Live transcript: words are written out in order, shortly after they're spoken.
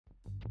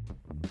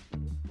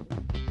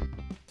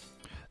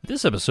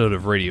This episode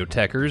of Radio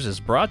Techers is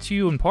brought to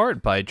you in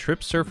part by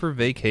Trip Surfer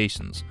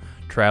Vacations.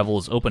 Travel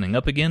is opening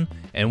up again,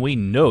 and we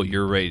know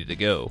you're ready to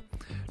go.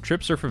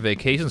 Trip Surfer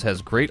Vacations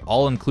has great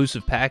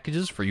all-inclusive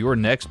packages for your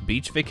next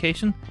beach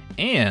vacation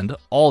and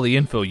all the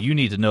info you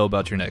need to know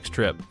about your next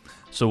trip.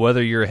 So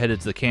whether you're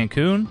headed to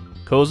Cancun,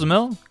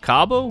 Cozumel,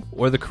 Cabo,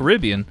 or the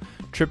Caribbean,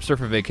 Trip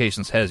Surfer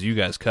Vacations has you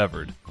guys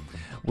covered.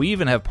 We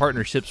even have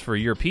partnerships for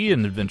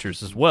European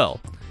adventures as well.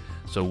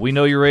 So we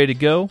know you're ready to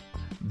go.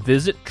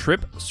 Visit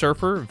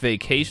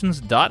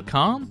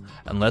TripSurferVacations.com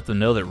and let them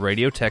know that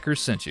Radio Techers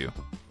sent you.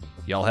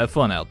 Y'all have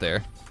fun out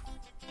there.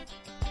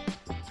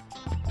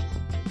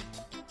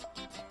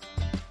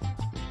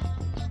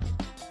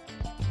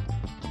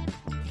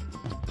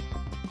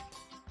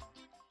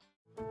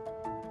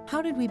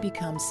 How did we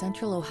become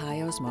Central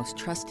Ohio's most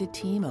trusted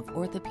team of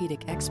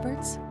orthopedic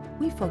experts?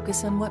 We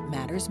focus on what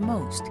matters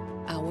most,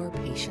 our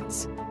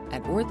patients.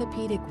 At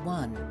Orthopedic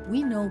One,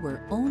 we know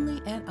we're only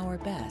at our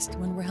best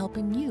when we're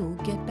helping you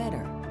get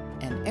better.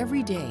 And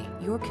every day,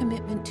 your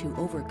commitment to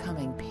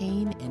overcoming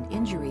pain and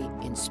injury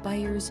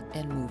inspires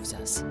and moves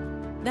us.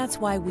 That's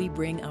why we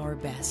bring our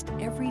best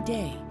every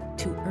day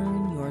to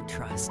earn your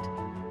trust.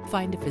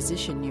 Find a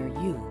physician near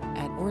you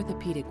at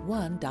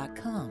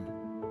orthopedic1.com.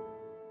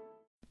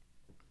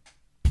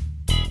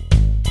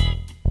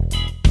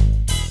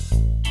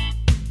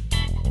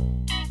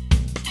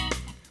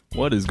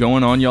 What is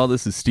going on, y'all?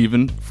 This is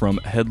Steven from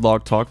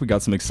Headlock Talk. We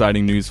got some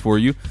exciting news for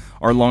you.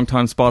 Our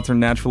longtime sponsor,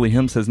 Naturally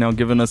Hemps, has now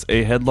given us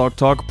a Headlock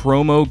Talk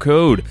promo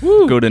code.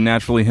 Woo! Go to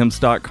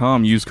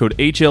naturallyhemps.com. Use code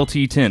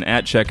HLT10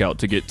 at checkout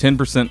to get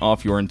 10%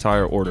 off your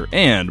entire order.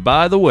 And,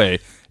 by the way,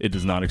 it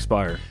does not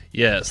expire.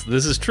 Yes,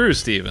 this is true,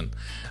 Steven.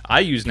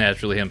 I use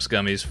Naturally Hemps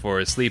gummies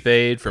for sleep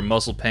aid, for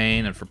muscle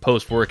pain, and for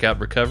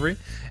post-workout recovery.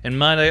 And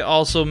might I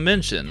also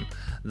mention,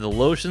 the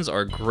lotions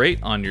are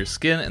great on your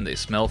skin and they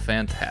smell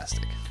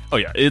fantastic. Oh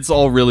yeah, it's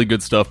all really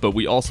good stuff, but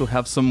we also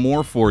have some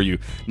more for you.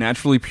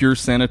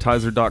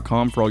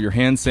 NaturallyPureSanitizer.com for all your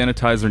hand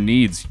sanitizer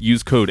needs.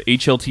 Use code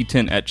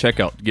HLT10 at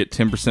checkout to get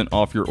 10%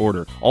 off your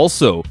order.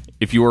 Also,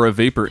 if you are a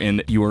vapor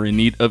and you are in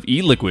need of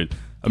e-liquid,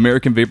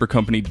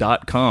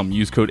 AmericanVaporCompany.com.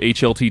 Use code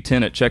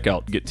HLT10 at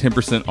checkout to get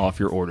 10% off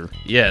your order.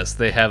 Yes,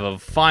 they have a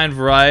fine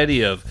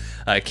variety of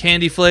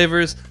candy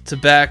flavors,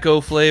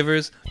 tobacco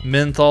flavors,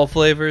 menthol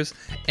flavors,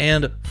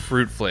 and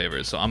fruit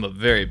flavors. So I'm a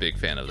very big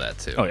fan of that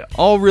too. Oh yeah,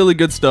 all really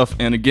good stuff.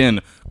 And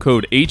again,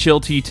 code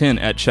HLT10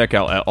 at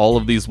checkout at all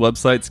of these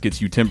websites gets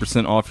you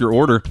 10% off your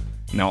order.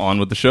 Now on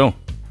with the show.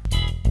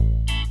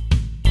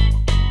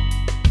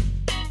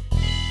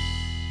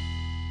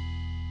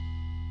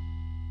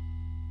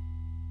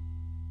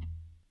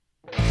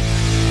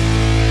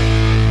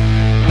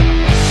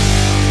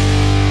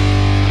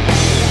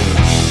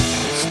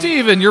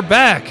 Steven, you're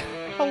back.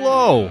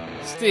 Hello.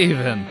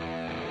 Steven,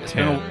 it's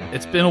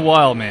been a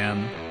while,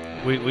 man.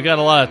 We got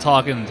a lot of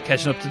talking and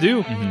catching up to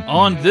do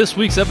on this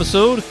week's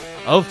episode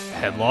of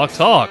Headlock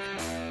Talk.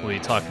 We'll be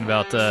talking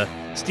about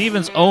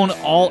Steven's own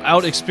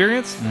all-out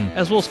experience,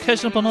 as well as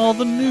catching up on all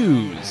the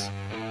news.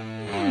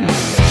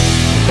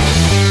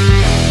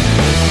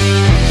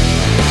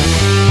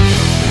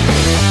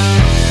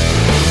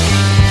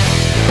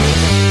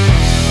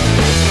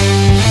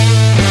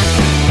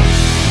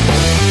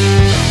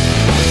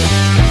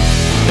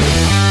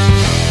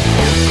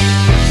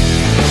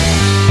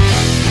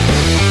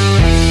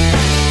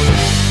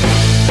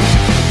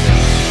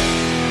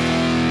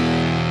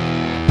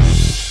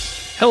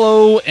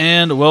 Hello,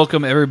 and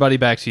welcome everybody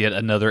back to yet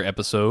another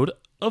episode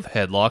of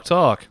Headlock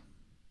Talk.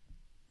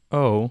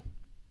 Oh.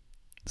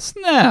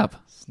 Snap.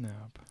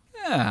 Snap.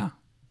 Yeah.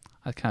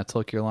 I kind of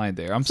took your line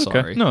there. I'm It's sorry.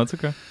 okay. No, it's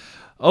okay.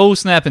 Oh,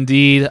 snap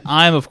indeed.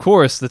 I'm, of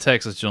course, the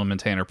Texas gentleman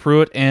Tanner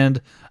Pruitt,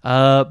 and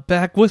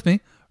back with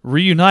me,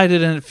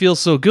 reunited and it feels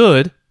so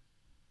good,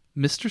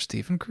 Mr.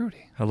 Stephen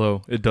Crudy.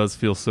 Hello. It does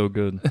feel so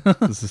good.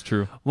 This is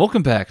true.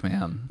 Welcome back,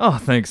 man. Oh,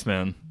 thanks,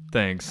 man.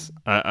 Thanks.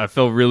 I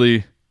felt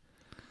really...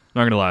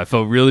 Not gonna lie, I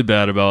felt really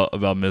bad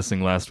about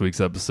missing last week's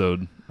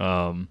episode.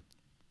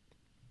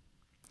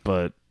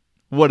 But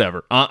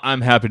whatever.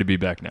 I'm happy to be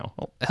back now.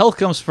 Health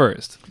comes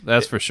first.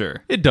 That's for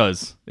sure. It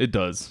does. It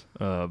does.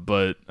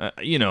 But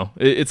you know,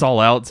 it's all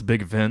out. It's a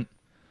big event.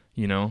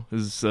 You know,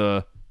 it's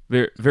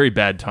very very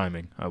bad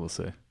timing, I will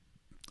say.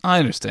 I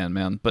understand,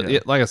 man. But Yeah.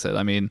 like I said,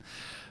 I mean,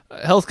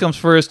 health comes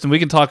first, and we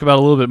can talk about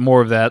a little bit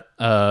more of that,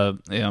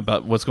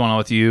 about what's going on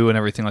with you and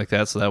everything like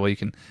that, so that way you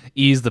can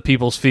ease the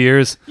people's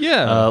fears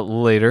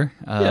later.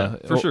 Yeah,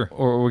 for sure.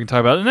 Or we can talk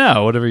about it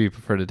now, whatever you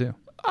prefer to do.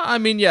 I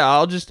mean, yeah,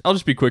 I'll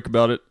just be quick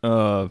about it.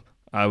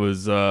 I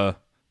was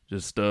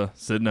just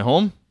sitting at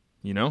home,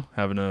 you know,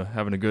 having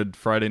a good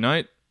Friday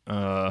night,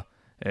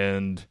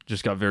 and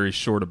just got very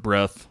short of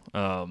breath.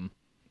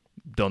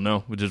 Don't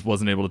know, we just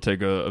wasn't able to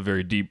take a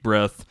very deep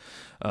breath.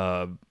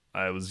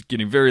 I was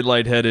getting very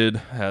lightheaded,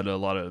 had a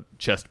lot of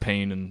chest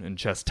pain and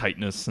chest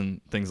tightness and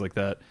things like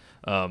that.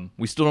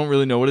 We still don't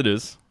really know what it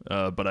is,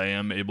 but I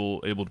am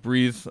able to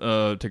breathe,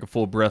 take a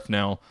full breath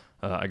now.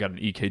 I got an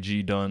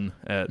EKG done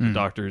at the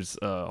doctor's.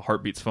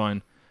 Heartbeat's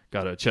fine.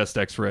 Got a chest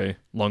X-ray.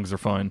 Lungs are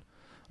fine.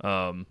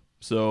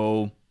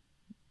 So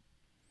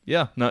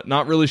Yeah,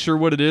 not really sure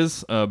what it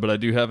is, but I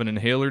do have an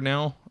inhaler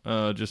now,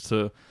 just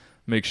to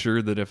make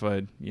sure that if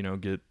I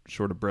get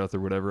short of breath or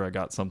whatever, I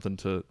got something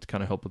to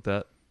kind of help with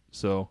that.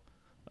 So,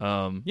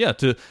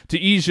 to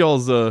ease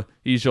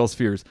y'all's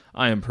fears,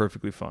 I am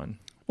perfectly fine.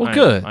 Well,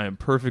 good. I am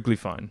perfectly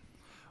fine.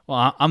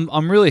 Well,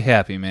 I'm really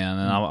happy, man,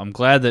 and I'm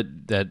glad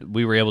that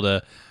we were able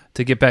to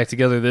get back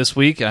together this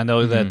week. I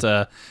know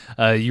that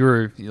you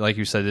were, like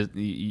you said,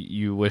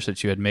 you wish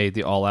that you had made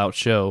the All Out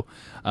show.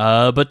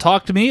 But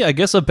talk to me, I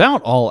guess,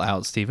 about All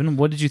Out, Stephen.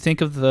 What did you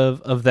think of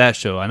that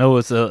show? I know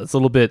it's a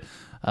little bit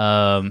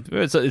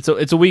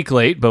it's a week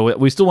late, but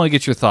we still want to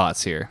get your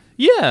thoughts here.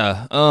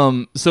 Yeah.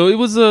 So it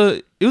was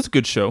a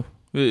good show.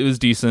 It was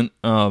decent.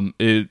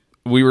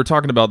 We were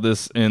talking about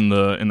this in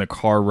the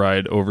car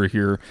ride over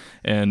here,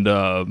 and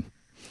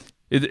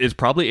it's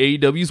probably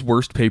AEW's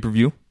worst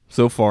pay-per-view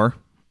so far.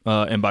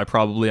 And by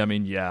probably, I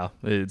mean, yeah,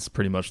 it's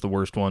pretty much the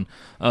worst one.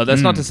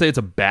 That's not to say it's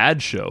a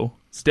bad show.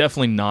 It's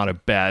definitely not a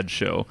bad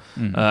show.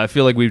 I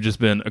feel like we've just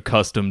been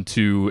accustomed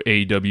to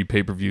AEW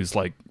pay-per-views,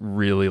 like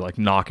really like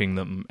knocking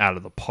them out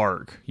of the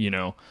park,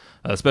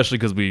 especially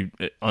because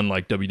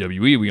unlike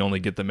WWE, we only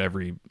get them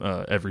every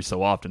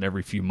so often,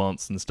 every few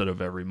months instead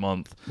of every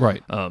month.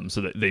 Right.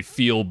 So that they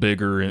feel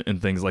bigger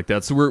and things like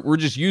that. So we're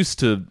just used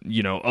to, an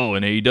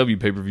AEW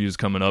pay-per-view is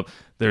coming up.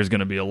 There's going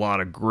to be a lot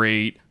of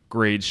great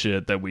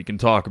shit that we can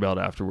talk about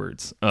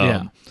afterwards.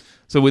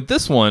 So with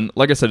this one,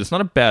 like I said, it's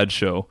not a bad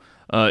show.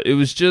 It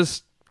was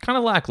just kind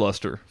of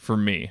lackluster for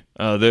me.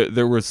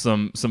 There were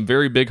some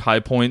very big high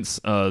points.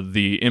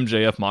 The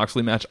MJF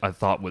Moxley match I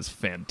thought was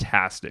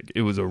fantastic.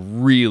 It was a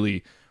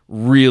really,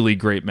 really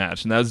great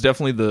match, and that was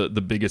definitely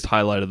the biggest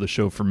highlight of the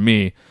show for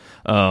me.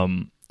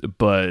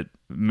 But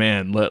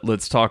man,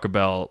 let's talk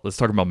about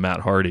Matt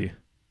Hardy.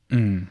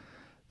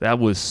 That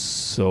was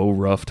so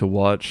rough to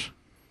watch.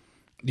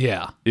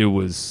 Yeah, it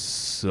was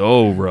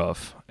so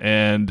rough,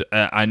 and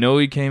I know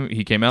he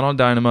came out on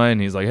Dynamite,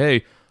 and he's like,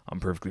 "Hey,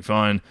 I'm perfectly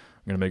fine. I'm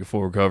gonna make a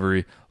full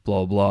recovery."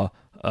 Blah blah.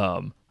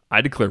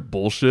 I declare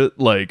bullshit.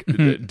 Like,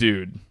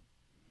 dude,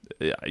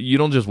 you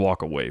don't just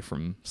walk away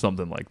from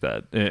something like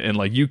that, and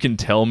like you can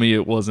tell me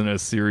it wasn't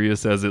as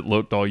serious as it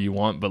looked all you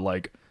want, but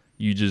like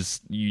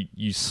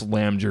you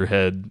slammed your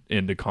head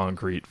into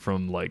concrete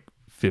from like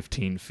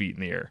 15 feet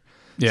in the air.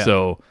 Yeah.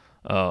 So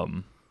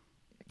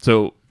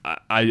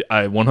I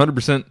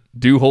 100%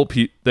 do hope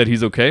that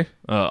he's okay.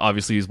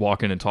 Obviously, he's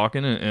walking and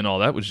talking and all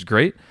that, which is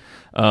great.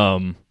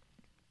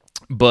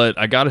 But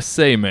I gotta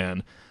say,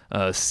 man,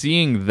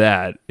 seeing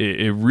that,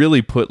 it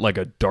really put like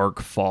a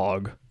dark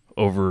fog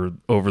over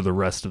the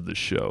rest of the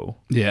show.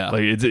 Yeah,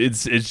 like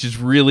it's just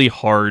really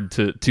hard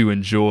to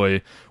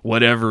enjoy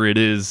whatever it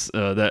is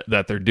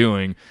that they're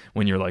doing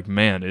when you're like,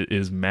 man,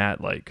 is Matt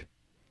like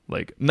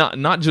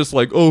not just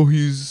like, oh,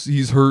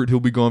 he's hurt, he'll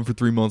be gone for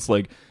 3 months.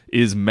 Like,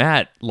 is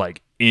Matt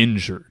like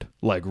injured,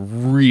 like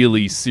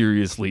really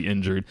seriously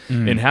injured?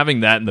 And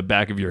having that in the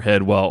back of your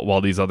head while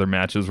these other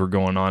matches were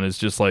going on is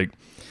just like,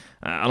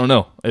 I don't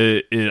know.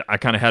 I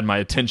kind of had my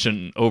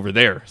attention over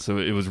there, so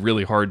it was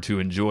really hard to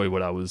enjoy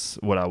what I was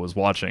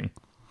watching.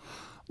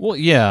 Well,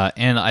 yeah,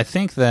 and I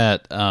think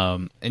that,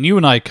 and you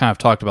and I kind of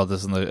talked about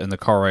this in the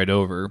car ride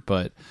over,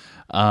 but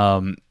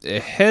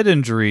head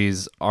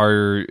injuries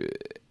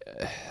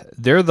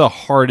they're the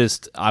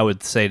hardest, I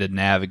would say, to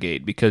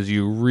navigate, because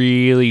you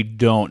really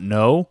don't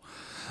know.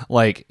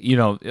 Like,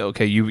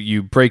 okay,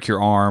 you break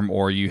your arm,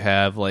 or you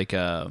have like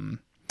a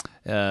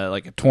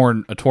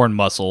torn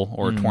muscle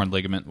or a torn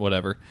ligament,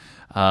 whatever.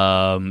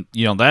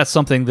 That's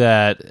something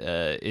that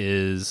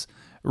is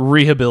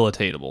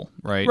rehabilitatable,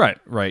 right?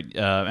 Right.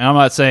 And I'm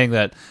not saying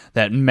that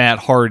Matt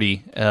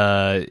Hardy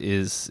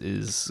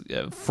is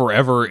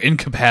forever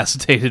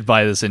incapacitated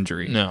by this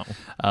injury. No,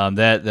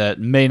 that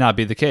may not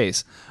be the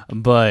case,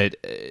 but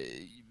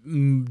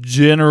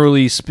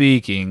generally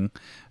speaking,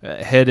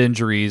 head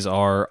injuries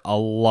are a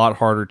lot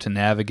harder to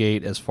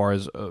navigate as far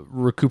as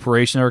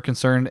recuperation are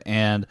concerned,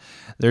 and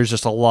there's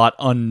just a lot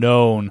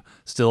unknown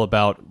still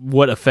about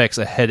what effects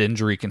a head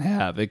injury can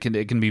have. It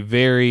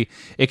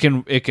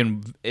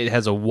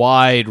has a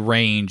wide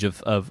range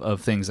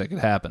of things that could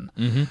happen.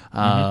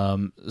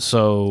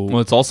 So,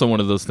 well, it's also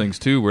one of those things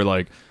too where,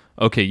 like,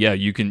 okay, yeah,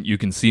 you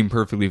can seem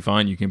perfectly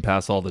fine, you can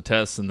pass all the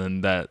tests, and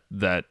then that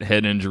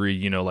head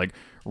injury, like,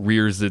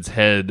 rears its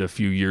head a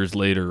few years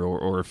later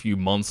or a few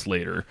months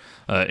later,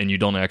 and you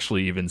don't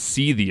actually even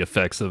see the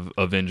effects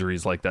of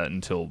injuries like that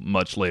until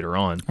much later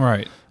on.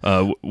 Right.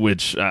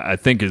 Which I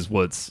think is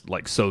what's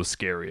like so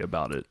scary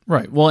about it.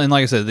 Right. Well, and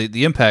like I said,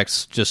 the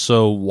impacts just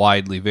so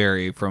widely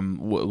vary from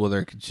whether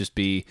it could just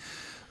be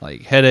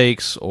like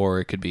headaches, or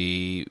it could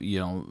be,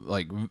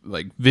 like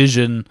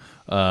vision,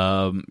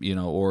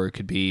 or it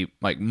could be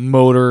like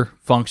motor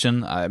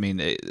function. I mean,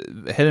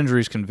 head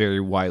injuries can vary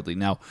widely.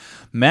 Now,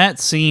 Matt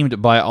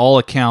seemed, by all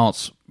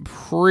accounts,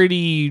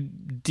 pretty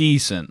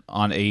decent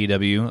on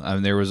AEW. I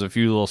mean, there was a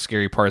few little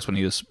scary parts when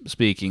he was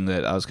speaking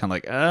that I was kind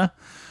of like,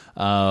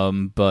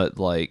 but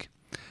like,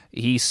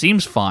 he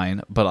seems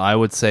fine. But I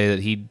would say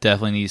that he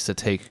definitely needs to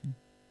take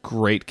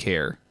great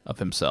care of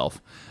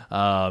himself,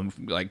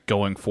 like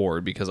going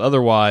forward, because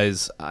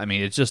otherwise, I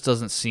mean, it just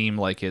doesn't seem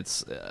like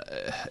it's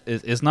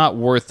not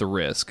worth the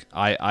risk.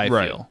 I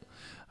feel.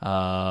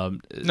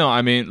 No,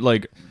 I mean,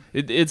 like,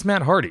 it's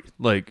Matt Hardy.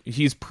 Like,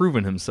 he's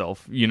proven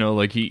himself. You know,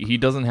 like, he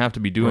doesn't have to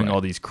be doing all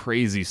these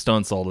crazy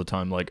stunts all the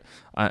time. Like,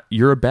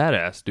 you're a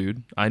badass,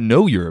 dude. I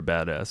know you're a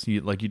badass.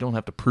 You don't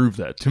have to prove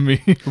that to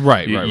me.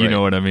 Right. You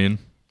know what I mean?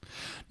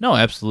 No,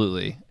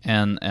 absolutely.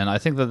 And I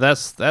think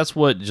that's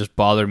what just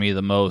bothered me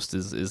the most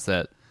is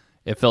that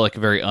it felt like a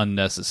very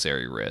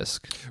unnecessary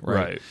risk.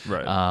 Right.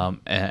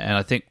 And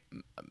I think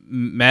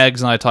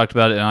Mags and I talked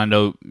about it, and I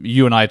know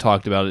you and I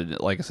talked about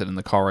it, like I said, in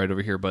the car right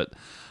over here, but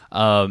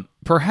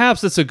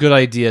perhaps it's a good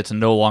idea to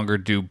no longer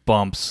do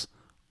bumps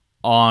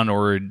on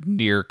or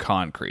near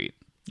concrete.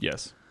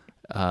 Yes.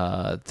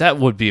 That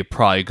would be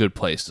probably a good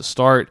place to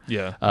start.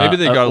 Yeah, maybe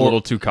they got a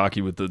little too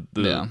cocky with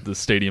the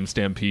stadium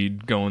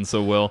stampede going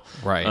so well.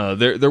 Right.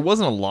 There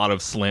wasn't a lot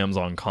of slams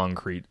on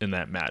concrete in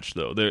that match,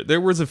 though. There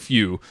was a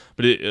few,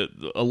 but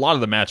a lot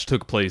of the match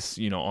took place,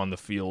 you know, on the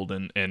field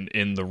and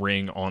in the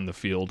ring on the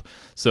field.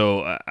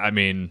 So I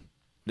mean,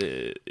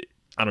 I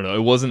don't know.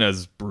 It wasn't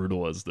as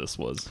brutal as this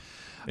was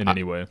in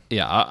any way.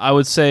 Yeah, I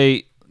would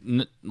say.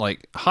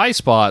 Like high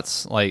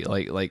spots,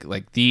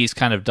 like these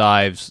kind of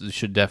dives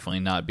should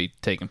definitely not be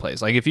taking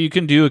place. Like if you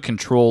can do a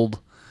controlled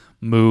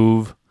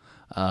move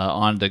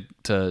onto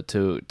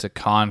to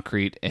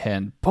concrete,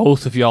 and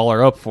both of y'all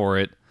are up for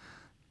it,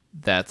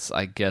 that's,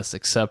 I guess,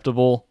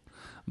 acceptable.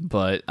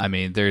 But I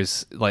mean,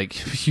 there's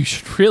like you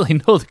should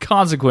really know the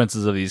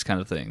consequences of these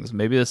kind of things.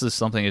 Maybe this is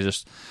something that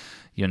just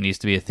needs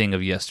to be a thing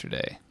of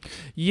yesterday.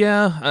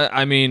 Yeah,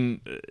 I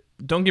mean,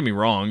 don't get me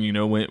wrong. You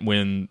know,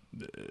 when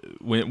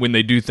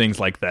they do things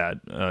like that,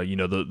 you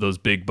know, those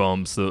big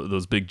bumps,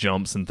 those big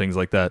jumps and things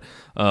like that,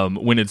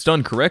 when it's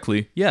done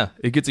correctly, yeah,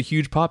 it gets a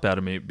huge pop out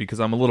of me because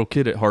I'm a little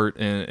kid at heart,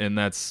 and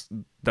that's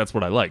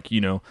what I like,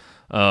 you know.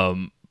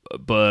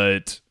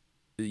 But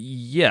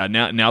yeah,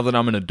 now that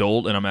I'm an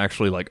adult and I'm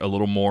actually like a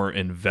little more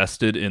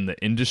invested in the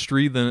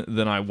industry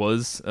than I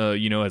was,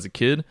 you know, as a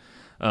kid,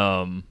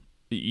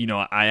 you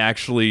know, I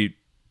actually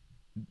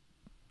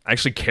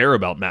care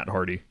about Matt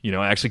Hardy. You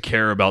know, I actually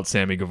care about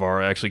Sammy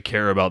Guevara. I actually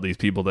care about these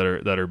people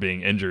that are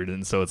being injured.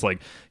 And so it's like,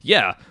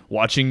 yeah,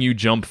 watching you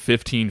jump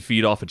 15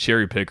 feet off a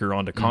cherry picker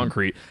onto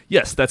concrete,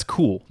 yes, that's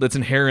cool. That's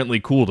inherently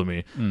cool to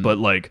me. But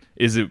like,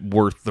 is it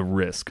worth the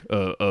risk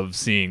of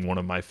seeing one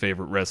of my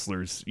favorite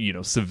wrestlers, you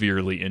know,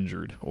 severely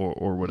injured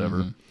or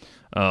whatever?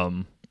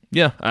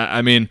 Yeah,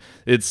 I mean,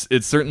 it's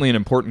certainly an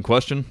important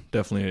question.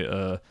 Definitely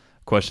a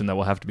question that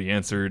will have to be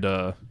answered,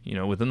 you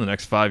know, within the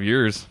next 10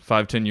 years,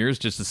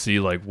 just to see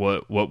like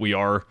what we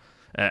are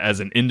as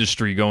an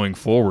industry going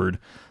forward.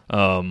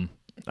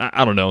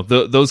 I don't know.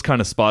 Those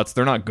kind of spots,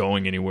 they're not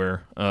going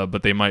anywhere,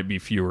 but they might be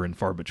fewer and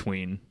far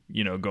between,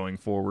 you know, going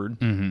forward.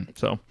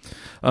 So,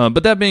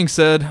 but that being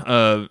said,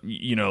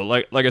 you know,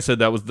 like I said,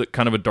 that was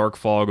kind of a dark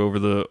fog over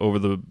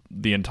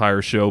the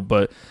entire show,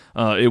 but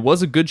it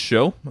was a good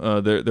show.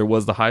 There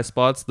was the high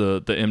spots.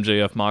 The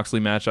MJF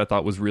Moxley match I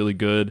thought was really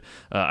good.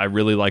 I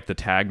really liked the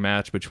tag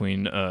match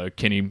between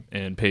Kenny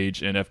and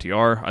Page and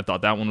FTR. I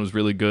thought that one was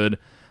really good.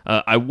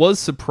 I was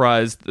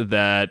surprised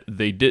that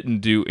they didn't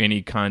do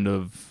any kind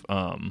of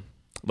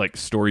like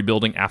story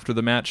building after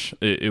the match.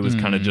 It was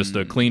kind of just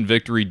a clean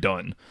victory,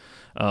 done.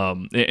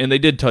 And they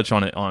did touch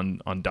on it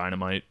on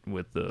Dynamite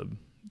with the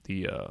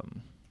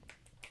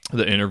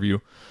interview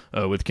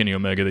with Kenny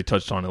Omega. They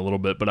touched on it a little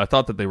bit, but I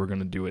thought that they were going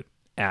to do it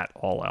at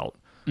All Out,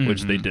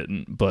 which they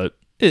didn't. But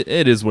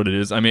it is what it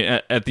is. I mean,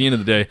 at the end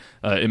of the day,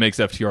 it makes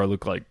FTR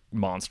look like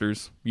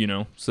monsters, you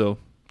know. So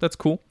that's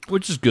cool.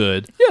 Which is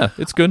good. Yeah,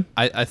 it's good.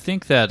 I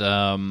think that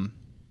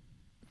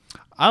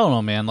I don't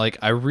know, man. Like,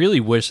 I really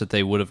wish that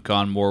they would have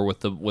gone more with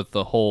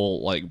the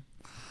whole, like,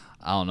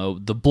 I don't know,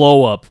 the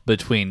blow up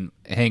between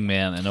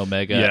Hangman and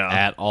Omega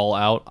at All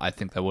Out. I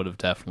think that would have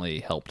definitely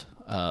helped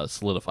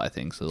solidify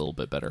things a little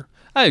bit better.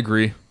 I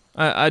agree.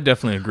 I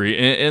definitely agree.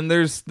 And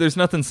there's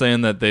nothing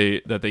saying that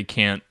they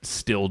can't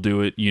still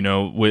do it. You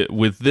know,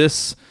 with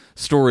this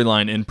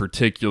storyline in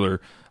particular,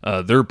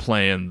 they're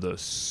playing the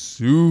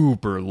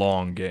super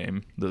long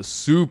game, the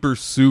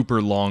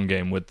super long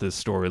game with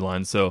this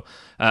storyline. So,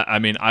 I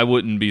mean, I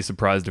wouldn't be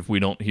surprised if we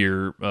don't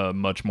hear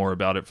much more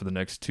about it for the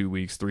next 2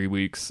 weeks, 3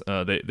 weeks.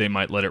 They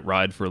might let it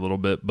ride for a little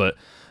bit, but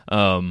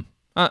I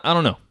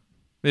don't know.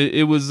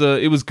 It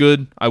was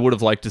good. I would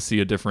have liked to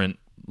see a different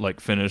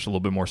like finish, a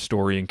little bit more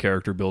story and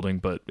character building,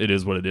 but it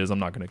is what it is. I'm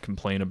not going to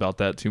complain about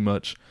that too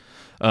much.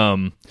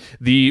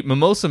 The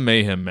Mimosa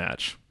Mayhem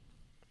match.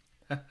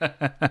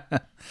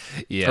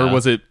 Yeah. Or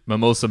was it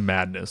Mimosa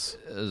Madness?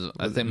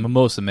 I think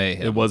Mimosa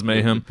Mayhem. It was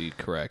Mayhem? Would be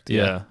correct.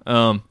 Yeah.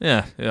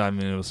 Yeah. I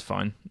mean, it was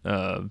fine.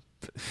 I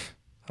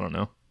don't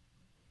know.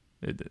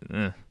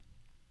 I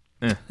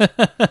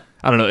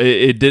don't know.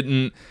 It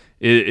didn't.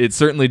 It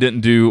certainly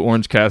didn't do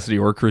Orange Cassidy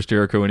or Chris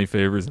Jericho any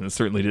favors, and it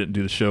certainly didn't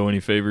do the show any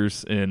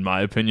favors, in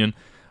my opinion.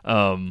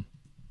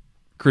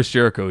 Chris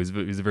Jericho,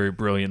 he's a very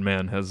brilliant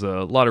man, has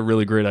a lot of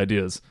really great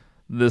ideas.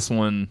 This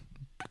one,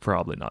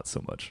 probably not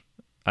so much.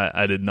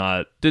 I did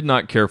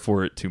not care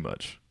for it too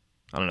much.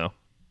 I don't know.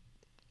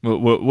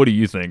 What do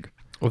you think?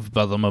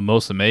 About the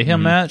Mimosa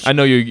Mayhem match? I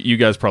know you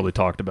guys probably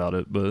talked about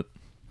it, but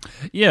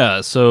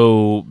Yeah,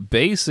 so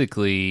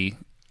basically,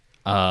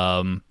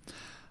 I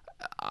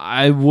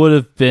would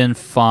have been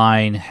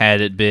fine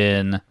had it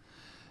been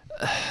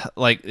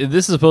like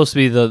this is supposed to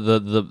be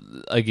the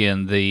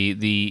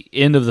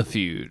end of the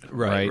feud,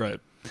 right?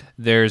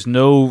 There's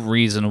no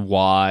reason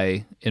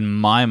why, in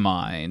my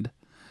mind,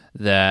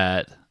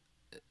 that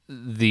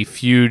the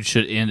feud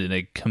should end in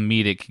a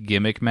comedic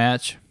gimmick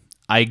match.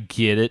 I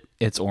get it;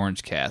 it's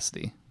Orange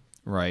Cassidy,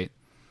 right?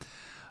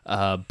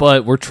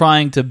 But we're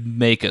trying to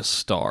make a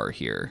star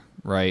here,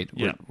 right?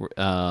 Yeah.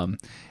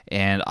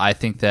 And I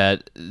think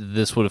that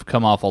this would have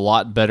come off a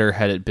lot better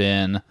had it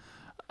been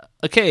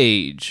a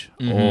cage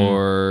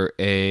or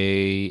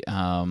a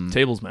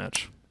tables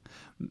match.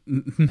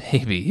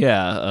 maybe,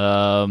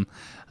 yeah.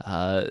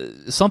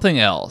 Something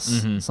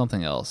else,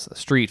 a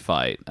street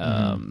fight,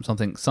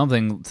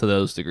 something to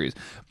those degrees.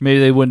 Maybe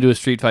they wouldn't do a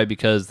street fight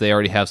because they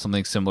already have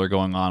something similar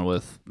going on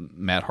with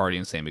Matt Hardy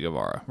and Sammy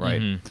Guevara,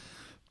 right?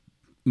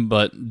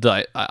 But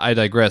I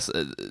digress.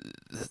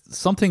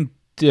 Something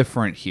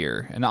different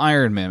here, an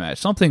Iron Man match,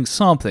 something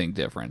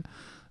different.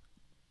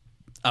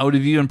 I would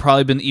have even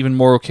probably been even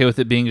more okay with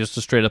it being just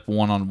a straight up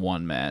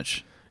one-on-one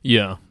match.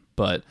 Yeah,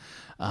 But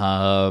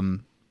I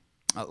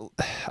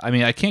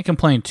mean, I can't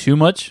complain too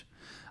much.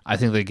 I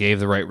think they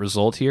gave the right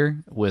result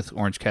here with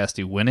Orange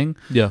Cassidy winning.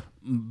 yeah.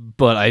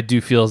 But I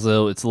do feel as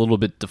though it's a little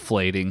bit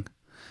deflating.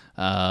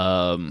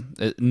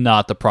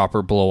 Not the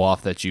proper blow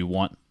off that you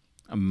want.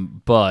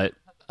 But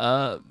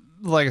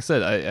like I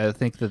said, I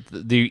think that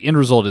the end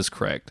result is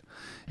correct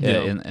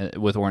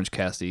with Orange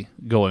Cassidy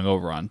going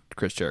over on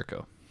Chris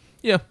Jericho.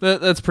 Yeah,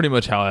 that's pretty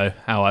much how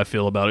I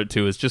feel about it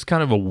too. It's just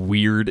kind of a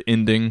weird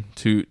ending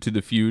to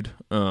the feud,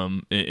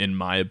 in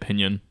my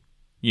opinion.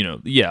 You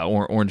know, yeah,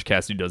 Orange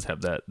Cassidy does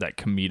have that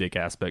comedic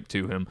aspect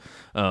to him,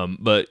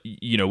 but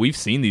you know, we've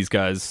seen these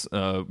guys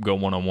go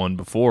one-on-one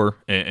before,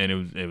 and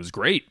it was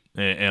great.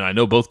 And I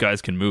know both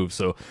guys can move,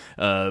 so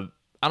I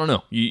don't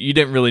know. You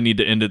didn't really need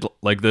to end it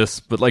like this,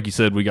 but like you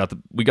said, we got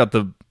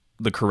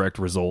the correct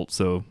result.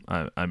 So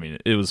I mean,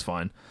 it was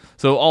fine.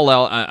 So all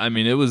out, I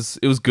mean, it was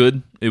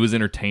good. It was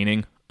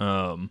entertaining.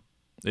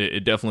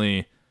 It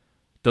definitely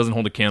doesn't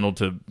hold a candle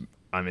to,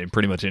 I mean,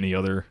 pretty much any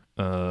other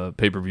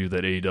pay-per-view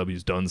that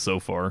AEW's done so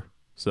far.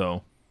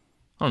 So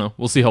I don't know.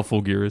 We'll see how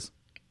Full Gear is.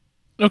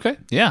 Okay,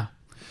 yeah.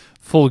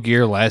 Full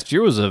Gear last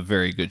year was a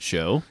very good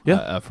show.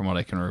 Yeah. From what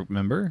I can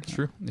remember. It's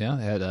true. Yeah,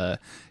 it had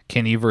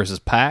Kenny versus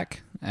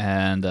Pac,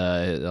 and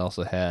it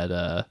also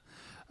had.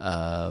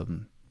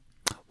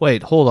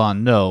 Wait, hold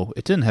on. No,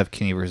 it didn't have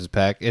Kenny versus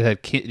Pac. It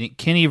had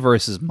Kenny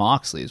versus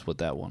Moxley is what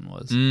that one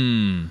was.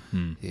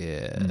 Mm-hmm.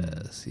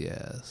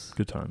 Yes.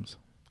 Good times.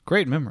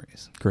 Great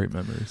memories. Great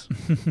memories.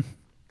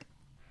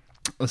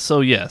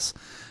 So, yes.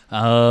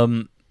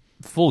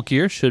 Full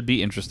Gear should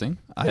be interesting.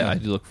 Yeah. I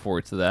do look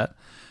forward to that.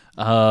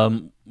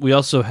 We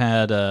also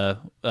had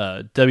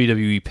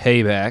WWE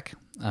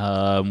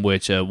Payback,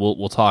 which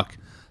we'll talk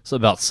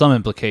about some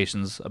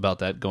implications about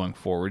that going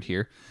forward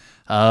here.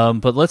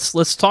 But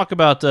let's talk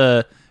about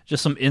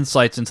just some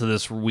insights into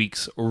this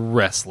week's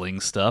wrestling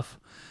stuff.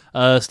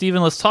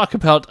 Steven, let's talk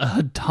about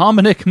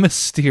Dominic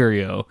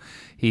Mysterio.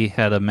 He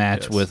had a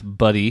match with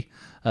Buddy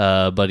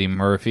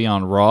Murphy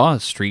on Raw, a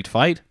street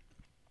fight.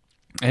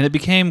 And it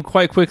became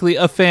quite quickly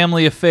a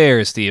family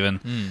affair, Steven.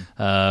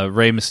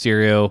 Rey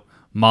Mysterio,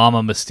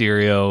 Mama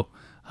Mysterio,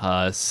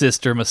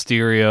 Sister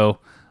Mysterio,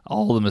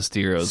 all the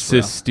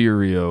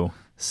Mysterios.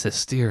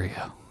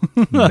 Cysterio.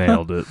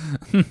 Nailed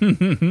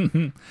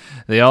it.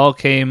 They all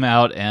came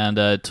out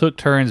and took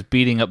turns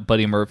beating up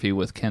Buddy Murphy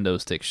with kendo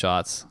stick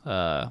shots.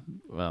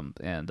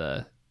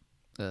 And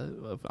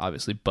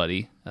obviously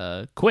Buddy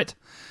quit.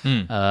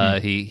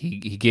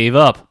 He gave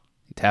up.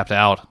 He tapped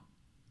out.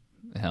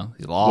 You know,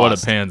 he lost. What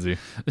a pansy.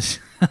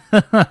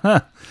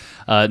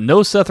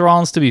 No Seth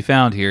Rollins to be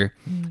found here.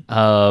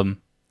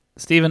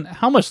 Steven,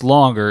 how much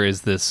longer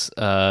is this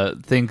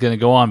thing going to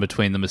go on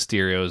between the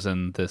Mysterios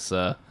and this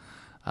I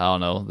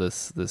don't know,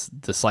 this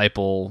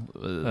disciple,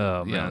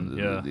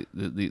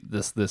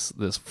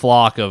 this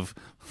flock of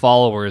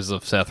followers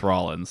of Seth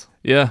Rollins?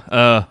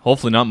 Yeah,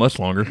 hopefully not much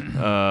longer.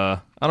 I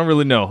don't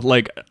really know.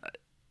 Like,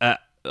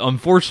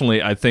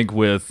 unfortunately, I think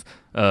with,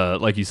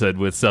 like you said,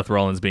 with Seth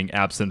Rollins being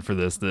absent for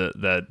this,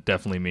 that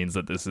definitely means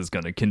that this is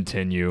going to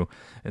continue,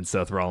 and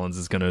Seth Rollins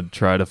is going to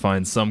try to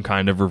find some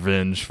kind of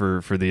revenge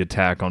for the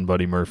attack on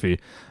Buddy Murphy.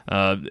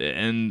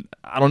 And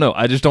I don't know.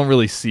 I just don't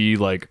really see,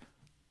 like,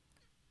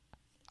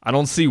 I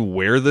don't see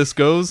where this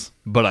goes,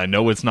 but I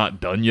know it's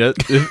not done yet,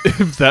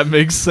 if that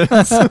makes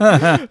sense.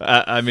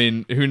 I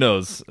mean, who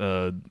knows?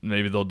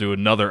 Maybe they'll do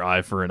another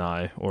eye for an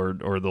eye,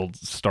 or they'll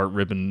start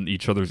ripping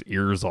each other's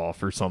ears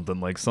off or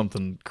something, like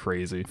something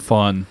crazy.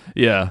 Fun.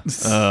 Yeah.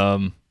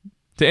 To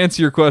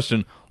answer your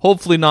question,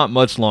 hopefully not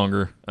much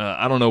longer.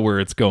 I don't know where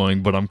it's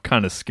going, but I'm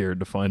kind of scared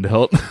to find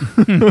out.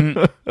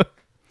 Well,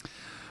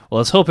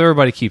 let's hope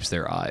everybody keeps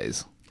their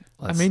eyes.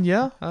 I mean,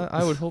 yeah,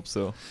 I would hope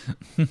so.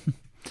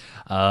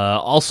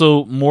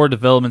 Also, more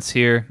developments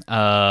here.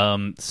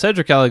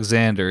 Cedric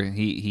Alexander,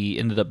 he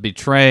ended up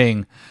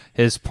betraying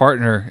his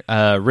partner,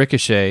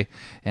 Ricochet,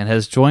 and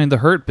has joined the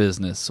Hurt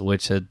Business,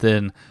 which had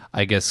then,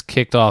 I guess,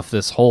 kicked off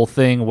this whole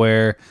thing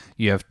where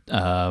you have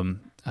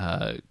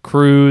Apollo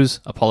Crews,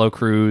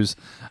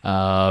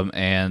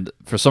 and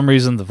for some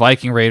reason the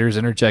Viking Raiders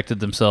interjected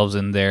themselves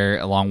in there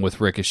along with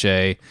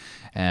Ricochet,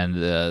 and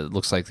it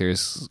looks like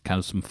there's kind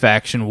of some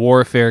faction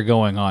warfare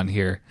going on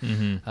here.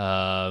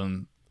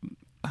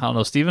 I don't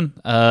know, Steven.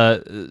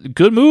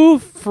 Good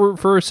move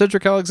for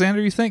Cedric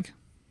Alexander, you think?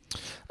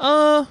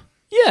 Yeah.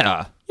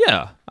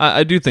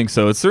 I do think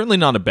so. It's certainly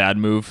not a bad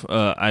move.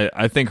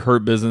 I think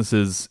Hurt Business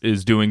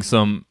is doing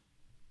some.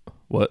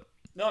 What?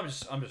 No, I'm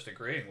just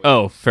agreeing with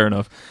Oh, fair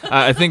enough.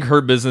 I think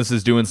Hurt Business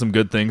is doing some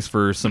good things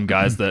for some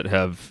guys that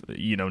have,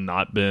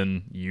 not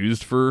been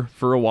used for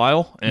a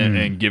while,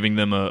 and giving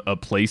them a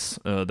place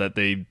that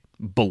they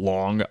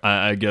belong,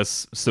 I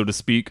guess, so to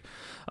speak.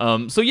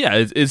 So yeah,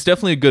 it's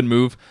definitely a good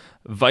move.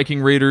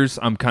 Viking Raiders,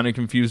 I'm kind of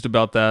confused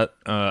about that.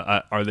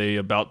 Are they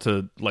about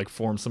to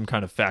form some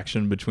kind of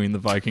faction between the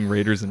Viking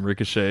Raiders and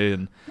Ricochet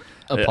and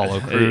Apollo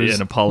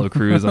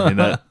Crews? I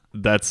mean,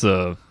 that's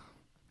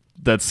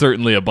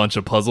certainly a bunch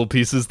of puzzle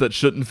pieces that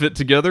shouldn't fit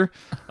together.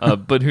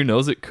 But who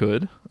knows? It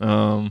could.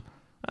 I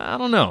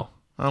don't know.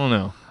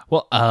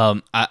 Well,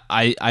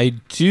 I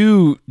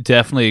do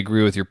definitely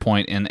agree with your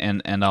point,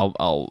 and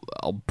I'll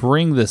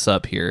bring this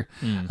up here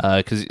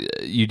because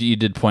you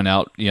did point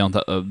out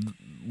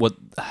what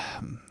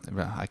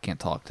I can't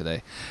talk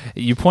today.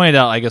 You pointed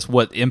out, I guess,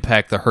 what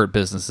impact the Hurt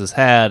Business has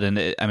had, and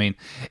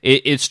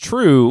it's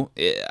true.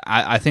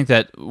 I think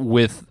that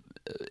with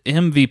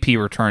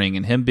MVP returning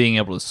and him being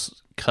able to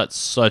cut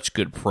such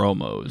good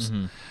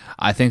promos,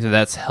 I think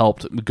that's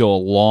helped go a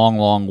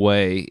long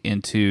way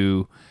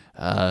into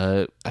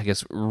I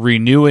guess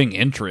renewing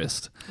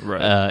interest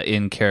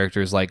in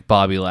characters like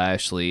Bobby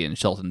Lashley and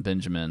Shelton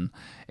Benjamin.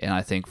 And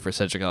I think for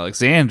Cedric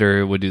Alexander,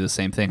 it would do the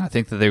same thing. I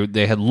think that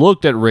they had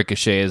looked at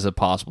Ricochet as a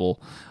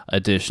possible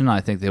addition.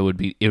 I think it would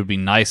be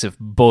nice if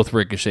both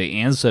Ricochet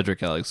and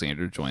Cedric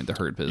Alexander joined the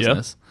Hurt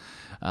Business.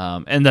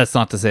 Yep. And that's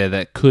not to say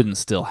that couldn't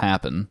still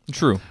happen.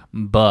 True,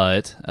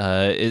 but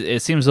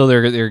it seems though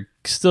they're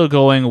still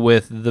going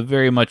with the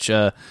very much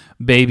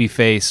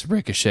babyface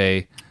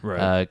Ricochet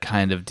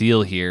kind of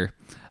deal here,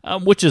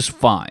 which is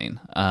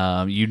fine.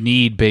 You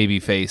need baby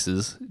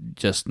faces,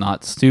 just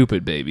not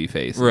stupid baby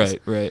faces.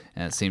 Right.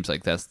 And it seems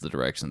like that's the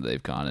direction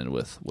they've gone in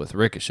with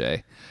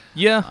Ricochet.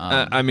 Yeah,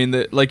 I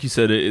mean, like you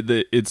said,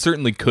 it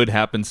certainly could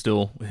happen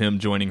still, him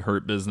joining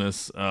Hurt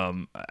Business.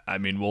 I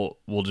mean,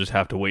 we'll just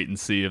have to wait and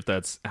see if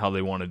that's how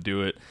they want to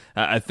do it.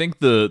 I think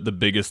the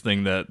biggest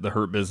thing that the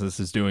Hurt Business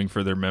is doing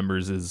for their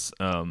members is,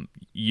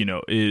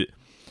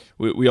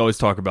 we always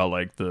talk about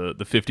the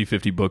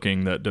 50-50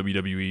 booking that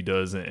WWE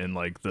does, and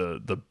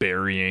the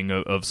burying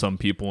of some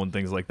people and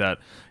things like that.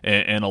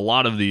 And a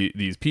lot of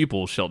these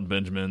people, Shelton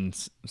Benjamin,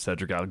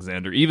 Cedric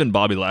Alexander, even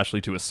Bobby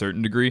Lashley to a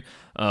certain degree,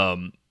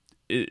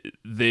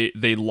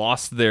 they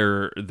lost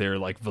their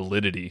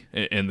validity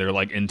and their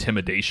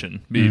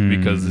intimidation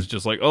because it's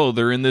just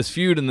they're in this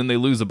feud, and then they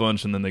lose a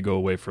bunch, and then they go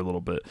away for a little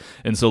bit,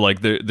 and so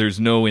there's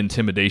no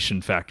intimidation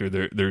factor.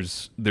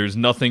 There's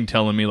nothing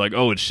telling me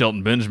it's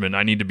Shelton Benjamin,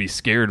 I need to be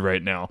scared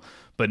right now.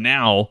 But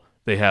now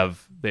they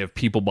have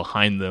people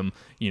behind them.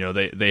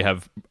 They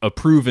have a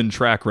proven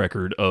track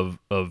record of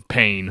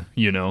pain.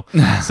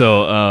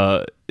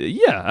 So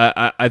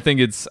I think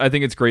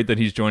it's great that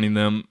he's joining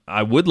them.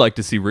 I would like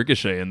to see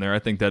Ricochet in there. I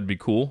think that'd be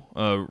cool.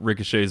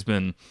 Ricochet's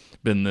been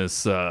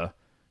this this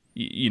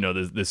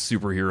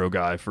superhero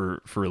guy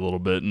for a little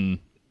bit, and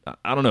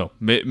I don't know,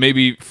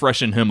 maybe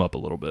freshen him up a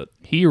little bit.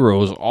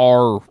 Heroes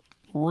are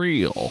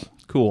real.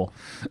 Cool.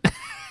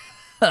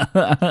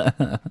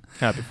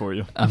 Happy for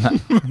you.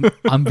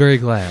 I'm very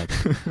glad.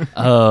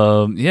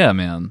 Yeah,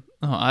 man.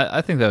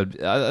 I think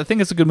I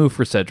think it's a good move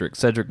for Cedric.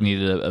 Cedric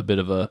needed a bit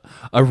of a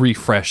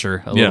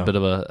refresher, a little bit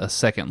of a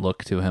second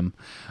look to him.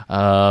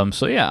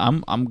 So yeah,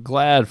 I'm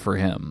glad for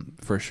him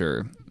for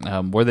sure.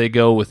 Where they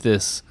go with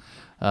this,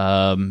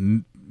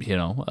 feud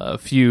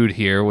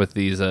here with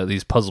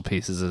these puzzle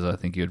pieces, as I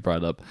think you had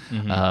brought up.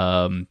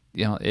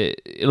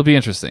 It'll be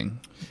interesting.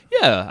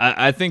 Yeah,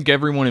 I think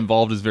everyone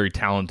involved is very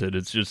talented.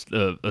 It's just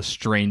a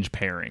strange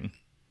pairing,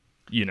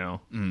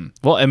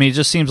 Well, I mean, it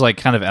just seems like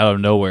kind of out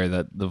of nowhere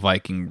that the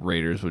Viking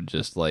Raiders would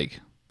just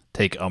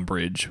take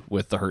umbrage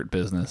with the Hurt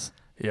Business.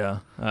 Yeah,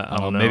 I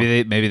don't know.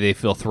 Maybe they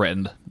feel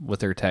threatened with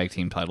their tag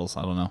team titles.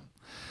 I don't know.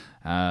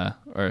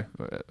 Or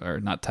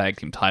not tag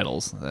team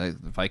titles. The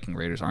Viking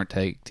Raiders aren't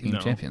tag team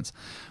champions.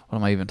 What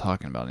am I even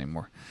talking about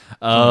anymore?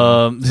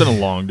 It's been a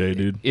long day,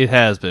 dude. It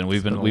has been.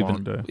 We've been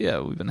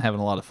having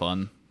a lot of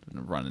fun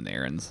running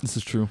errands. This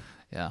is true.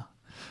 Yeah.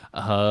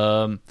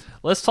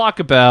 Let's talk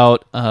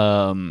about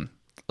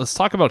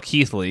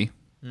Keith Lee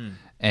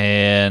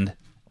and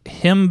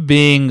him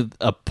being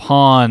a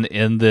pawn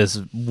in this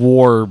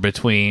war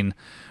between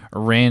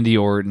Randy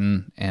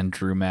Orton and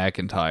Drew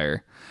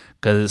McIntyre,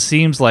 because it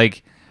seems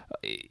like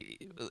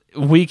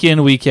week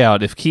in, week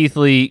out, if Keith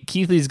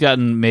Lee's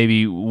gotten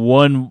maybe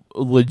one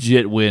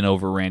legit win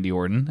over Randy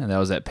Orton, and that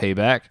was at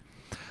Payback,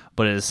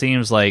 but it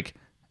seems like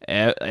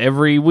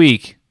every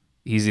week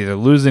he's either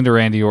losing to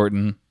Randy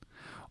Orton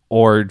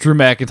or Drew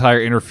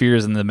McIntyre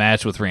interferes in the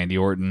match with Randy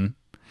Orton,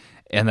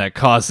 and that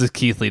causes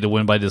Keith Lee to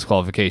win by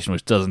disqualification,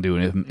 which doesn't do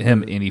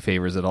him any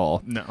favors at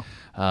all. No.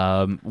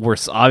 We're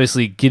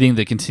obviously getting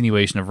the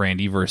continuation of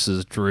Randy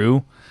versus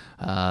Drew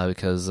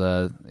because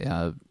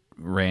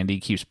Randy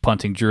keeps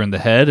punting Drew in the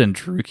head, and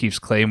Drew keeps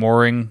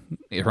claymoring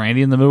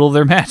Randy in the middle of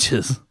their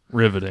matches.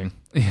 Riveting.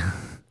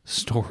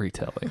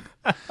 Storytelling.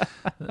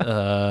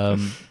 I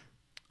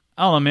don't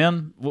know,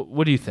 man.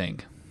 What do you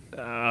think?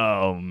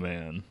 Oh,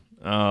 man.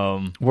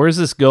 Where's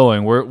this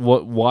going?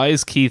 Why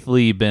has Keith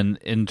Lee been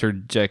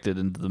interjected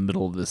into the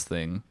middle of this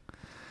thing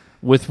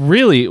with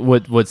really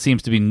what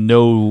seems to be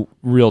no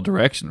real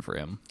direction for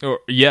him?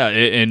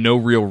 And no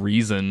real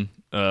reason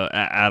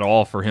at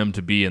all for him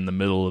to be in the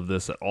middle of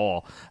this at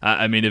all.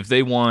 I mean, if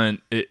they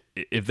want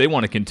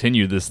to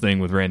continue this thing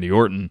with Randy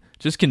Orton,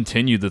 just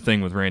continue the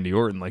thing with Randy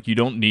Orton. Like, you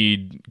don't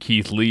need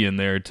Keith Lee in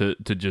there to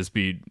just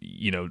be,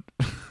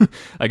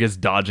 I guess,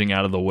 dodging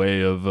out of the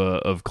way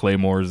of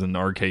claymores and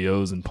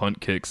RKOs and punt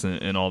kicks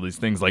and all these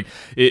things. Like,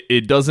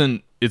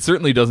 it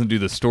certainly doesn't do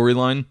the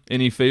storyline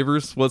any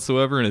favors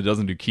whatsoever, and it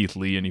doesn't do Keith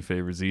Lee any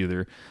favors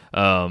either.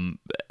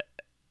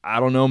 I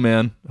don't know,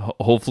 man.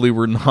 Hopefully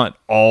we're not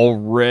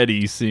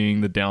already seeing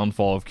the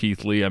downfall of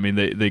Keith Lee. I mean,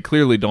 they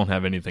clearly don't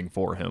have anything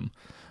for him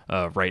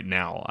right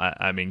now.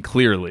 I mean,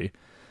 clearly.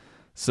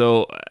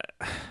 So,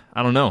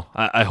 I don't know.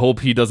 I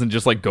hope he doesn't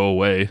just, go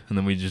away, and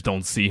then we just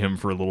don't see him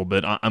for a little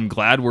bit. I'm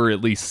glad we're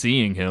at least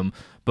seeing him,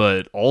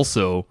 but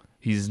also,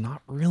 he's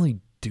not really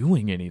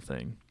doing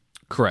anything.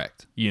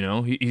 Correct.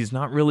 He's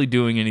not really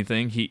doing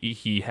anything.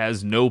 He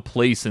has no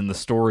place in the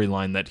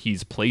storyline that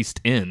he's placed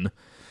in,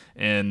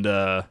 and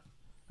I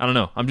don't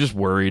know. I'm just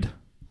worried.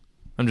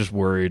 This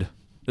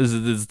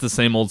is the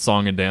same old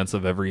song and dance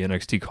of every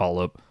NXT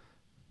call-up.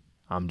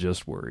 I'm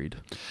just worried.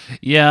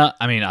 Yeah,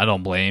 I mean, I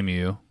don't blame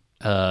you.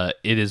 It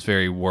is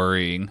very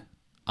worrying.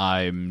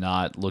 I'm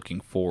not looking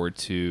forward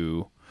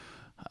to...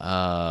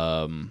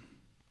 I'm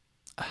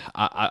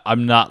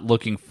not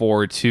looking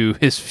forward to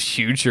his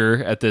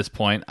future at this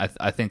point.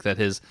 I think that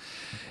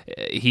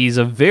he's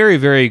a very,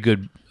 very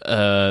good,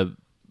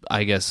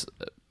 I guess...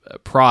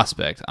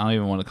 prospect. I don't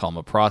even want to call him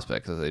a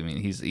prospect because I mean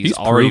he's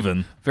already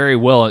proven very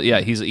well.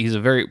 Yeah, he's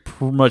a very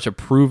much a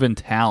proven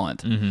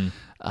talent. Mm-hmm.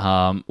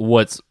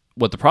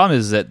 What the problem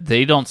is that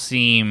they don't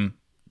seem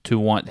to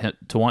want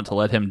to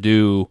let him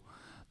do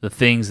the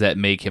things that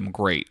make him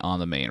great on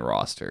the main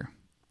roster,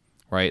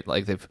 right?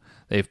 Like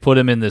they've put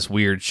him in this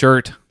weird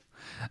shirt.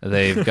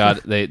 They've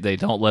got they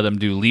don't let him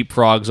do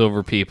leapfrogs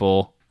over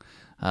people.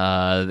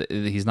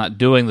 He's not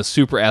doing the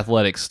super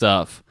athletic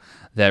stuff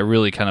that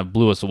really kind of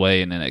blew us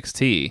away in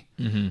NXT.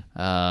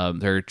 Mm-hmm.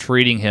 They're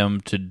treating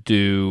him to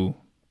do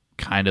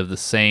kind of the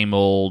same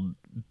old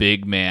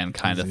big man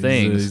kind of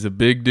things. He's a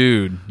big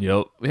dude.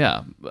 Yep.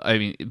 Yeah. I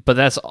mean, but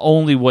that's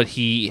only what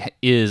he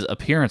is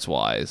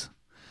appearance-wise.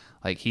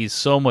 Like, he's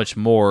so much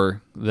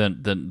more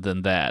than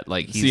that.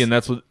 Like, and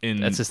that's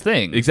his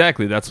thing.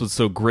 Exactly. That's what's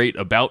so great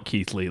about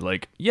Keith Lee.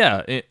 Like,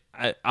 yeah,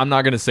 I'm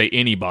not going to say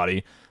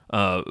anybody,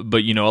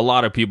 but a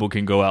lot of people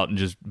can go out and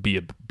just be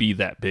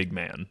that big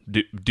man,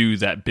 do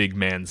that big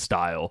man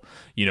style,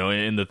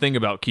 and the thing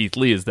about Keith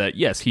Lee is that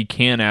yes, he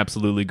can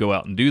absolutely go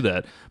out and do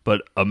that,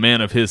 but a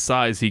man of his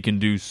size, he can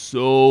do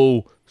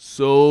so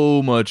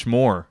much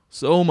more,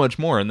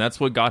 and that's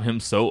what got him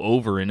so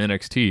over in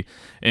NXT.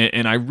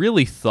 And I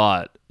really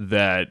thought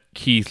that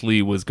Keith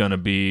Lee was going to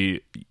be,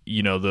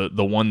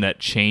 the one that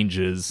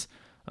changes,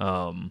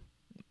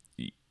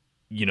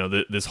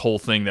 this whole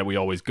thing that we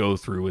always go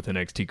through with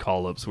NXT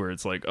call-ups, where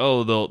it's like,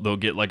 oh, they'll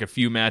get like a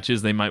few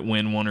matches, they might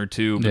win one or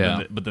two,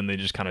 but then they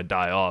just kind of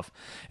die off.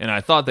 And I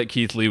thought that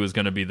Keith Lee was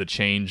going to be the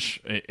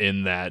change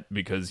in that,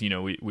 because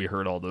we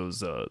heard all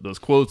those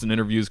quotes and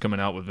interviews coming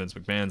out with Vince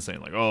McMahon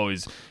saying like, oh,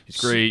 he's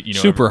great,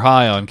 super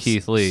high on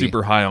Keith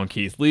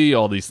Lee,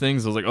 all these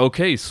things. I was like,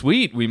 okay,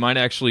 sweet, we might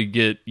actually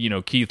get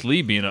Keith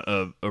Lee being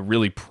a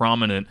really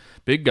prominent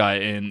big guy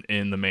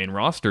in the main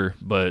roster,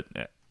 but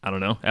I don't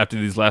know. After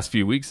these last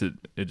few weeks, it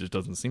just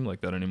doesn't seem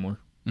like that anymore.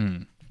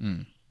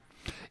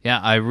 Yeah,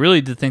 I really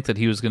did think that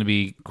he was going to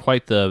be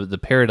quite the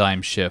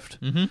paradigm shift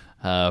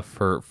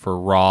for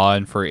Raw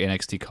and for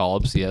NXT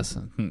call-ups. Yes,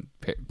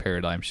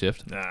 paradigm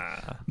shift.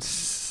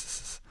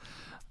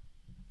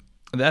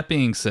 That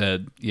being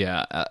said,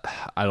 yeah,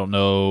 I don't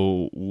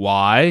know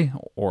why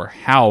or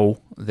how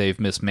they've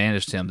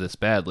mismanaged him this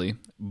badly,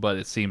 but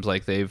it seems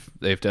like they've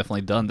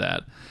definitely done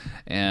that,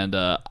 and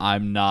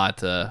I'm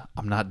not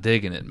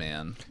digging it,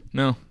 man.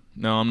 No,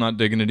 I'm not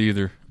digging it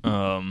either.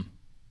 I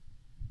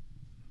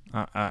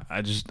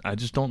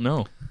just don't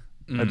know.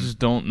 I just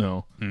don't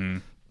know.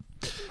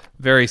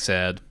 Very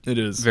sad. It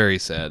is very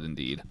sad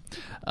indeed.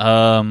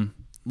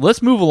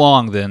 Let's move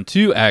along then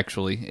to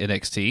actually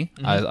NXT.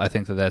 I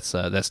think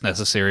that's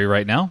necessary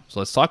right now. So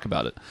let's talk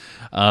about it.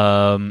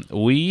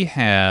 We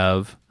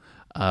have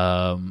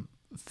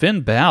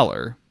Finn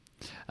Balor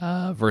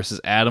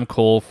versus Adam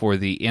Cole for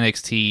the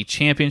NXT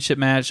Championship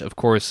match. Of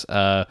course,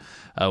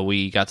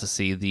 we got to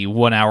see the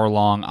 1 hour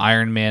long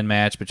Iron Man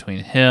match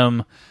between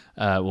him,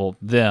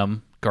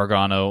 them,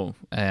 Gargano,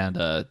 and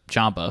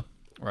Ciampa,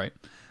 right?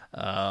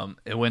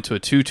 It went to a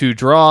 2-2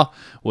 draw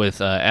with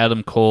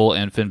Adam Cole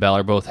and Finn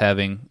Balor both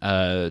having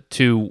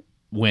 2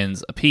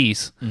 wins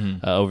apiece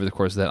over the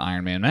course of that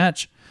Iron Man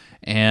match.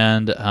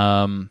 And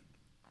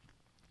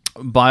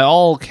by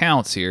all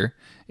counts here,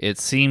 it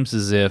seems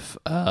as if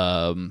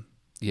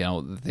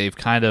they've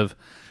kind of,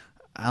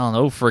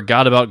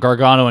 forgot about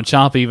Gargano and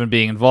Ciampa even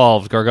being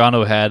involved.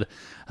 Gargano had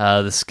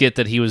the skit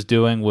that he was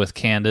doing with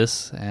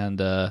Candice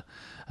and on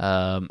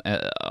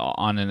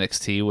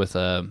NXT with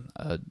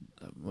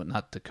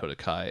not Dakota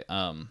Kai.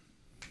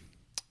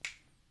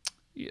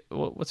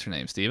 What's her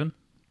name, Steven?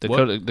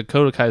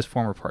 Dakota Kai's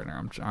former partner.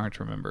 I'm trying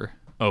to remember.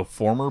 Oh,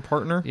 former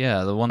partner?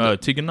 Yeah, the one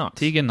that Tegan Knox.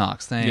 Tegan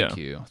Knox. Thank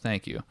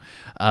you.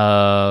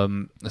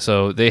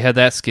 So they had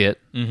that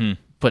skit,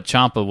 but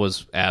Ciampa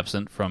was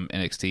absent from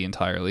NXT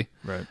entirely,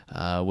 right?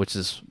 Which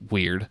is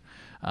weird.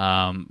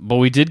 But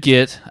we did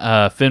get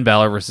Finn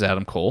Balor versus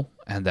Adam Cole,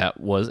 and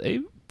that was a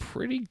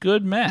pretty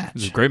good match. It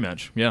was a great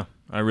match. Yeah,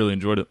 I really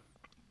enjoyed it.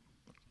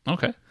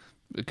 Okay,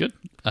 good.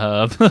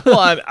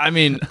 Well, I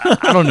mean,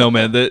 I don't know,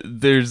 man.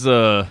 There's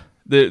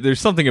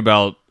something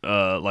about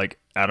like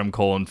Adam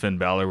Cole and Finn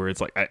Balor where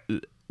it's like,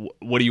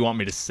 what do you want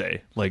me to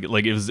say? Like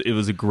it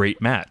was a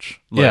great match.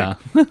 Like,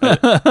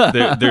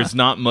 yeah. There's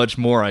not much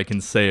more I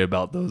can say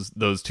about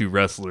those two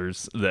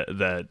wrestlers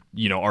that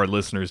our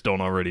listeners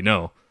don't already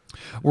know.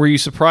 Were you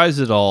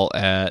surprised at all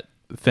at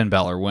Finn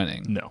Balor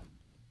winning? No,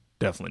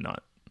 definitely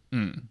not.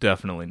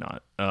 Definitely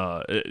not.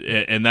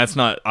 And that's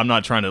not. I'm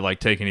not trying to like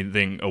take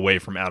anything away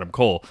from Adam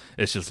Cole.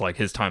 It's just like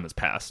his time has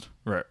passed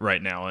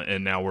right now,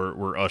 and now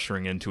we're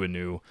ushering into a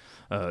new,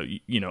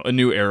 a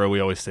new era. We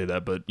always say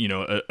that, but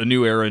a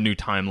new era, a new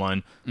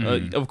timeline.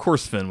 Of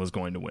course, Finn was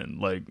going to win.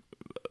 Like,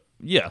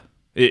 yeah,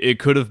 it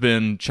could have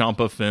been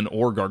Ciampa, Finn,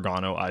 or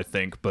Gargano, I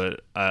think,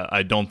 but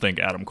I don't think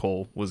Adam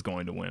Cole was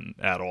going to win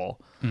at all.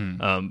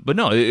 But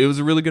no, it was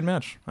a really good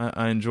match.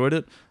 I enjoyed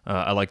it.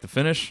 I like the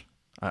finish.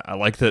 I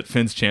like that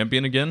Finn's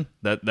champion again.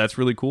 That's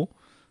really cool.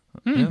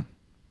 Yeah.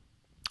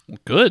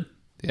 Good.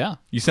 Yeah.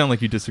 You sound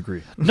like you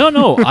disagree.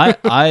 No.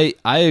 I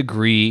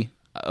agree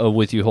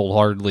with you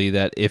wholeheartedly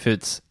that if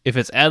it's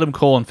Adam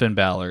Cole and Finn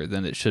Balor,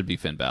 then it should be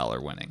Finn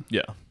Balor winning.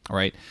 Yeah.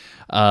 Right.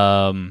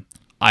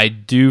 I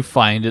do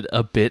find it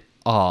a bit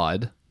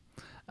odd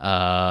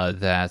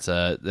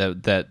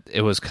that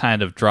it was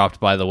kind of dropped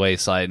by the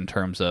wayside in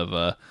terms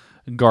of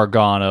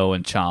Gargano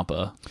and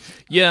Ciampa.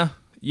 Yeah.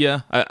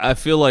 Yeah, I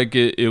feel like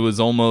it was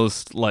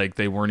almost like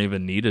they weren't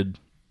even needed,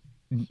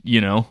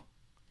 Not,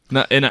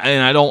 and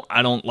I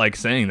don't like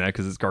saying that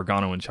because it's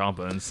Gargano and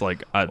Ciampa, and it's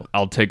like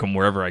I'll take them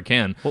wherever I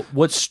can.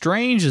 What's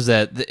strange is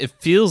that it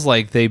feels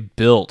like they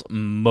built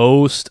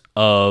most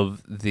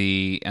of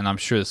and I'm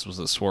sure this was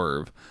a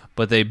swerve,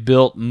 but they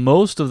built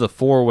most of the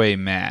 4-way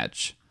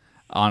match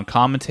on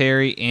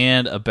commentary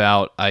and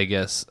about, I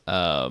guess,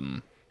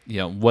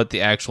 what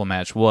the actual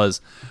match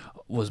was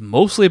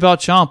mostly about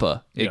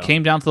Ciampa. It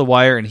came down to the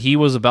wire, and he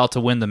was about to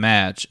win the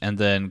match, and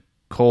then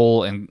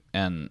Cole and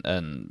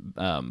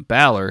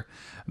Balor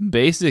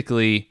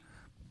basically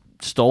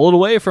stole it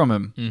away from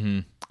him. Mm-hmm.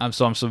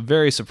 I'm so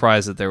very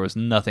surprised that there was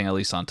nothing, at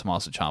least on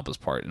Tommaso Ciampa's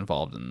part,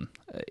 involved in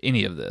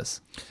any of this.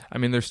 I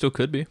mean, there still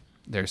could be.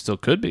 There still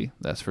could be.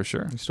 That's for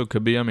sure. There still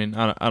could be. I mean,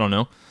 I don't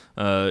know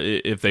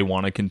if they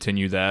want to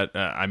continue that.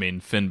 I mean,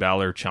 Finn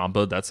Balor,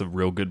 Ciampa, that's a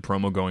real good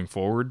promo going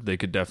forward. They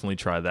could definitely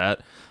try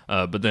that.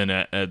 But then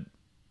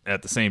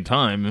at the same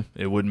time,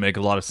 it wouldn't make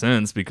a lot of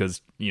sense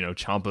because,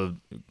 Ciampa,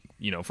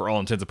 for all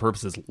intents and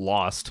purposes,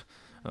 lost,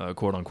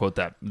 quote unquote,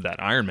 that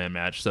Iron Man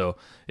match. So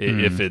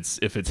if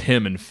it's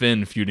him and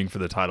Finn feuding for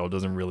the title, it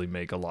doesn't really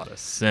make a lot of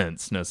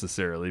sense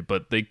necessarily,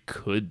 but they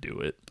could do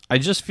it. I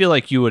just feel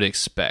like you would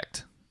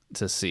expect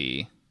to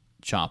see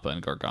Ciampa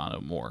and Gargano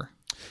more.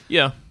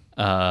 Yeah.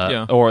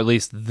 Or at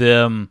least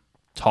them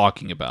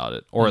talking about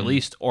it, or at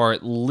least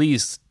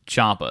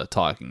Ciampa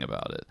talking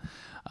about it.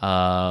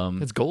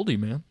 It's Goldie,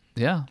 man.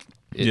 Yeah,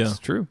 it's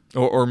true.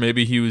 Or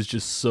maybe he was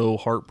just so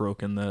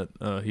heartbroken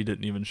that he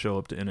didn't even show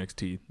up to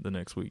NXT the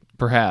next week.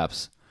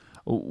 Perhaps.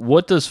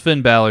 What does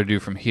Finn Balor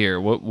do from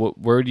here?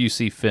 Where do you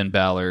see Finn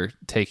Balor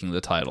taking the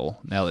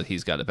title now that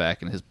he's got it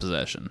back in his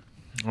possession?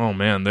 Oh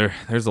man,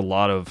 there's a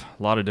lot of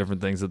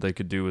different things that they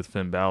could do with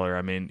Finn Balor.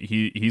 I mean,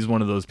 he's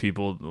one of those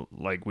people,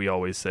 like we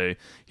always say,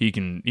 he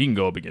can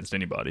go up against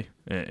anybody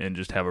and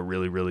just have a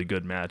really, really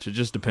good match. It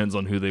just depends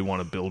on who they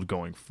want to build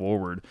going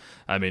forward.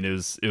 I mean,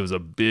 it was a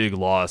big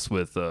loss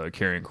with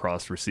Karrion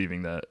Kross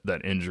receiving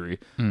that injury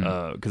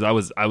because I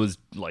was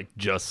like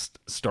just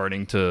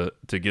starting to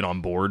get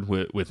on board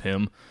with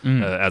him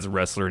as a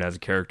wrestler and as a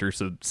character.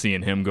 So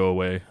seeing him go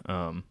away.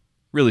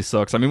 Really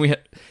sucks. I mean,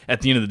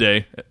 at the end of the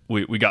day,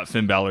 we got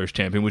Finn Balor as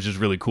champion, which is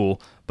really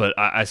cool. But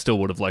I still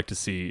would have liked to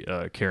see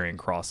Karrion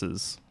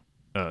Kross's,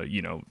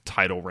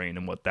 title reign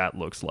and what that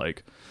looks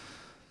like.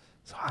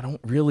 So I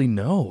don't really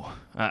know.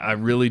 I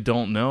really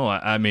don't know.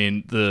 I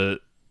mean,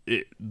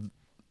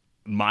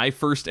 my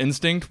first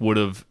instinct would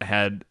have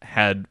had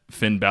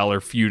Finn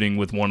Balor feuding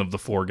with one of the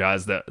 4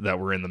 guys that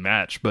were in the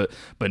match, but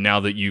now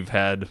that you've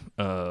had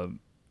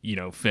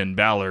Finn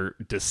Balor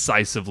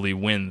decisively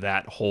win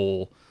that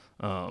whole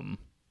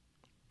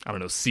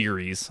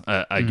series,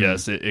 I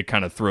guess it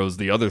kind of throws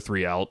the other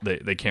 3 out.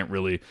 They can't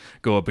really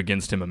go up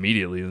against him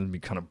immediately. It'd be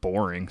kind of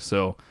boring.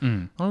 So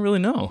I don't really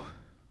know.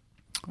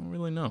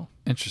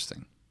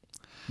 Interesting.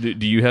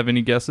 Do you have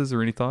any guesses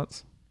or any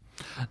thoughts?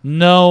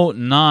 No,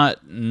 not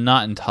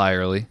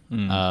entirely.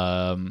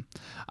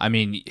 I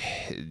mean,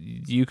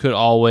 you could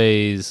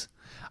always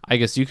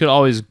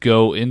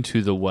go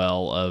into the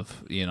well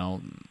of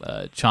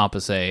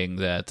Ciampa saying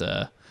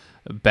that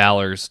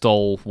Balor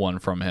stole one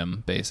from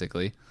him,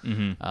 basically.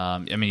 I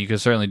mean, you could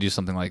certainly do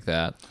something like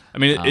that. I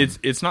mean,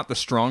 it's not the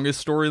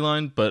strongest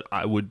storyline, but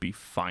I would be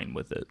fine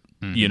with it.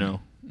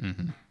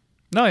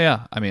 No,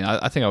 yeah. I mean,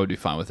 I think I would be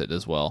fine with it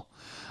as well.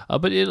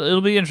 But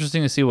it'll be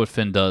interesting to see what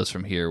Finn does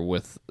from here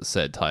with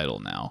said title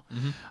now.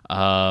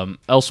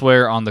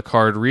 Elsewhere on the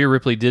card, Rhea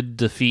Ripley did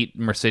defeat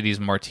Mercedes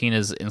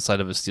Martinez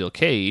inside of a steel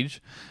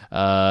cage.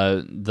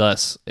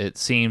 Thus, it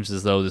seems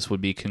as though this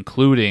would be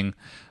concluding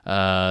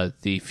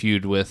the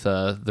feud with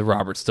the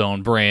Robert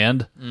Stone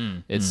brand,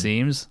 it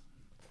seems.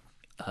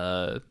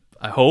 I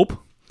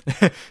hope.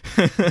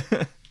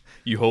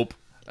 You hope?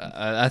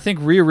 I think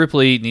Rhea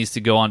Ripley needs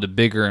to go on to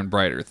bigger and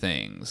brighter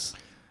things.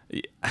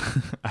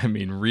 I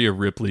mean, Rhea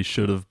Ripley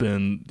should have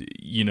been,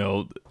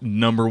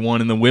 number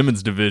 1 in the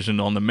women's division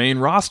on the main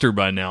roster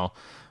by now.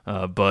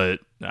 But,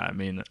 I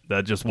mean,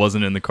 that just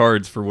wasn't in the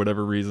cards for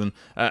whatever reason.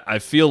 I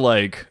feel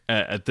like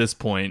at this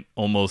point,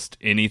 almost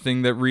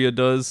anything that Rhea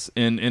does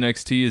in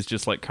NXT is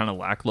just like kind of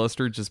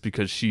lackluster just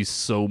because she's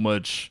so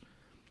much...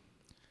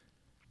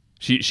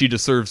 She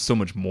deserves so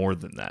much more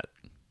than that.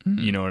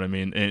 You know what I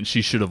mean? And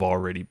she should have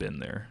already been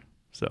there.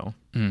 So...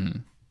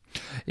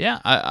 Yeah,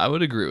 I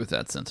would agree with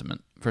that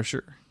sentiment for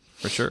sure.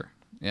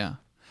 Yeah,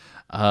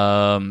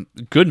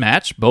 good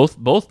match.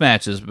 Both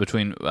matches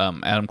between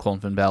Adam Cole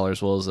and Finn Balor,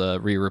 as well as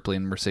Rhea Ripley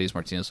and Mercedes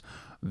Martinez,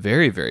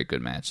 very very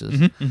good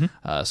matches.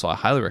 So I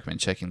highly recommend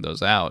checking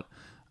those out.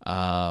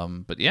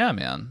 But yeah,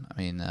 man, I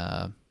mean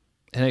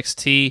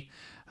NXT.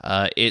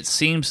 It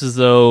seems as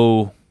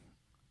though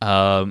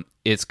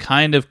it's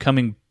kind of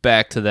coming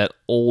back to that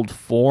old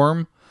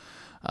form.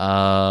 With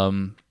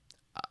some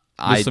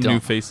new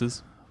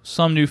faces.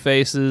 Some new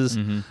faces,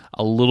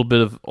 a little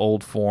bit of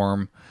old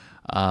form.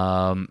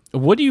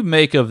 What do you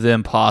make of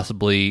them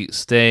possibly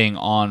staying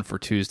on for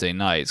Tuesday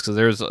nights? Because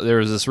there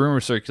was this rumor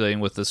circulating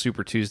with the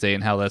Super Tuesday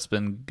and how that's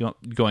been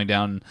going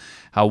down,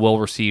 how well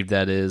received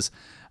that is.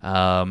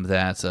 I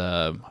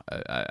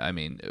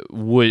mean,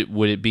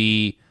 would it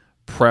be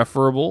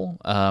preferable,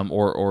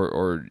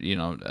 or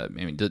I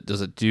mean,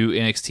 does it do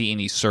NXT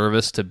any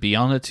service to be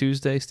on a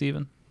Tuesday,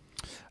 Steven?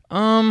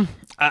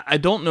 I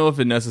don't know if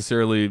it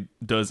necessarily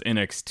does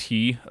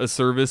NXT a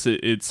service.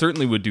 It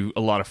certainly would do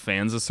a lot of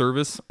fans a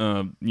service.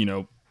 Fans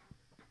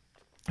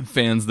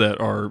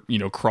that are,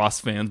 cross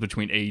fans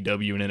between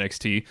AEW and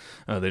NXT.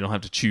 They don't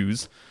have to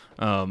choose,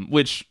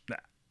 which...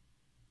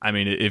 I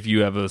mean, if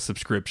you have a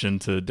subscription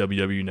to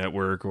WWE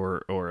Network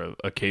or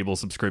a cable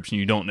subscription,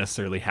 you don't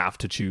necessarily have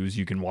to choose.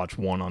 You can watch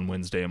one on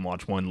Wednesday and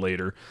watch one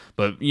later.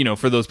 But,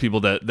 for those people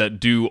that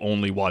do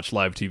only watch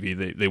live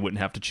TV, they wouldn't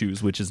have to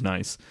choose, which is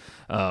nice.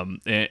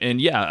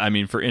 And yeah, I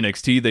mean, for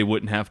NXT, they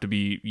wouldn't have to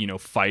be,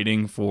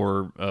 fighting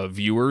for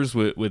viewers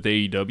with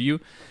AEW.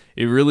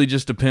 It really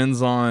just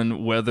depends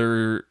on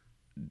whether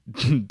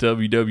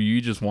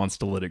WWE just wants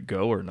to let it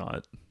go or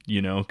not,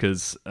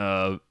 because...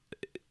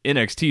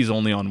 NXT is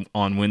only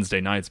on Wednesday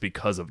nights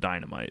because of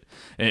Dynamite.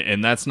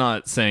 And that's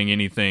not saying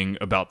anything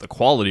about the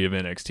quality of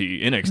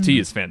NXT. NXT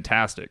is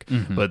fantastic,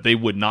 but they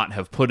would not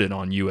have put it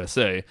on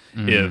USA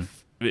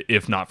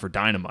if not for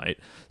Dynamite.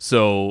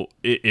 So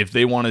if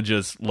they want to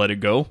just let it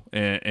go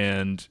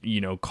and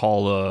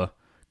call a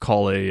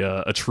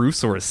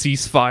truce or a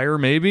ceasefire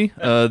maybe,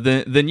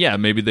 then yeah,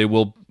 maybe they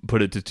will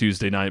put it to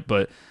Tuesday night.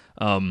 But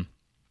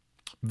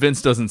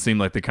Vince doesn't seem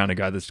like the kind of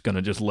guy that's going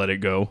to just let it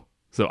go.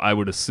 So I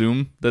would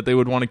assume that they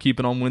would want to keep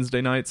it on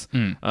Wednesday nights.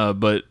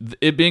 But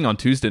it being on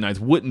Tuesday nights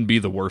wouldn't be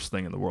the worst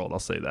thing in the world. I'll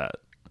say that.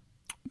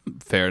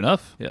 Fair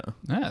enough. Yeah.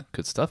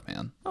 Good stuff,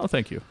 man. Oh,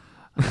 thank you.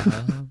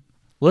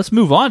 Let's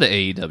move on to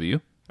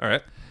AEW. All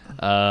right.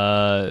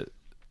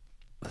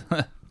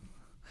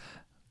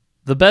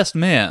 The best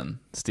man,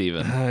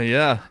 Steven.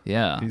 Yeah.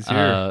 He's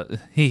here.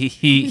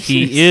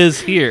 He is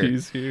here.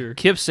 He's here.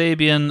 Kip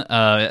Sabian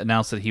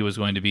announced that he was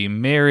going to be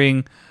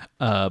marrying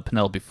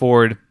Penelope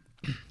Ford.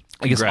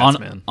 I guess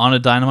on a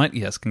Dynamite.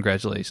 Yes,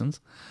 congratulations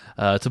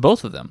to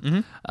both of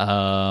them.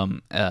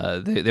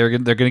 They're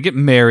going to get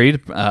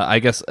married. I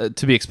guess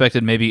to be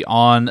expected, maybe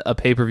on a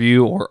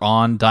pay-per-view or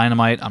on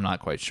Dynamite. I'm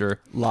not quite sure.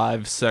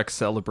 Live sex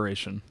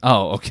celebration.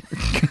 Oh, okay,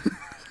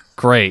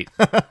 great.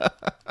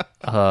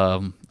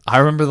 I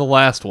remember the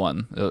last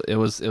one. It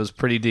was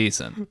pretty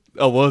decent.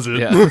 Oh, was it?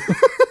 Yeah.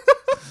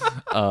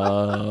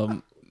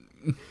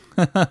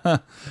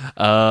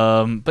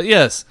 But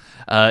yes,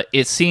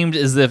 it seemed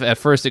as if at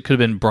first it could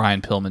have been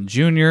Brian Pillman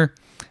Jr.,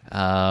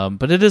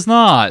 but it is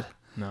not.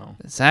 No.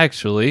 It's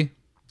actually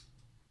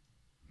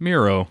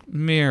Miro.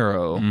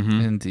 Miro,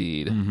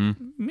 indeed.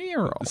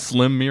 Miro.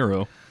 Slim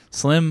Miro.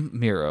 Slim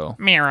Miro.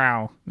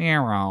 Miro.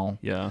 Miro.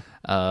 Yeah.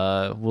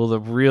 Will the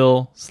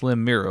real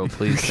Slim Miro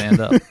please stand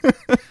up?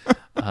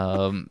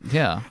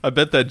 Yeah. I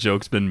bet that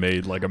joke's been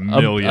made like a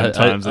million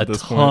times at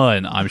this point. A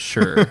ton, I'm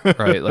sure.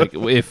 Right? Like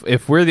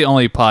if we're the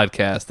only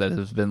podcast that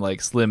has been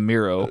like Slim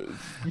Miro,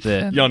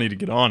 then Y'all need to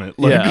get on it.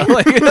 yeah,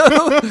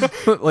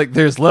 like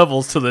there's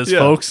levels to this, Yeah.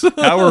 folks.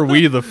 How are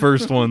we the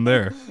first one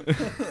there?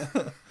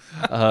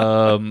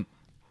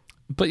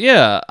 But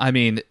yeah, I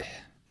mean,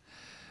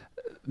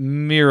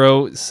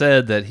 Miro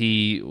said that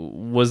he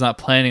was not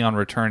planning on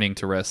returning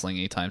to wrestling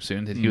anytime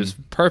soon, that he was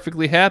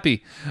perfectly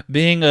happy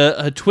being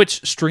a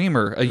Twitch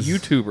streamer, a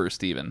YouTuber,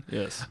 Steven.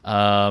 Yes.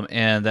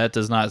 And that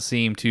does not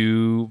seem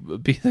to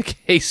be the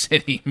case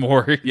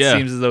anymore. It Yeah.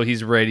 seems as though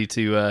he's ready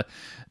to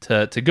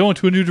go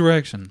into a new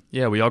direction.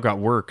 Yeah, we all got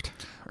worked.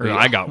 Or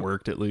I got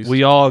worked at least.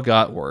 We all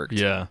got worked.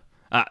 Yeah.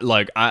 I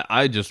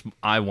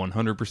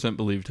 100%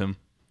 believed him.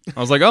 I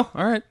was like, oh,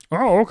 all right.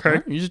 Oh,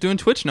 okay. You're just doing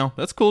Twitch now.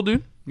 That's cool,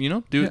 dude. You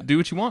know, do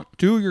what you want.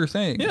 Do your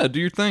thing. Yeah, do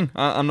your thing.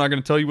 I'm not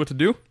going to tell you what to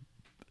do.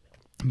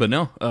 But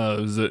no, it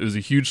was a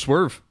huge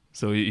swerve.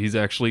 So he's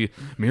actually,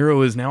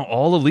 Miro is now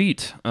all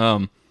elite.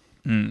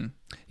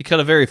 He cut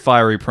a very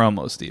fiery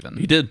promo, Steven.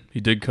 He did. He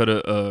did cut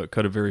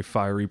a very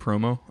fiery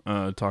promo,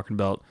 talking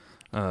about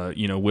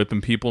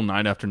whipping people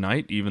night after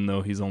night, even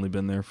though he's only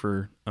been there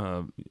for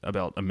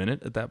about a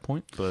minute at that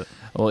point. But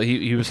Well,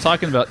 he was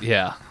talking about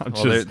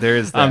there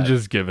is that. I'm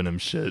just giving him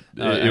shit.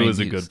 It was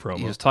a good promo.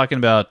 He was talking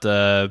about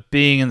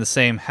being in the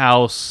same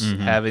house,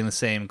 having the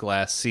same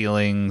glass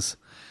ceilings,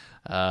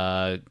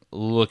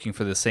 looking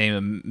for the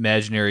same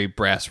imaginary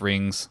brass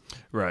rings.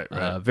 Right.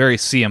 Very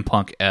CM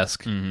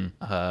Punk-esque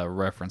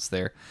reference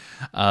there.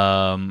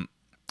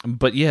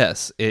 But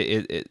yes,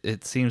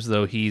 it seems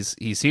though he's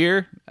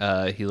here.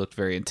 He looked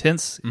very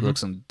intense. He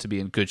looks to be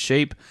in good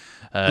shape.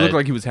 He looked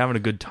like he was having a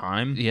good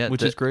time,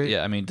 which is great.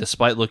 Yeah, I mean,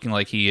 despite looking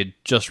like he had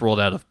just rolled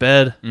out of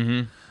bed.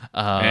 And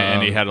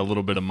he had a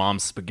little bit of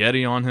mom's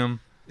spaghetti on him.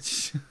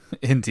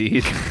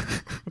 Indeed.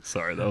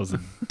 Sorry, that was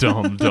a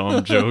dumb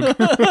joke.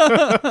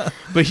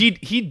 But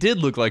he did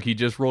look like he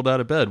just rolled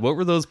out of bed. What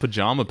were those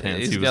pajama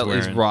pants he was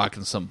wearing? He's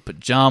rocking some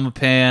pajama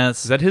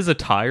pants. Is that his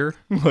attire?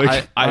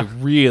 I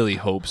really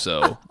hope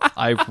so.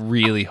 I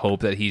really hope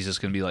that he's just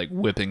going to be like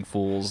whipping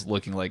fools,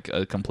 looking like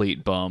a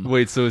complete bum.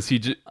 Wait, so is he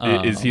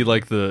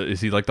like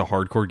the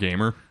hardcore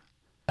gamer?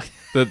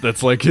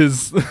 That's like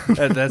his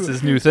That's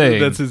his new thing.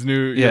 That's his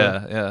new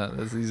yeah.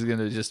 He's going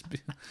to just be.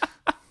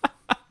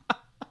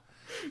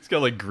 He's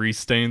got like grease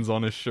stains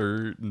on his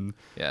shirt and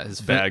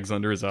his bags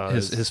under his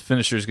eyes. His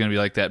finisher is going to be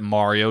like that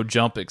Mario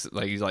jump,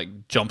 like he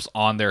like jumps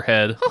on their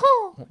head.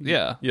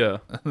 Yeah. And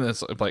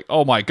it's like,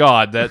 oh my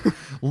god, that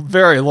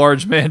very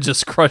large man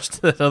just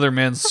crushed that other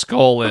man's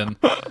skull in.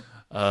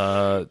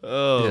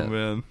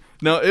 Man.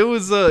 No, it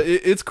was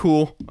it's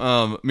cool.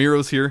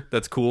 Miro's here.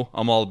 That's cool.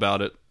 I'm all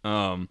about it.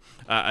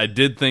 I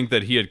did think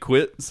that he had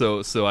quit,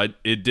 so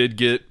it did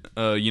get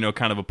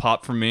kind of a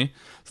pop from me.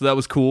 So that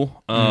was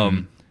cool.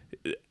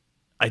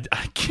 I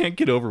can't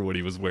get over what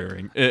he was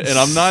wearing, and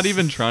I'm not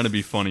even trying to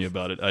be funny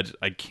about it.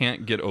 I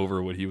can't get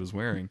over what he was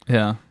wearing.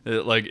 Yeah,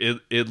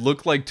 it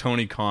looked like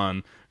Tony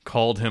Khan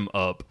called him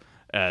up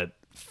at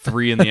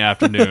 3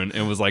 p.m.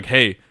 and was like,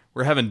 "Hey,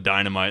 we're having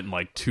Dynamite in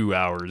like 2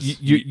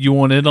 hours. You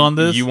want in on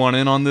this? You want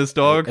in on this,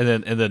 dog?"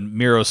 And then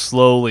Miro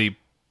slowly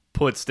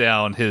puts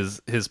down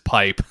his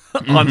pipe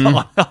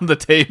on the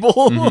table,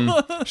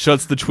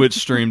 shuts the Twitch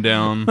stream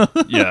down.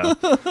 Yeah,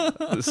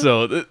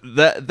 so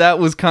that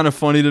was kind of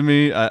funny to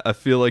me. I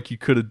feel like you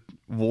could have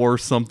wore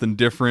something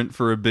different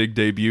for a big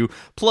debut.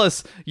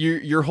 Plus,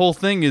 your whole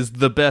thing is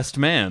the best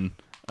man.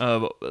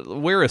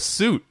 Wear a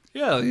suit.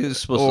 Yeah, he's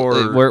supposed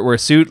to wear a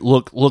suit,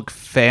 look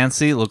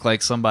fancy, look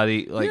like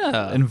somebody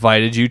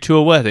invited you to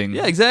a wedding.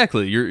 Yeah,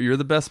 exactly. You're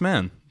the best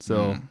man.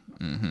 So.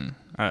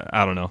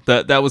 I don't know.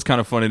 That was kind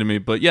of funny to me,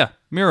 but yeah,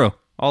 Miro,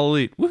 all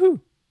elite,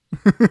 woohoo!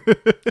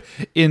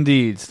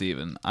 Indeed,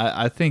 Steven.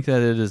 I think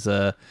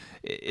that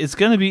it's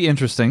going to be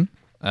interesting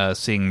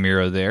seeing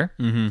Miro there.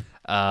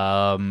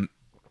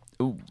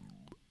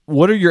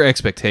 What are your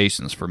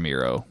expectations for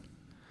Miro?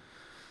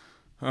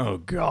 Oh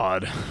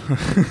God.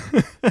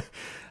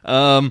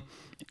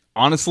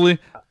 Honestly,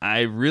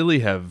 I really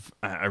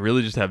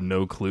just have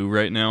no clue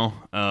right now.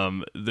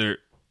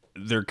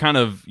 They're kind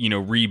of,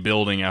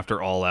 rebuilding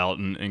after All Out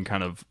and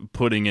kind of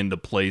putting into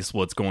place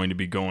what's going to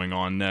be going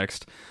on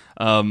next.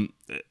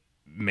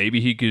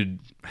 Maybe he could,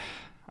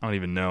 I don't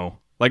even know.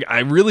 Like, I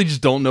really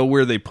just don't know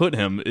where they put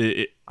him.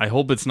 I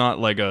hope it's not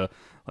like a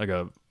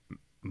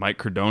Mike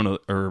Cardona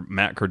or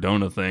Matt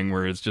Cardona thing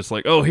where it's just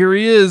like, oh, here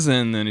he is,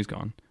 and then he's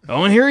gone.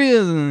 Oh, and here he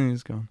is, and then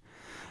he's gone.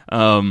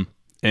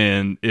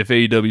 And if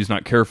AEW's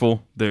not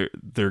careful, they're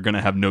going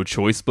to have no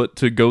choice but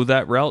to go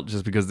that route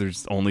just because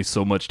there's only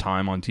so much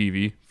time on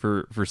TV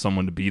for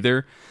someone to be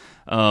there.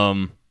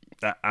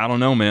 I don't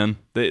know, man.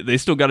 They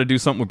still got to do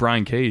something with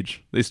Brian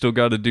Cage. They still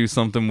got to do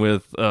something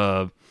with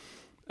what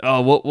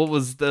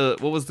was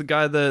the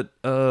guy that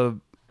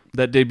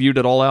debuted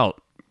at All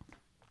Out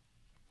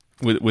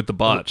with the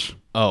botch?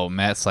 Oh,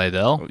 Matt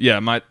Sydal? Yeah,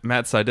 Matt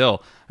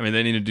Sydal. I mean,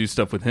 they need to do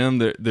stuff with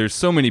him. There's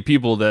so many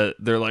people that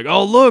they're like,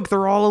 oh, look,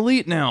 they're all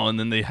elite now, and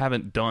then they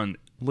haven't done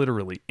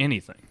literally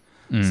anything.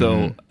 Mm-hmm.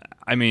 So,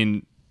 I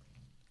mean,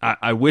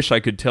 I wish I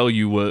could tell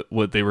you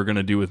what they were going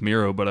to do with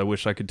Miro, but I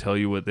wish I could tell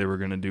you what they were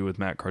going to do with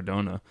Matt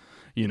Cardona.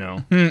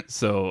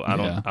 So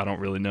I don't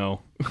really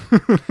know.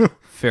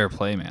 Fair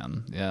play,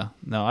 man. Yeah,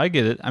 no, I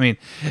get it. I mean,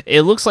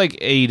 it looks like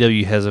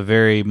AEW has a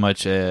very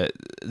much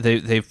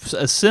they've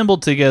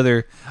assembled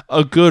together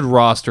a good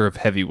roster of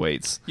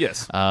heavyweights.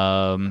 Yes.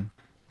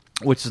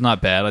 Which is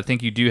not bad. I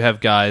think you do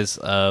have guys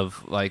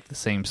of like the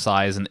same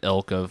size and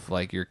ilk of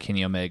like your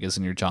Kenny Omegas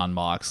and your John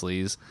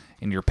Moxleys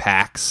and your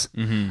Pacs,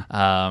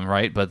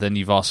 right? But then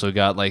you've also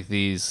got like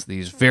these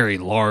very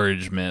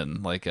large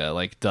men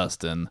like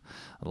Dustin,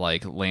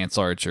 like Lance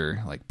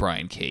Archer, like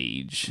Brian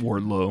Cage,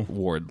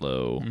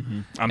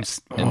 Wardlow.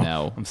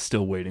 I'm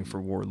still waiting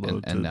for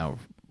Wardlow and now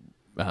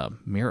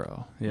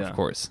Miro, of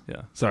course.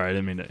 Yeah. Sorry, I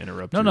didn't mean to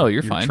interrupt. No,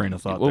 you're your fine. Train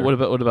of thought. What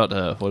about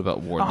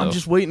Wardlow? I'm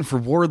just waiting for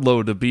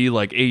Wardlow to be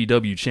like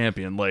AEW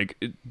champion.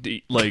 Like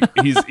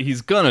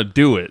he's gonna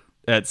do it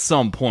at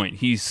some point.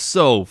 He's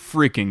so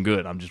freaking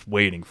good. I'm just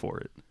waiting for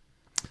it.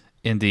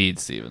 Indeed,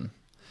 Steven.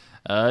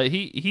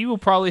 He will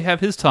probably have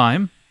his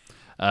time.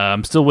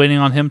 I'm still waiting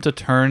on him to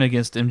turn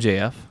against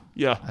MJF.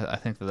 Yeah, I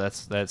think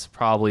that's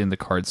probably in the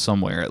cards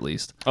somewhere at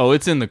least. Oh,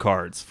 it's in the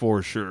cards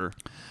for sure.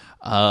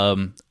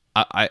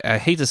 I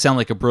hate to sound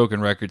like a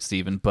broken record,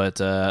 Steven, but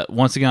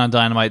once again on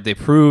Dynamite, they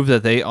prove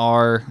that they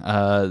are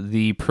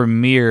the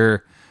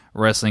premier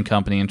wrestling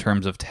company in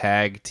terms of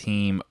tag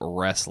team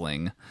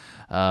wrestling.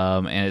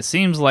 And it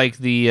seems like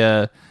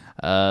the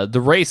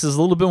race is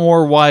a little bit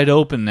more wide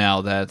open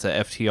now that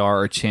FTR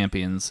are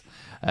champions,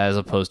 as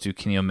opposed to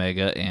Kenny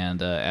Omega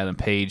and Adam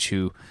Page,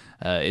 who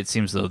it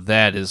seems though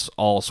that is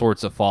all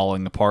sorts of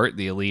falling apart.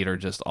 The Elite are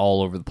just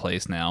all over the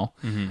place now.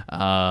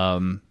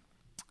 Mm-hmm.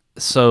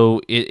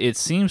 So it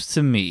seems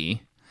to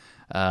me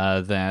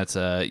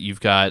that you've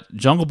got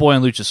Jungle Boy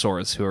and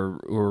Luchasaurus who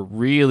are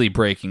really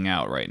breaking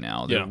out right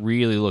now. They're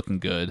really looking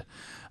good.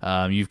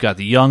 You've got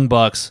the Young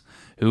Bucks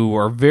who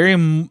are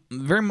very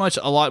very much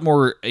a lot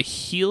more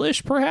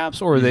heelish,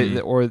 perhaps, or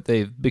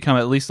they've become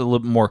at least a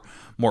little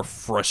more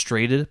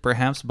frustrated,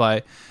 perhaps,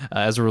 by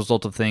as a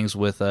result of things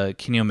with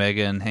Kenny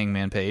Omega and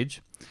Hangman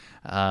Page.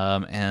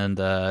 And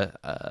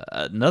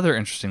another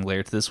interesting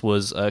layer to this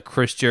was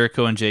Chris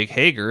Jericho and Jake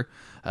Hager,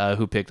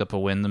 who picked up a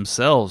win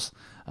themselves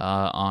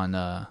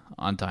on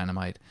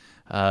Dynamite.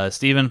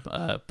 Steven,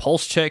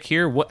 pulse check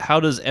here. How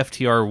does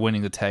FTR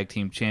winning the tag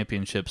team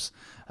championships?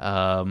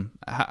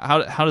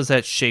 How does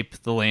that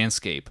shape the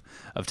landscape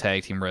of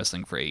tag team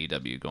wrestling for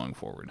AEW going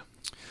forward?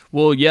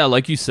 Well, yeah,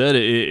 like you said,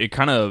 it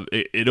kind of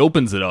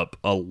opens it up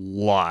a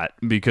lot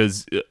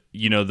because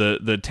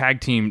the tag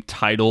team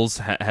titles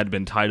had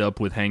been tied up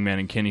with Hangman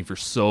and Kenny for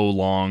so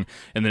long,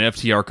 and then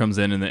FTR comes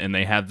in and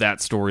they have that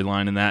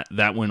storyline, and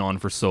that went on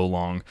for so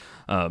long.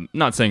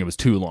 Not saying it was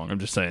too long. I'm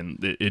just saying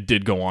it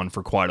did go on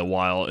for quite a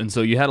while, and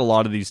so you had a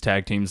lot of these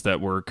tag teams that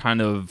were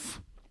kind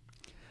of.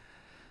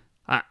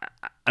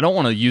 I don't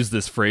want to use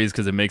this phrase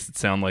because it makes it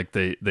sound like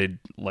they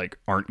like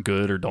aren't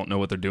good or don't know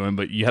what they're doing,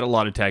 but you had a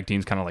lot of tag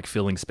teams kind of like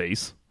filling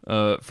space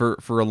for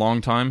a long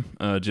time,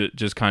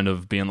 just kind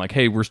of being like,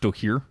 hey, we're still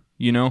here,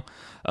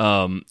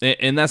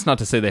 and that's not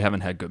to say they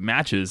haven't had good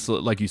matches.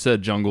 Like you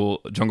said, Jungle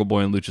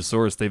Boy and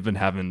Luchasaurus, they've been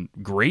having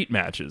great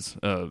matches,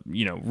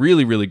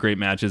 really, really great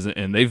matches,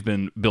 and they've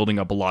been building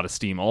up a lot of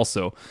steam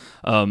also.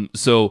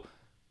 So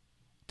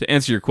to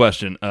answer your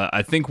question,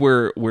 I think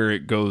where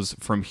it goes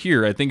from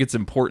here, I think it's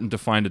important to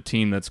find a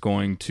team that's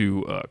going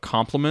to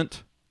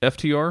complement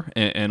FTR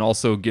and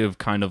also give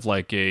kind of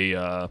like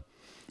a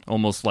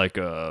almost like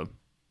a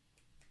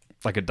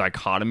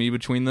dichotomy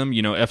between them.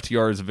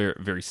 FTR is very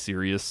very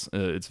serious.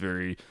 It's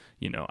very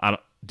I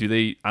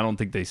don't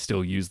think they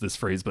still use this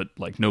phrase, but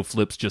like no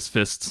flips, just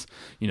fists.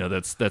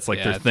 That's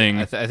like their thing.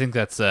 I think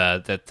that's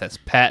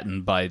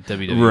patented by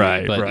WWE.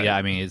 Right, but right. Yeah,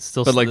 I mean it's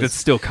still. But like that's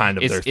still kind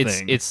of their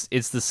thing.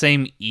 It's the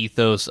same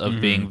ethos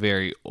of being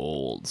very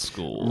old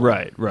school.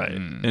 Right.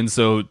 And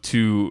so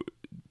to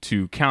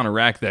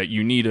counteract that,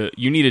 you need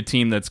a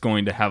team that's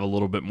going to have a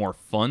little bit more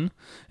fun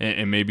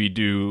and maybe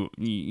do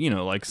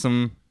like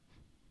some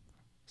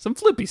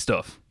flippy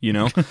stuff,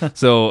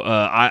 So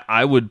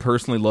I would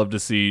personally love to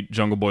see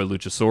Jungle Boy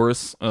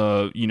Luchasaurus,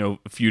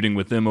 feuding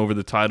with them over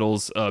the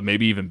titles,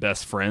 maybe even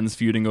best friends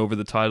feuding over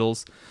the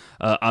titles.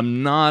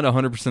 I'm not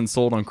 100%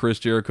 sold on Chris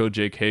Jericho,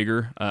 Jake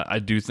Hager. I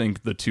do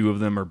think the two of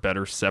them are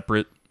better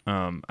separate.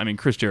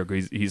 Chris Jericho,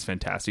 he's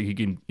fantastic.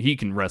 He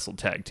can wrestle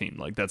tag team.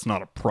 Like that's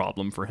not a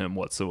problem for him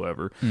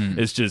whatsoever.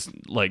 It's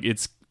just like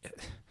it's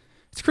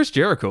Chris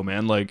Jericho,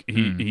 man. Like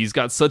he's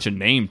got such a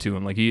name to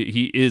him. Like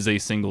he is a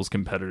singles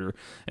competitor,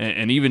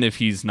 and even if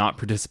he's not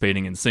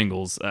participating in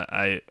singles,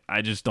 I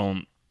just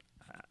don't.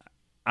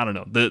 I don't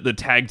know. The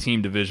tag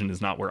team division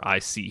is not where I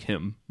see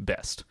him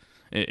best,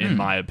 in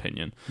my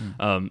opinion.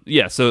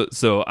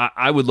 So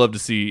I would love to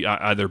see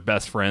either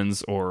Best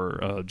Friends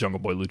or Jungle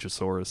Boy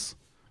Luchasaurus.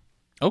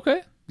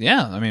 Okay.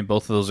 Yeah, I mean,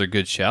 both of those are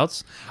good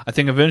shouts. I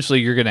think eventually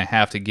you're going to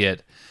have to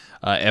get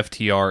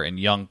FTR and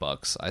Young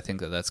Bucks. I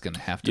think that's going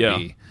to have to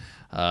be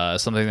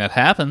something that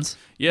happens.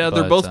 Yeah,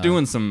 they're both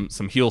doing some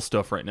heel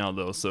stuff right now,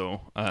 though,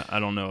 so I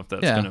don't know if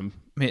that's going to...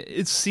 I mean,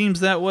 it seems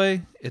that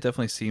way. It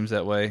definitely seems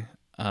that way.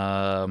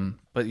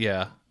 But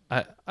yeah,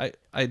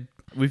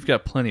 we've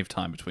got plenty of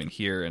time between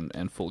here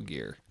and Full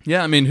Gear.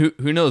 Yeah, I mean,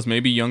 who knows?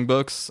 Maybe Young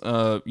Bucks,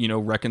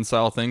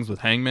 reconcile things with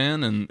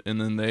Hangman, and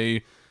then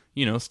they,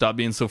 stop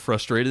being so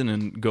frustrated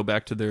and go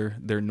back to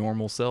their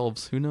normal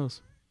selves. Who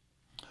knows?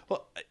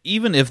 Well,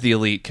 even if the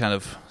Elite kind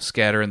of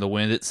scatter in the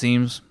wind, it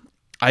seems,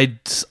 I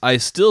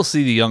still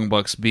see the Young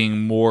Bucks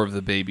being more of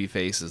the baby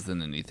faces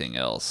than anything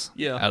else.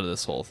 Out of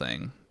this whole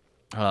thing.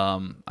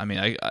 I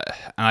mean,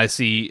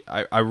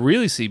 I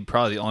really see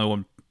probably the only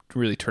one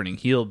really turning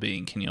heel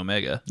being Kenny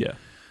Omega. Yeah.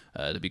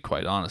 To be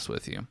quite honest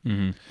with you.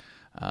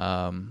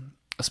 Mm-hmm.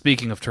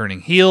 Speaking of turning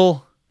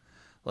heel,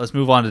 let's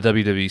move on to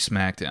WWE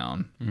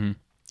SmackDown,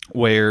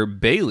 where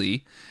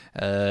Bayley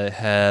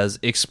has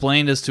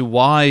explained as to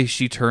why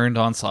she turned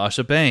on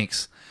Sasha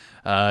Banks.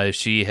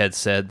 She had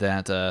said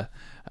that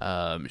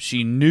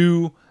she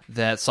knew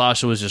that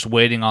Sasha was just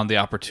waiting on the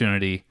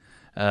opportunity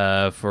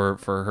for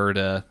her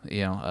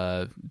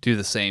to do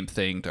the same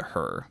thing to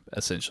her.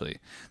 Essentially,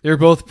 they were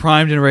both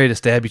primed and ready to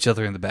stab each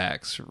other in the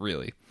backs.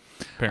 Really,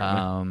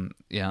 apparently.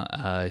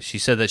 She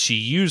said that she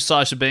used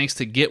Sasha Banks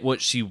to get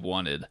what she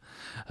wanted,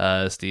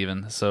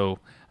 Steven. So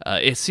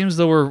it seems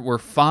though we're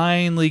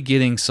finally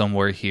getting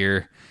somewhere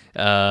here.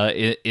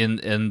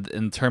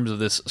 In terms of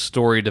this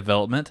story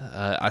development,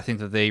 I think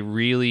that they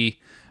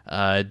really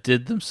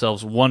did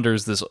themselves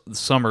wonders this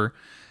summer.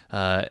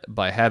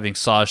 By having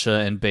Sasha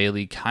and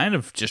Bayley kind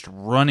of just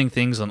running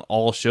things on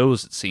all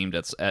shows, it seemed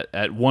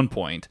at one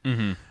point.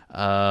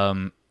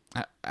 How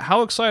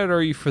excited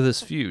are you for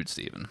this feud,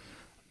 Steven?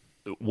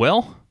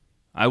 Well,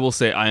 I will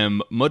say I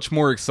am much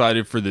more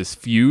excited for this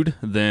feud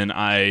than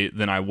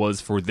I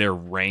was for their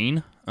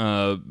reign,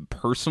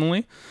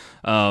 personally.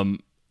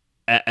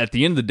 At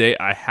the end of the day,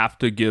 I have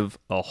to give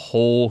a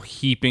whole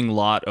heaping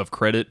lot of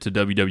credit to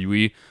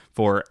WWE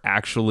for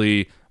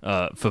actually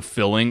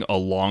fulfilling a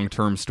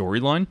long-term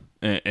storyline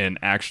and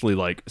actually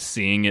like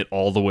seeing it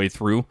all the way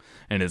through.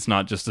 And it's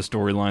not just a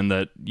storyline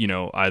that,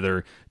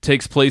 either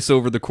takes place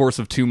over the course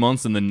of 2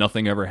 months and then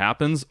nothing ever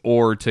happens,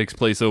 or takes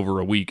place over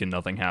a week and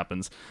nothing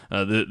happens.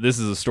 This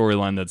is a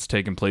storyline that's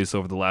taken place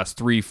over the last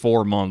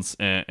 3-4 months,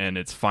 and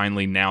it's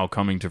finally now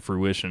coming to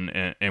fruition,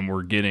 and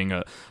we're getting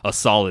a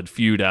solid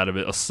feud out of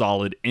it, a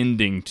solid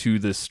ending to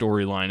this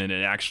storyline, and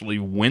it actually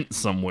went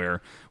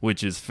somewhere,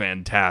 which is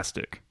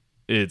fantastic.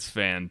 It's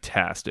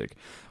fantastic,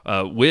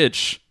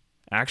 which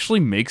actually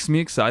makes me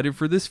excited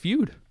for this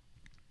feud.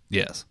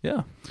 Yes.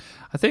 Yeah.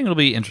 I think it'll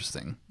be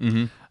interesting.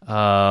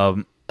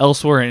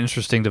 Elsewhere,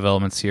 interesting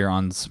developments here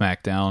on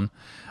SmackDown.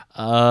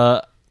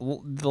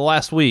 The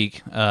last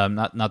week,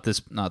 not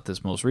this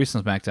most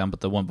recent SmackDown,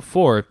 but the one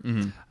before,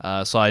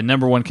 saw a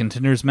number one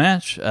contenders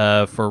match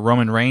for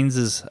Roman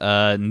Reigns'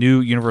 new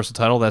Universal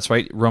title. That's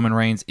right, Roman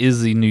Reigns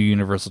is the new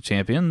Universal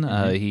Champion.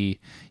 He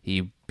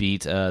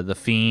beat The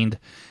Fiend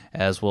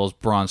as well as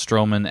Braun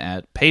Strowman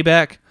at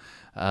Payback.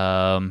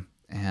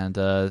 And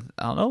I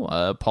don't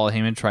know, Paul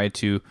Heyman tried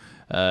to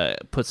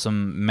put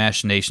some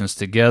machinations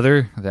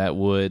together that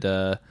would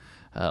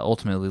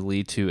ultimately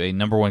lead to a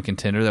number one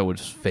contender that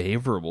was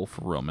favorable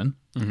for Roman.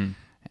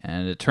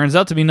 And it turns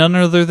out to be none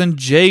other than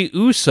Jey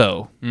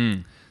Uso.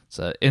 It's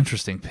an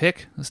interesting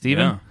pick,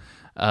 Steven.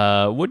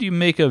 Yeah. What do you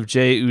make of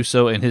Jey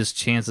Uso and his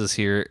chances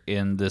here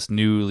in this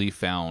newly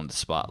found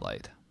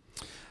spotlight?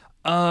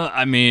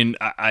 I mean,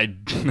 I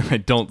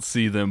don't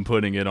see them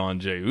putting it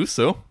on Jey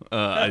Uso.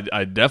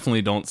 I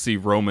definitely don't see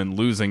Roman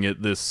losing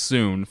it this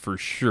soon, for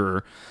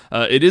sure.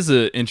 It is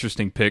an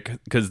interesting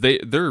pick because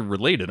they're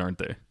related, aren't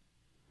they?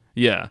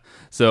 Yeah.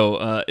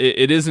 So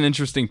it is an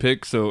interesting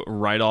pick. So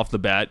right off the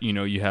bat,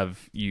 you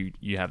have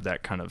that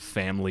kind of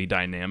family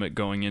dynamic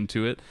going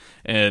into it,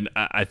 and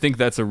I think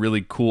that's a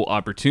really cool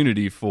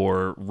opportunity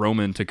for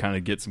Roman to kind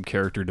of get some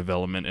character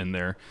development in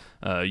there.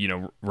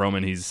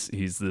 Roman, he's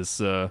this.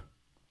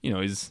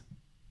 He's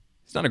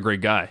not a great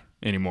guy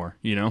anymore,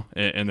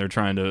 and they're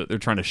trying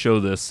to show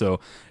this. So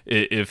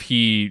if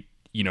he,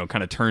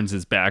 kind of turns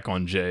his back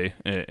on Jey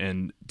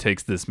and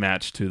takes this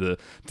match to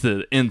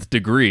the nth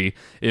degree,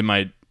 it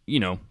might,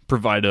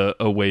 provide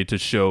a way to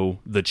show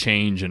the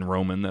change in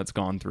Roman that's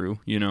gone through,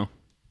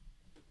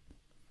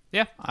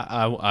 Yeah,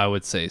 I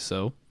would say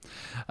so.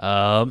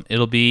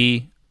 It'll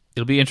be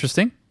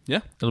interesting.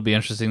 Yeah, it'll be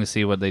interesting to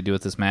see what they do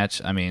with this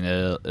match. I mean,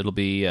 it'll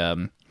be.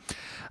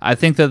 I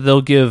think that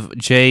they'll give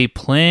Jey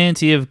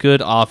plenty of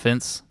good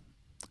offense,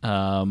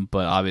 but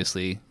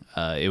obviously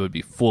it would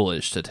be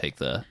foolish to take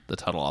the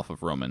title off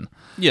of Roman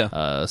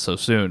so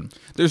soon.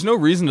 There's no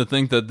reason to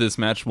think that this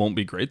match won't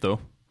be great, though.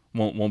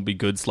 Won't be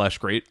good /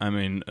 great. I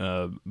mean,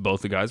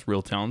 both the guys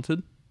real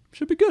talented.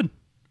 Should be good.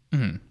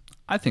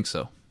 I think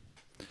so.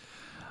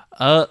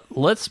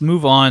 Let's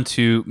move on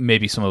to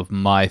maybe some of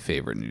my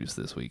favorite news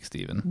this week,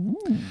 Steven.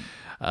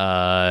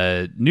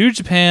 New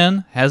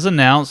Japan has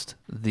announced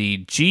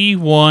the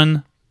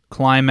G1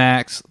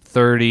 Climax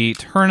 30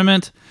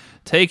 tournament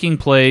taking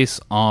place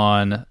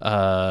on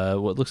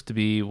what looks to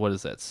be,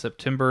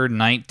 September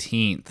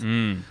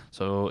 19th.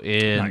 So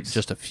in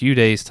just a few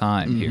days'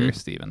 time here,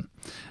 Steven.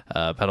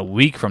 About a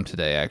week from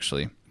today,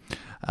 actually.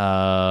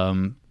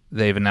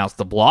 They've announced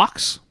the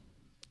blocks.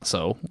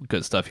 So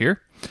good stuff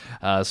here.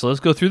 So let's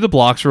go through the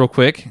blocks real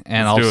quick,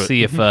 and I'll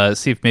see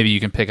if maybe you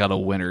can pick out a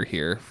winner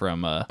here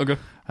from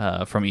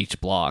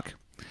each block.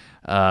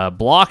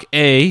 Block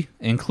A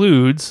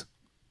includes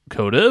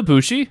Kota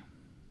Ibushi,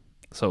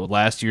 so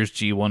last year's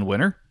G1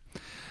 winner.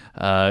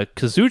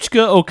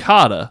 Kazuchika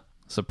Okada,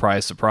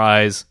 surprise,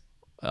 surprise,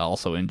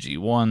 also in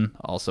G1,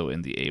 also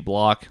in the A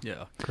block.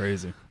 Yeah,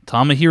 crazy.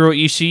 Tomohiro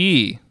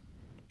Ishii.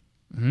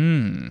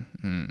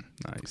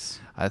 Nice.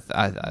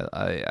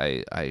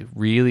 I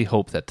really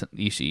hope that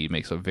Ishii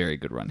makes a very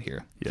good run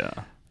here. Yeah.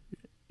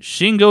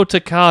 Shingo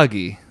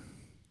Takagi.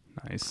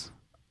 Nice.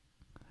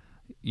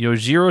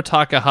 Yojiro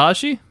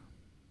Takahashi.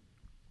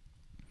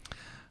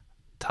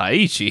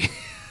 Taichi.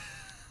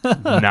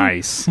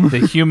 Nice.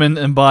 The human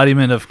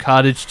embodiment of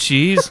cottage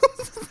cheese.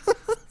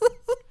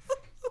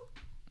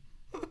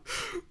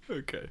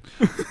 Okay.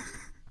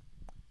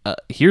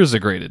 Here's a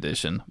great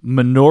addition.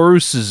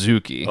 Minoru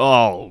Suzuki.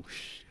 Oh,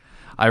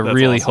 I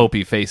really awesome. hope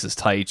he faces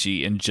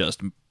Taichi and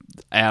just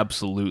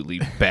absolutely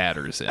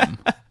batters him.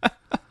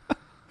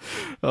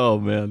 oh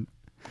man.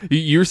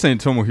 You're saying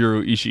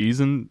Tomohiro Ishii's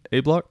in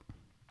A block?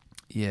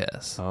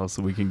 Yes. Oh,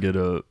 so we can get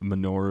a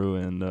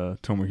Minoru and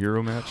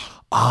Tomohiro match?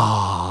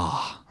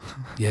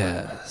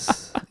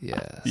 Yes.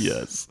 Yes.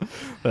 Yes.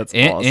 That's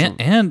And, awesome.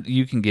 and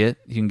you can get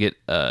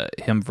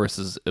him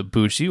versus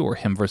Ibushi or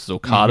him versus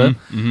Okada.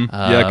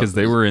 Yeah, because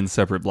they were in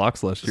separate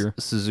blocks last year.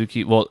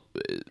 Suzuki. Well,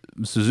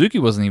 Suzuki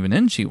wasn't even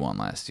in G1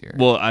 last year.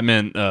 Well, I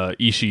meant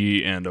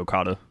Ishii and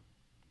Okada.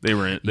 They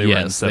were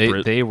in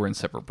separate. They were in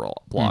separate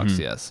blocks.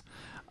 Yes.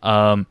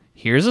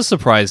 Here's a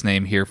surprise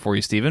name here for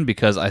you, Steven,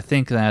 because I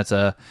think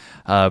that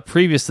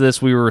previous to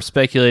this, we were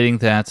speculating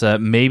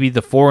that maybe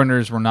the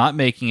foreigners were not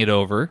making it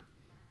over.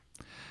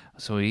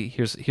 So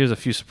here's a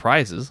few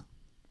surprises.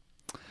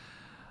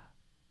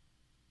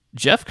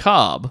 Jeff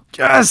Cobb.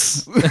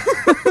 Yes.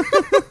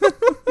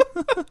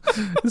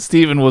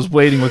 Steven was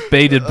waiting with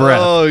bated breath.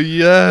 Oh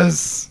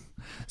yes.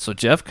 So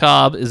Jeff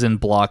Cobb is in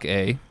Block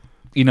A.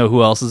 You know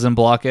who else is in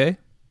Block A?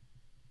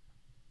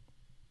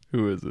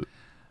 Who is it?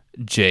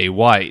 Jay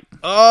White.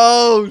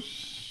 Oh.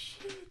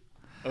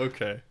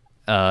 Okay.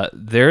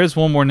 There is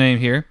one more name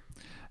here.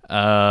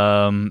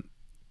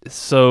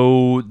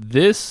 So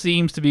this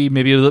seems to be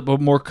maybe a little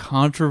bit more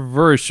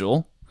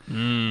controversial,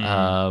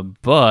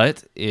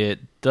 but it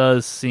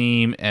does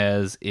seem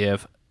as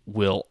if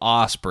Will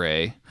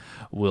Ospreay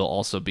will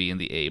also be in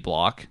the A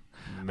block.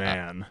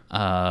 Man.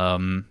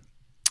 And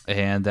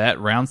that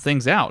rounds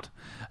things out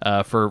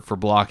for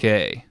Block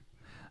A.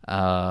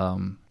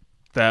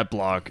 That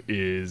block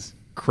is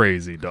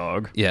crazy,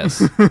 dog.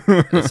 Yes,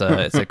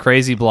 it's a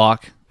crazy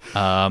block.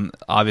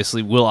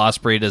 Obviously, Will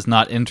Ospreay does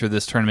not enter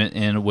this tournament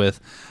in with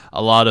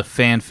a lot of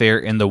fanfare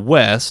in the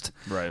West.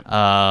 Right.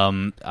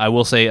 I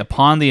will say,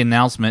 upon the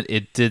announcement,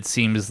 it did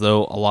seem as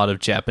though a lot of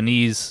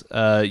Japanese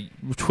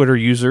Twitter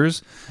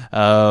users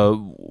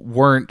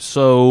weren't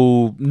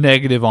so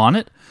negative on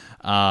it.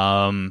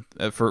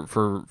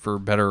 For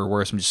better or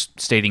worse, I'm just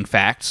stating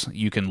facts.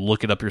 You can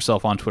look it up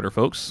yourself on Twitter,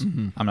 folks.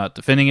 I'm not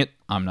defending it.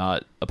 I'm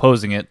not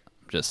opposing it.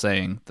 I'm just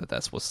saying that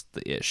that's what's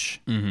the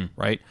ish,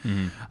 right?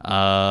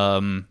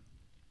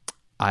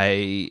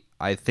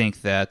 I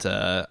think that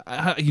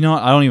I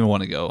don't even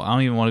want to go. I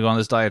don't even want to go on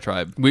this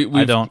diatribe.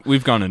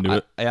 We've gone into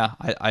it.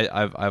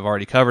 I've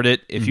already covered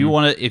it. If you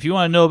want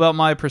to know about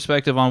my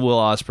perspective on Will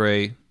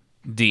Ospreay,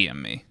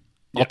 DM me.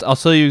 Yep. I'll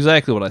tell you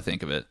exactly what I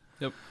think of it.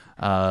 Yep.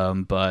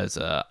 But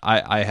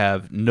I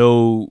have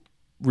no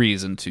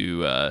reason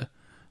to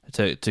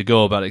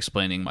go about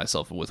explaining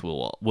myself with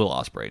Will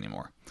Ospreay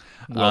anymore.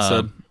 Well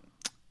said.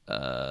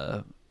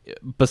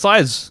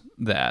 Besides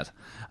that,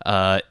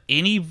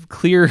 any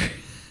clear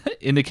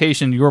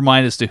indication in your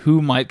mind as to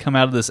who might come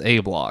out of this A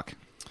block?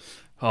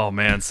 Oh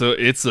man, so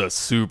it's a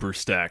super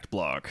stacked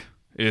block.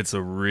 It's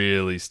a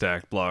really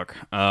stacked block.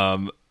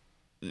 I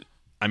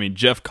mean,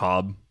 Jeff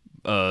Cobb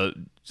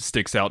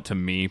sticks out to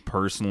me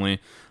personally.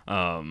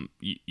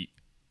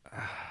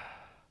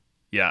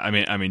 Yeah,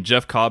 I mean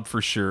Jeff Cobb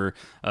for sure.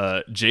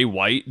 Jay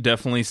White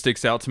definitely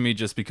sticks out to me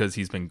just because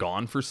he's been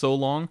gone for so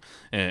long,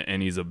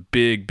 and he's a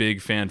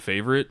big fan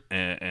favorite,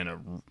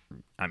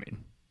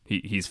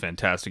 he's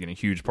fantastic and a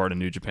huge part of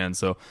New Japan.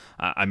 So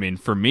I mean,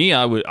 for me,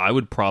 I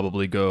would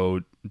probably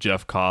go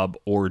Jeff Cobb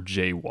or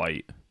Jay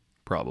White,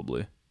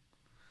 probably.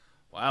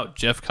 Wow,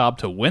 Jeff Cobb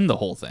to win the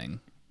whole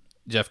thing.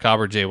 Jeff Cobb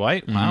or Jay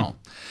White? Wow.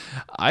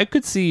 I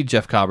could see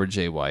Jeff Cobb or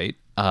Jay White.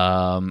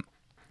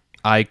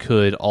 I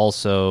could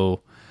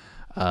also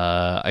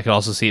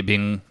see it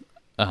being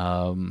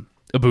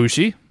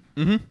Ibushi,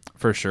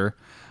 for sure.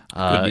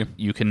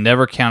 You can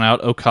never count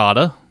out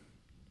Okada.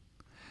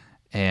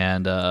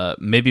 And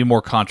maybe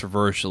more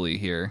controversially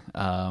here,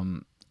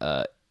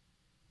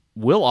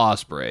 Will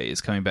Ospreay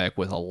is coming back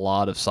with a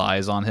lot of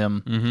size on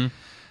him.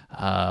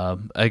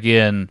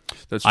 Again,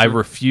 That's I true.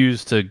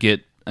 refuse to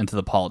get into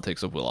the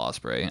politics of Will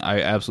Ospreay.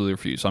 I absolutely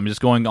refuse. So I'm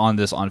just going on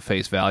this on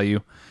face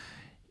value.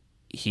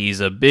 He's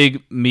a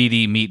big,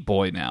 meaty meat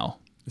boy now.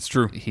 It's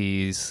true.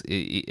 He's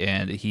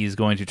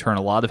going to turn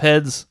a lot of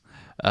heads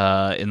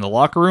in the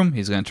locker room.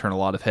 He's going to turn a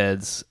lot of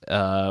heads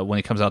when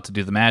he comes out to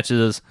do the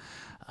matches.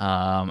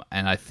 And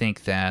I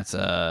think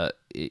that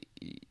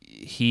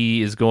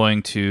he is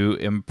going to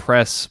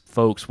impress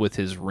folks with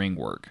his ring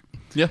work.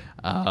 Yeah.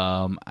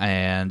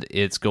 And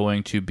it's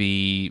going to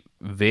be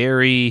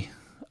very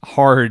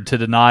hard to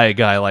deny a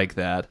guy like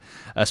that,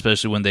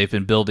 especially when they've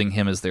been building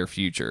him as their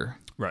future.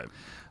 Right.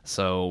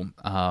 So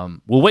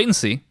we'll wait and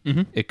see.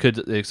 It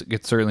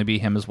could certainly be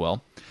him as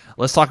well.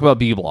 Let's talk about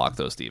B Block,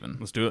 though, Steven.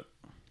 Let's do it.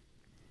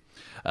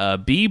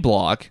 B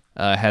Block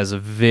has a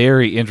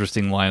very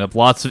interesting lineup.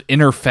 Lots of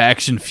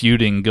inter-faction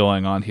feuding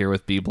going on here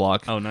with B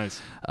Block. Oh, nice.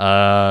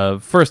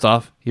 First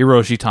off,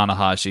 Hiroshi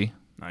Tanahashi.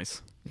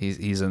 Nice.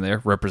 He's in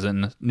there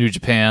representing New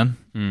Japan,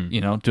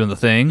 doing the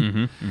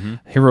thing.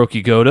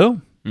 Hiroki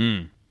Goto.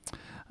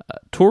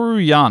 Toru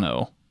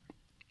Yano.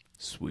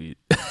 Sweet.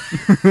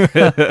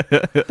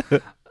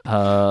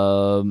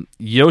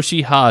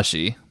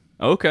 Yoshihashi.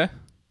 Okay.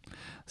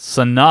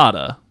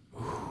 Sonata.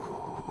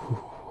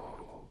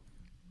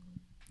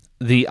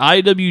 The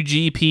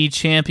IWGP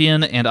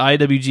champion and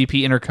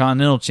IWGP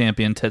Intercontinental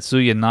champion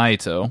Tetsuya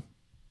Naito.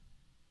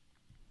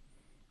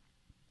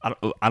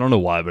 I don't know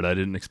why, but I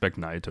didn't expect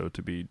Naito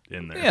to be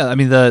in there. Yeah, I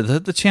mean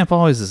the champ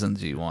always is in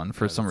G1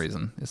 for some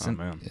reason.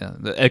 Man. Yeah,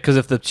 because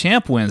if the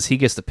champ wins, he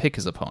gets to pick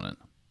his opponent.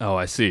 Oh,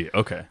 I see.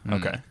 Okay.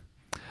 Okay.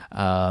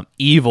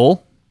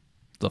 Evil,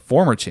 the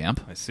former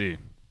champ, I see.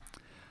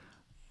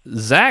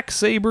 Zack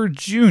Sabre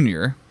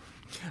Jr.,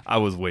 I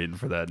was waiting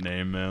for that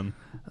name, man.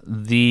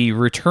 the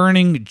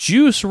returning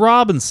Juice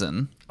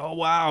Robinson, Oh,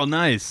 wow.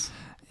 Nice.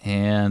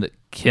 and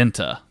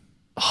Kenta.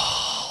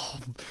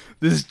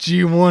 This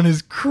G1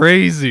 is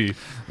crazy.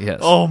 Yes.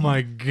 Oh,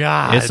 my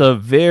God. It's a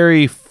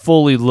very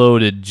fully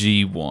loaded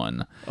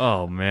G1.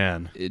 Oh,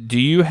 man. Do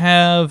you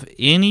have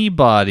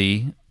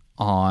anybody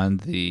on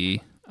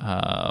the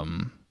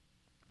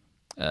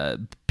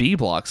B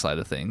Block side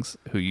of things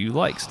who you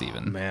like,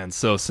 Steven? Man,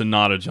 so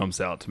Sonata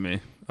jumps out to me.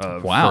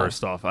 Wow.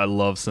 First off, I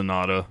love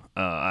Sonata.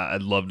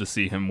 I'd love to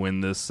see him win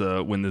this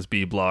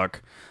B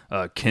Block.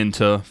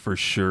 Kenta, for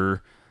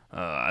sure.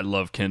 I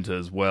love Kenta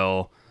as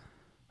well.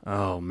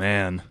 Oh,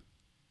 man.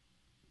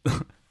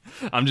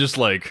 I'm just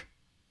like...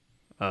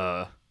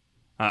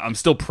 I'm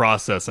still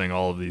processing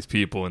all of these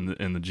people in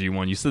the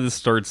G1. You said this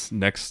starts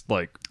next,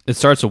 like... It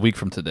starts a week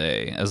from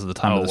today, as of the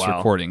time of this wow.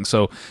 recording.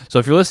 So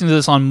if you're listening to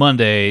this on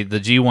Monday,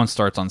 the G1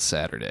 starts on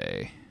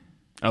Saturday.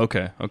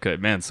 Okay,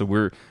 man. So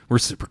we're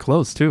super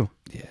close too.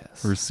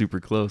 Yes, We're super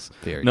close.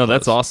 Very no,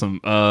 that's close. awesome.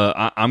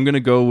 I'm gonna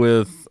go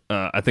with.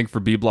 I think for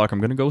B Block, I'm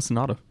gonna go with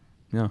Sonata.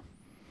 Yeah.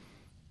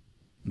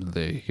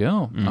 There you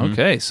go.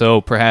 Okay,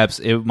 so perhaps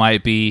it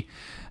might be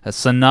a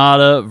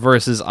Sonata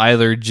versus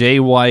either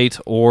Jay White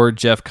or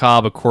Jeff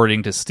Cobb,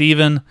 according to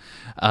Steven.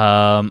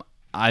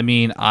 I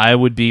mean, I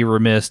would be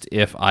remiss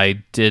if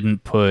I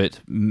didn't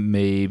put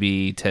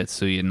maybe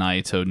Tetsuya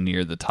Naito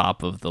near the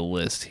top of the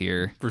list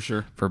here. For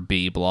sure. For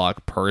B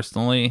Block,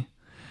 personally.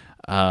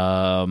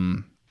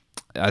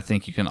 I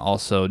think you can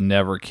also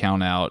never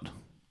count out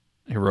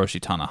Hiroshi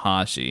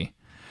Tanahashi.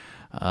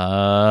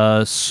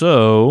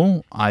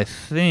 So I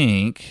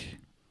think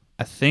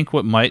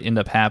what might end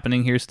up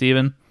happening here,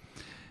 Steven,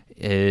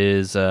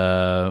 is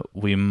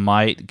we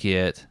might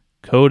get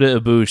Kota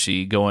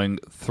Ibushi going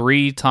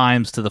 3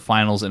 times to the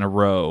finals in a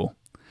row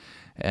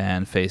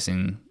and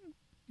facing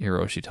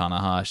Hiroshi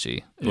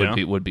Tanahashi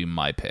would be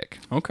my pick.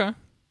 Okay.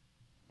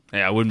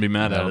 Yeah, I wouldn't be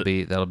mad at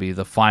it. That'll be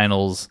the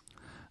finals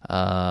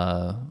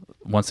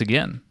once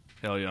again.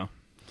 Hell yeah.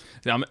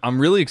 Yeah, I'm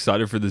really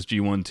excited for this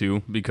G1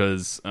 too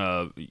because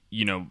one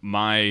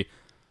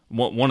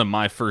of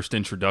my first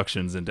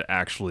introductions into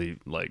actually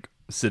like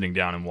sitting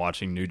down and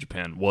watching New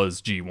Japan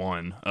was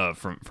G1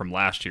 from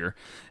last year,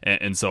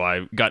 and so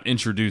I got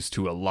introduced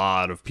to a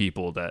lot of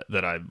people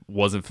that I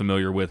wasn't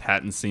familiar with,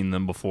 hadn't seen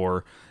them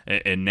before,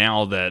 and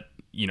now that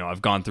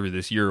I've gone through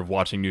this year of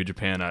watching New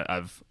Japan,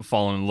 I've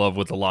fallen in love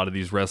with a lot of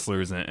these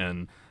wrestlers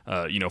and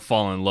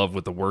fallen in love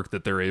with the work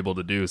that they're able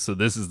to do. So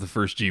this is the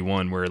first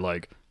G1 where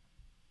like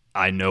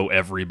I know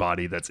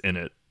everybody that's in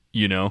it,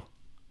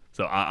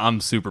 so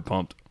I'm super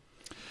pumped.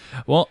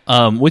 Well,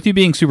 with you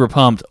being super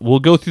pumped, we'll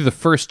go through the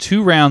first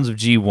 2 rounds of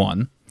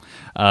G1,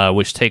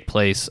 which take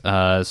place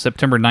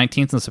September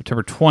 19th and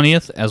September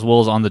 20th, as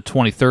well as on the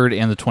 23rd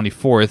and the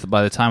 24th.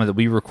 By the time that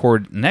we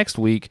record next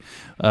week,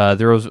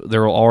 there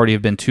will already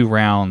have been 2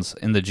 rounds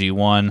in the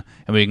G1,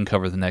 and we can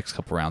cover the next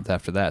couple rounds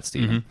after that,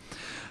 Steven.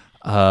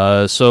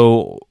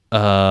 So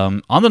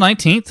on the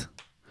 19th,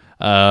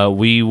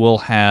 we will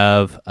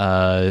have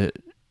what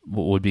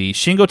would be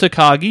Shingo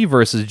Takagi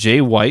versus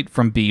Jay White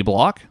from B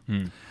Block.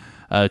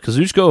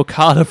 Kazuchika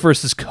Okada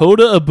versus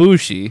Kota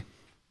Ibushi.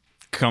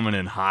 Coming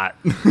in hot.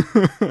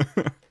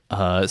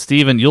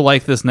 Steven, you'll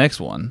like this next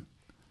one.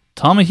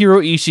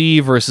 Tomohiro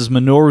Ishii versus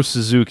Minoru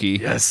Suzuki.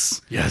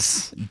 Yes.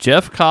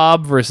 Jeff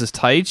Cobb versus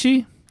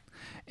Taichi.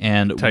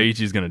 And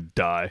Taichi's going to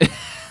die.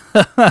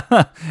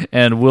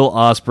 and Will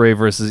Ospreay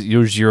versus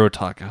Yujiro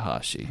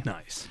Takahashi.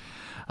 Nice.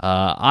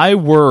 I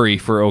worry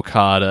for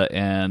Okada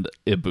and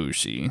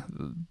Ibushi.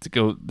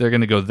 They're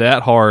going to go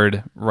that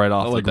hard right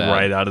off the bat.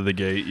 Right out of the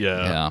gate,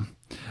 yeah.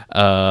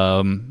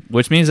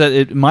 Which means that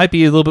it might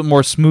be a little bit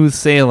more smooth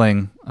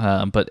sailing,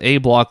 but A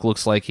Block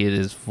looks like it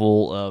is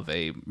full of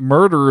a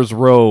murderer's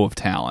row of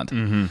talent.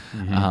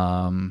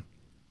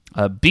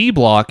 B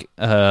Block,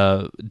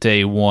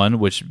 Day 1,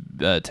 which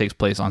takes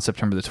place on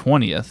September the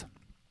 20th,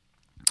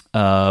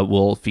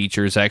 will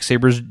feature Zack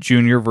Sabre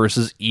Jr.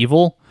 versus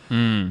Evil,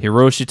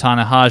 Hiroshi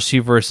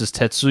Tanahashi versus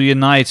Tetsuya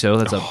Naito.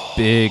 That's a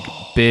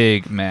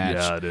big match.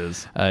 Yeah, it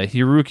is.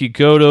 Hiroki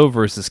Goto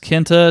versus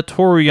Kenta,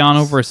 Toru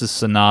Yano versus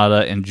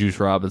Sonata, and Juice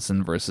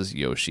Robinson versus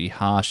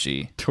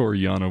Yoshihashi. Toru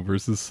Yano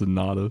versus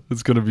Sonata.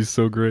 It's going to be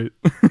so great.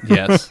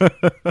 Yes.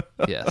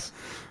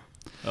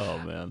 Oh,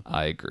 man.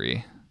 I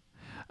agree.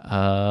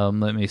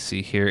 Let me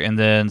see here. And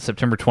then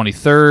September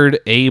 23rd,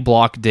 A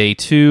Block Day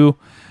 2,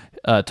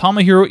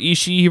 Tomohiro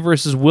Ishii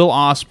versus Will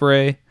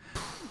Ospreay,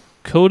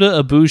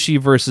 Kota Ibushi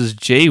versus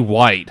Jay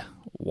White.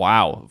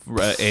 Wow.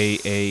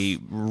 A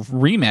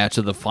rematch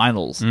of the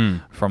finals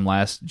from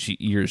last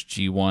year's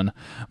G1.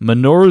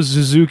 Minoru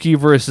Suzuki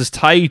versus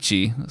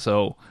Taichi.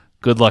 So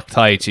good luck,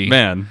 Taichi.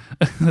 Man,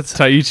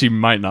 Taichi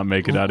might not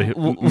make it out of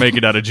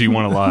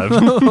G1 alive.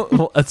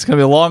 It's going to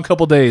be a long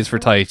couple days for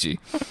Taichi.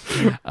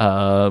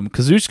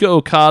 Kazuchika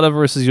Okada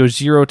versus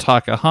Yojiro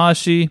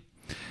Takahashi.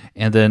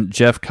 And then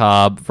Jeff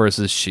Cobb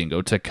versus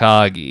Shingo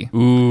Takagi.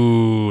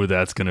 Ooh,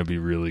 that's going to be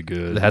really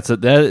good.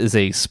 That is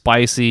a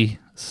spicy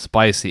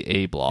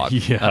A block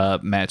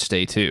match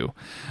day 2.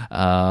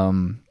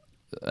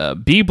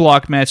 B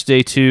block match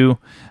day 2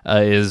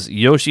 is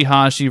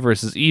Yoshihashi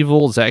versus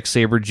Evil, Zack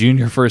Sabre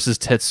Jr. versus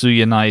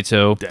Tetsuya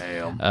Naito.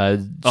 Damn.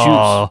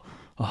 Juice.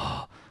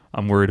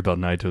 I'm worried about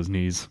Naito's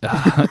knees.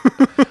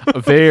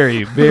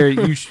 Very.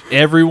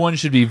 Everyone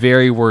should be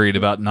very worried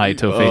about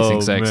Naito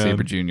facing Zack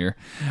Sabre Jr.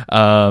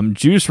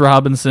 Juice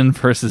Robinson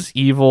versus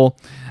Evil,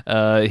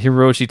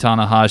 Hiroshi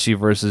Tanahashi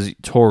versus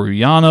Toru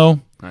Yano.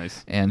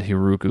 Nice. And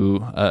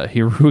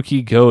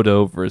Hiroki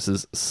Goto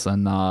versus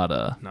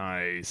Sonata.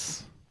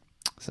 Nice.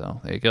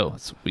 So there you go.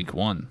 It's week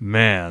 1.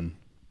 Man,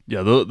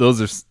 yeah,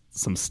 those are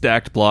some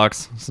stacked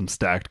blocks, some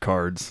stacked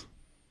cards.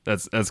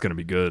 That's going to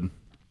be good.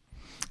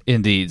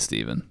 Indeed,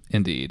 Steven.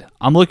 Indeed.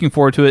 I'm looking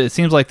forward to it. It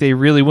seems like they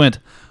really went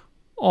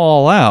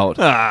all out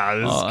this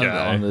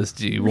guy on this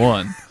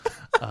G1.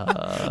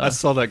 I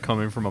saw that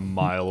coming from a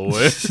mile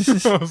away.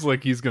 I was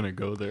like, he's going to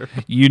go there.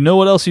 You know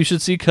what else you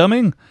should see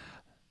coming?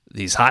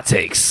 These hot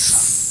takes.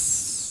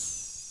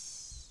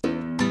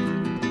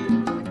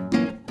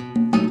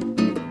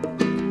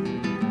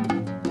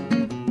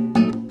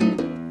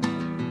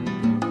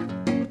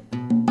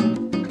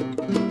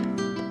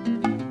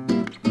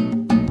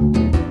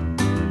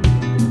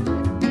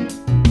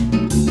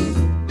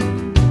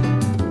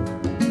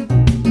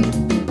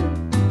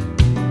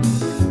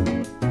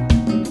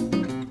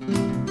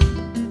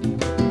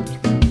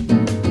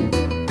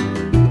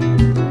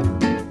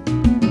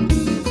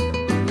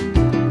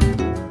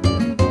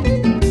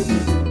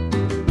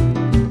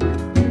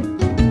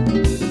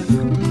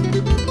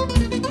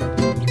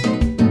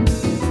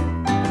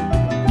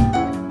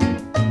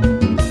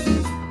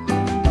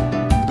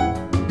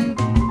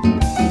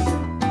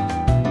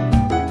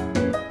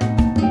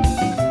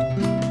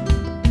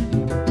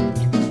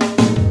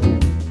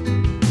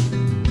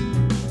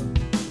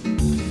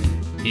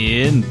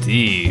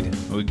 Indeed.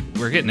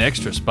 We're getting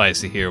extra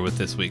spicy here with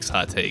this week's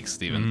hot takes,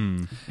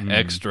 Steven.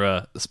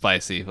 Extra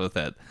spicy with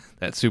that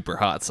super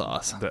hot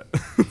sauce.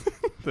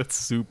 That's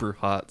super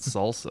hot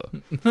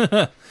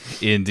salsa.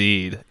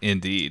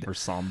 Indeed. Or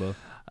samba.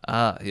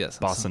 Yes.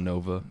 Bossa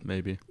Nova,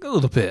 maybe. A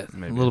little bit.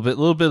 Maybe. A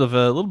little bit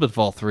of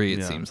all three,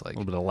 it seems like. A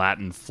little bit of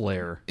Latin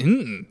flair.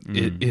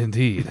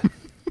 Indeed.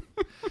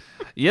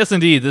 Yes,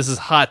 indeed. This is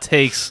Hot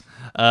Takes.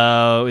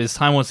 It's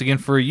time once again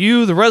for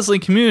you, the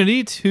wrestling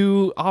community,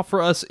 to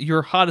offer us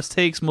your hottest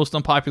takes, most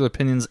unpopular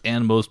opinions,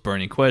 and most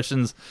burning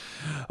questions.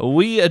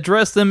 We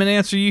address them and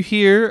answer you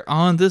here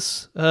on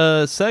this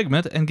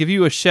segment and give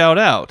you a shout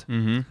out.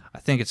 I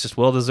think it's just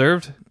well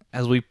deserved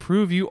as we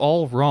prove you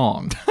all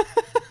wrong.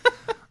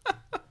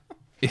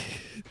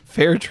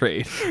 Fair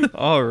trade.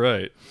 All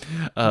right.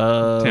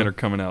 Tanner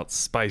coming out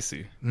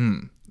spicy.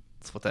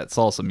 That's what that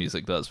salsa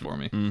music does for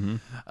me.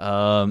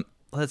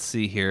 Let's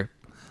see here.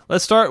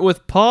 Let's start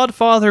with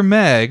Podfather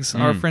Mags,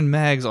 our friend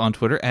Mags on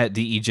Twitter, at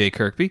DEJ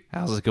Kirkby.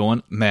 How's it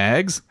going,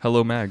 Mags?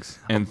 Hello, Mags.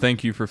 And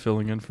thank you for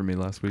filling in for me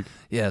last week.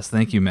 Yes,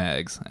 thank you,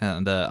 Mags.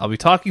 And I'll be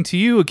talking to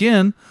you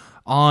again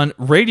on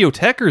Radio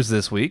Techers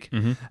this week,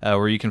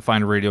 where you can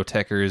find Radio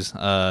Techers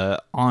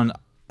on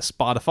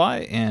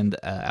Spotify, and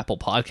Apple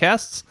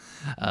Podcasts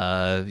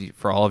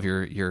for all of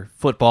your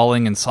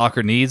footballing and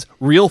soccer needs.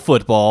 Real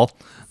football.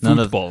 None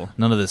of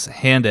this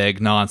hand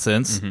egg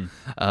nonsense.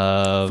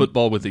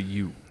 Football with a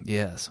U.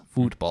 Yes,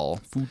 football.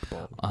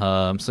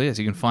 So yes,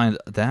 you can find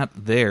that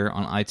there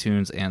on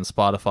iTunes and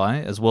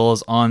Spotify, as well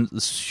as on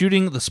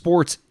Shooting the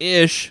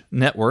Sports-ish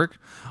network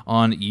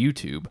on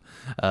YouTube,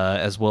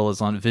 as well as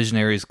on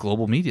Visionaries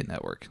Global Media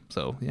Network.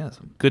 So yes,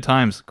 good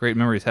times, great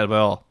memories had by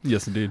all.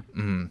 Yes, indeed.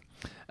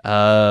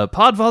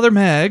 Podfather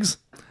Mags,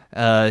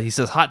 he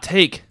says, hot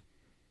take,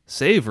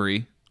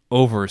 savory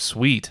over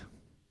sweet.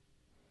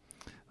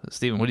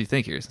 Steven, what do you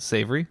think here?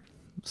 Savory?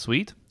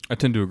 Sweet? I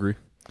tend to agree.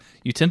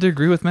 You tend to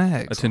agree with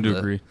Mags. I tend to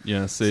agree.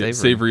 Yeah,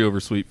 savory over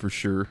sweet for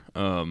sure.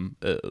 I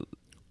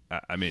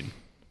mean,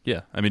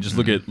 just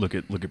look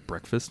at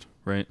breakfast,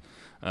 right?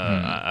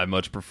 I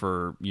much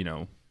prefer,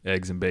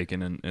 eggs and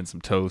bacon and some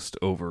toast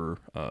over,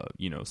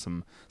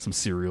 some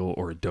cereal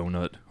or a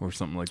donut or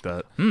something like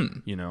that.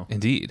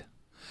 Indeed.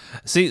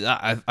 See,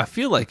 I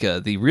feel like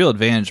the real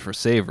advantage for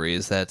savory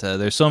is that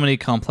there's so many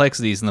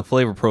complexities in the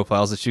flavor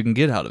profiles that you can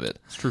get out of it.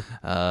 It's true.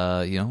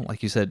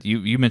 Like you said,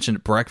 you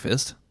mentioned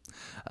breakfast,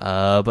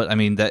 but I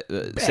mean that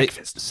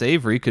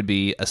savory could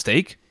be a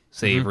steak.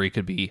 Savory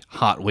could be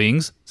hot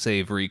wings.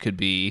 Savory could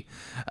be,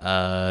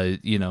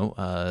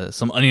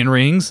 some onion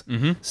rings.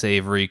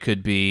 Savory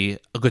could be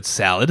a good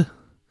salad.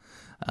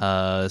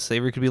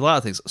 Savory could be a lot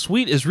of things.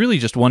 Sweet is really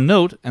just one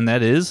note, and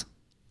that is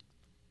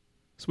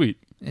sweet.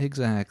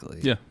 Exactly.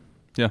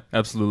 Yeah,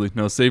 absolutely.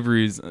 No,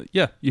 savory's,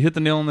 you hit the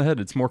nail on the head.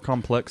 It's more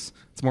complex.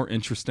 It's more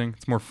interesting.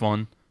 It's more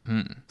fun.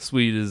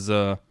 Sweet is,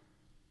 it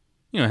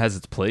has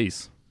its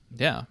place.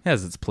 Yeah. It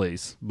has its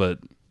place, but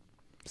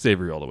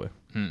savory all the way.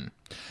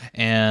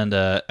 And,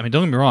 don't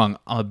get me wrong,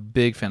 I'm a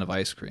big fan of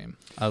ice cream.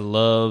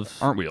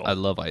 Aren't we all? I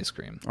love ice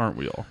cream. Aren't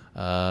we all?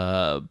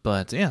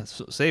 But, yeah,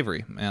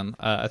 savory, man.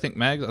 I think,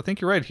 Mags, I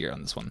think you're right here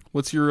on this one.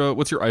 What's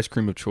your ice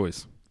cream of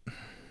choice?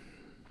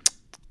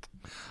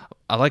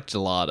 I like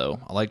gelato.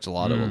 A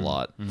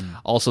lot.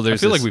 Also, I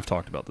feel like we've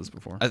talked about this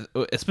before.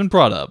 It's been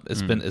brought up.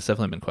 It's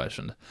definitely been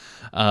questioned.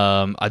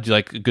 I do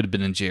like a good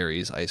Ben and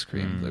Jerry's ice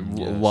cream.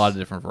 A lot of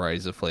different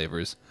varieties of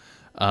flavors.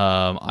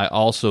 I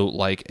also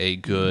like a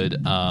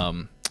good.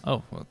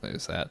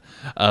 There's that.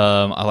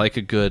 I like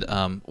a good.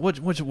 What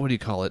do you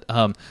call it?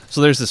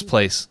 So there's this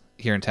place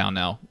here in town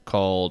now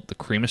called the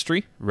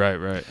Creamistry.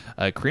 Right.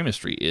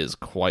 Creamistry is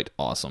quite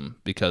awesome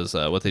because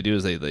what they do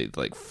is they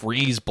like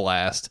freeze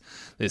blast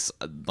this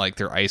like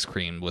their ice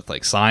cream with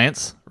like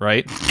science,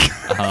 right?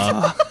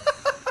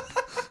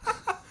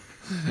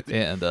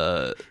 And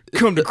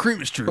come to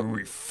Creamistry where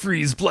we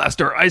freeze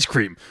blast our ice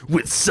cream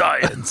with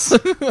science.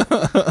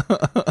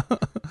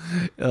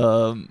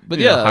 But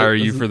hire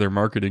you for their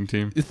marketing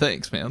team.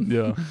 Thanks, man.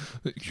 Yeah,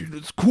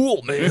 it's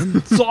cool,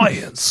 man.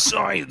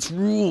 Science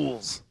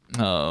rules.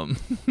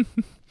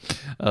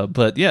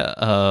 But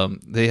yeah,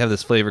 they have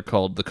this flavor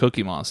called the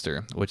Cookie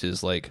Monster, which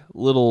is like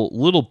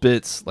little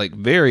bits, like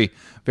very,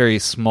 very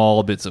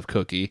small bits of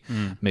cookie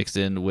mixed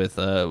in with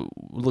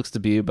looks to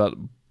be about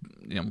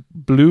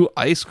blue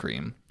ice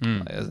cream,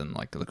 as in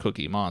like the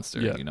Cookie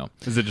Monster. Yeah.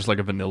 Is it just like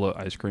a vanilla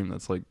ice cream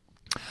that's like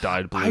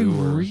dyed blue? I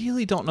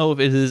really don't know if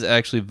it is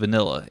actually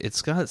vanilla.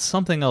 It's got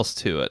something else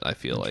to it. I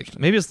feel like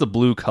maybe it's the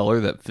blue color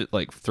that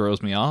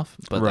throws me off.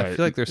 But I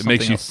feel like there's something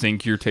makes you else.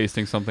 think you're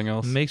tasting something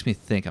else. Makes me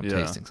think I'm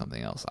tasting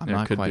something else. I'm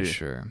not quite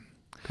sure.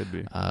 Could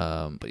be.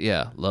 But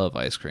yeah, love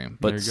ice cream.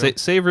 But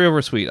savory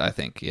over sweet, I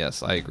think.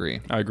 Yes, I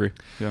agree.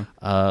 Yeah.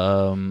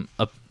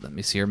 Let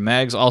me see here.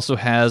 Mags also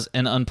has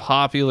an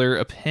unpopular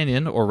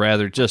opinion, or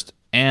rather, just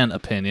an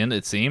opinion.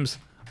 It seems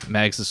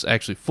Mags is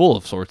actually full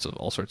of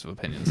all sorts of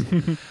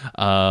opinions.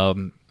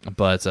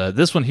 But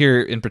this one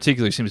here in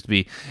particular seems to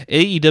be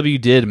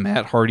AEW did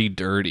Matt Hardy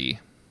dirty.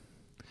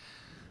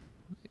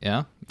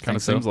 Yeah, kind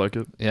of seems like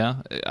it.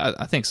 Yeah,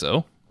 I think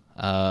so.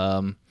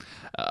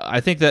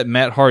 I think that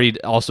Matt Hardy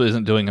also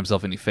isn't doing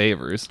himself any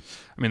favors.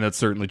 I mean, that's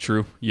certainly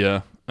true.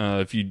 Yeah.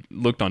 If you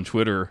looked on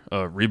Twitter,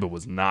 Reba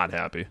was not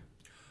happy.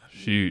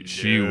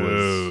 She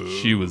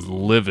was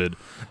livid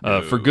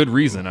for good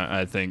reason.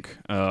 I think.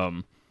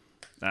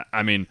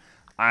 I mean,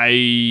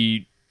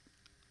 I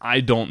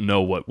don't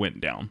know what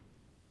went down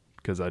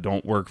because I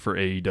don't work for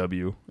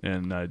AEW,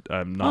 and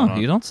I'm not.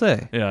 You don't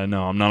say. Yeah,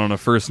 no, I'm not on a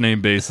first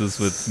name basis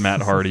with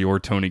Matt Hardy or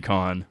Tony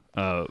Khan.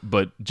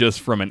 But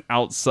just from an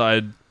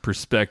outside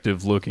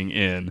perspective looking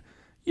in,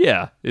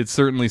 yeah, it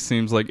certainly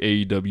seems like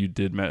AEW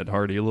did Matt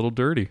Hardy a little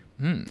dirty.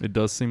 It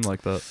does seem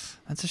like that.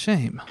 That's a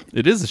shame.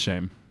 It is a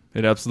shame.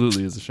 It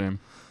absolutely is a shame.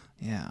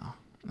 Yeah.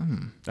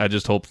 I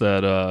just hope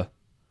that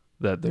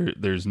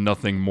there's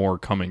nothing more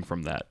coming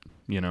from that,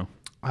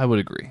 I would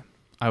agree.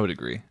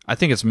 I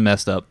think it's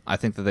messed up. I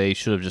think that they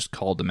should have just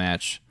called the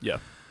match. Yeah.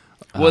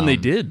 Well, and they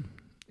did.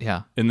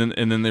 Yeah. And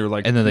then they were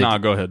like, nah,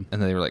 go ahead.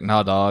 And then they were like,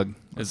 nah, dog.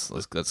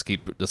 Let's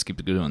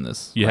keep doing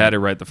this. You had it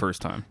right the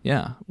first time.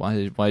 Yeah.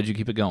 Why did you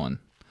keep it going?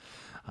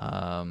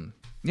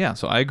 Yeah.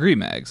 So I agree,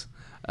 Mags.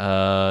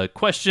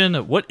 Question: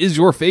 what is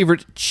your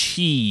favorite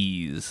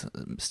cheese,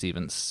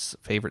 Steven's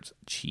favorite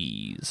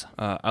cheese?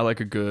 I like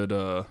a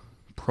good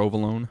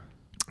provolone.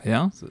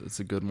 Yeah, It's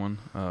a good one.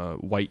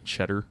 White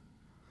cheddar.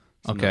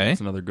 Okay.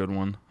 It's another good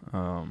one.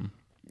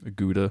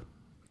 Gouda.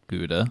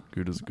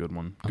 Gouda's a good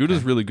one. Okay.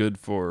 Gouda's really good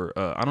for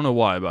I don't know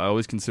why, but I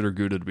always consider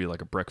Gouda to be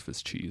like a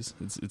breakfast cheese.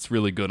 It's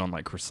really good on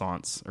like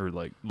croissants or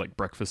like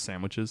breakfast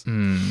sandwiches.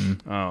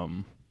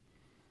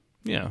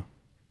 Yeah,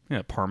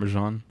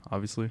 Parmesan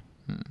obviously.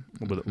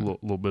 A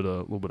little bit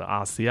of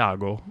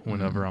Asiago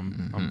whenever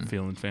I'm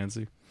feeling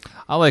fancy.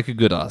 I like a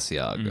good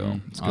Asiago.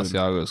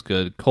 Asiago is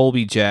good.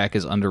 Colby Jack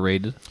is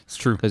underrated. It's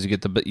true because you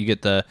get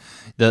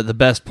the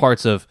best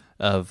parts of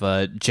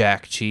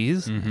Jack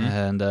cheese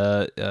and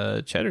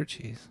cheddar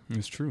cheese.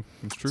 It's true.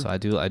 So I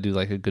do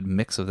like a good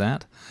mix of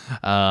that.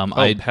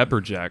 Pepper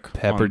Jack.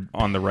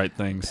 On the right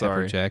thing. Pepper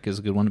Sorry. Jack is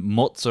a good one.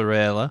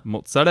 Mozzarella.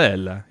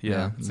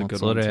 Yeah, it's a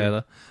good one too.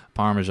 Mozzarella.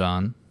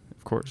 Parmesan.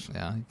 Of course.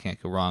 Yeah, you can't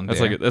go wrong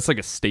That's there. that's like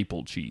a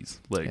staple cheese.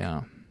 Like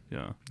Yeah.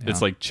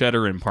 It's like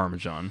cheddar and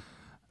Parmesan.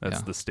 That's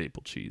Yeah. the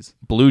staple cheese.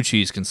 Blue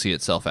cheese can see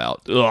itself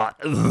out.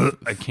 Ugh,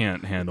 I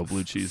can't handle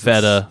blue cheese.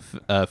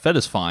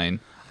 Feta's fine.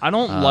 I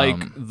don't like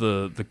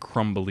the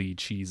crumbly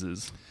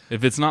cheeses.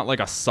 If it's not like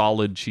a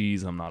solid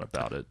cheese, I'm not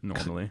about it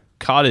normally.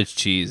 Cottage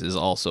cheese is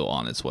also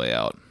on its way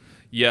out.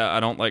 Yeah, I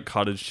don't like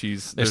cottage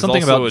cheese. There's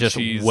something also about a just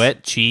cheese.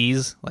 wet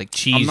cheese, like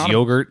cheese not a-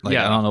 yogurt. Like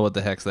yeah. I don't know what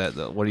the heck's that.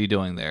 What are you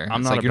doing there? I'm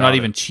It's not like you're not about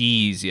even it.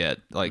 cheese yet.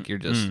 Like you're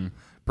just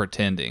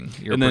pretending.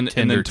 You're And then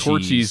pretender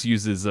cheese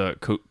uses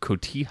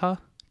cotija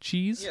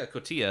cheese. Yeah,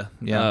 cotija.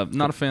 Yeah,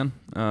 Not a fan.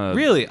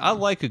 really, I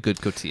like a good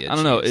cotija. I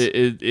don't know.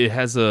 cheese. It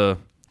has a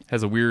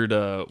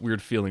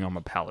weird feeling on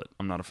my palate.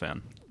 I'm not a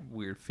fan.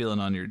 Weird feeling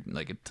on your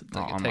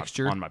On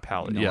texture on my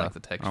palate. You don't Yeah, like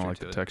the texture. I don't like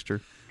to the it. texture.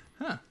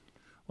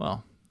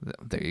 Well,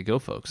 there you go,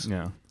 folks.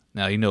 Yeah,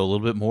 Now you know a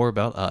little bit more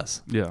about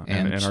us. yeah,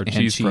 and our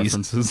cheese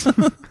preferences.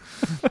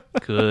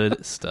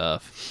 Good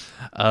stuff.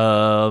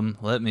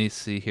 Let me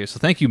see here. So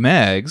thank you,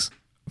 Mags,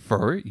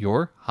 for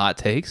your hot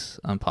takes,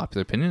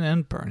 unpopular opinion,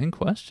 and burning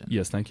question.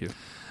 Yes, thank you.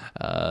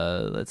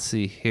 Let's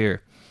see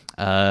here.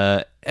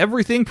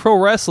 Everything Pro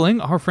Wrestling,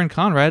 our friend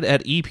Conrad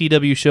at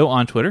EPW Show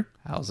on Twitter.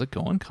 How's it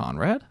going,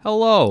 Conrad?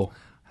 Hello.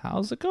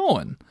 How's it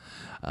going?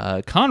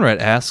 Conrad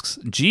asks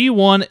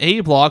G1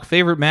 A Block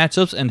favorite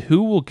matchups and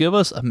who will give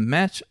us a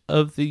match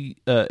of the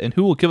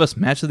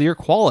match of the year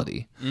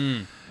quality.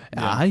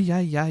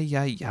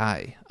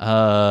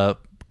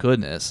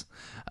 Goodness.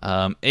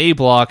 A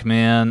Block,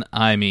 man.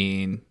 I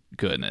mean,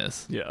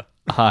 goodness. Yeah.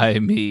 I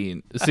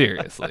mean,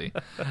 seriously.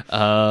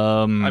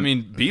 I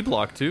mean, B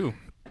Block too.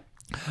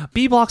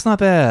 B Block's not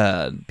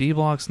bad. B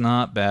Block's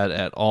not bad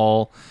at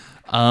all.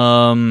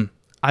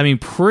 I mean,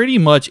 pretty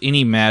much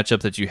any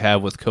matchup that you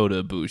have with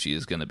Kota Ibushi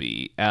is going to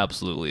be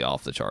absolutely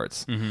off the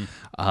charts.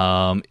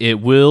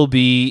 It will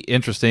be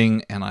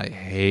interesting, and I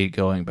hate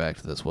going back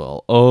to this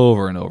well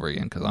over and over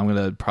again because I'm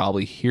going to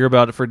probably hear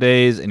about it for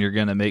days, and you're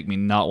going to make me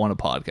not want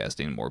to podcast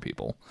anymore,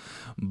 people.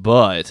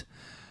 But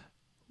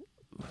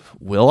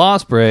Will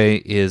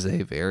Ospreay is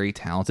a very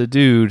talented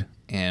dude,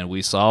 and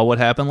we saw what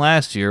happened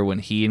last year when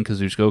he and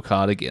Kazuchika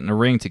Okada get in a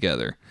ring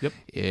together. Yep.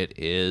 It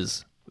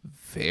is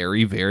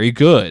very, very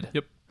good.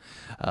 Yep.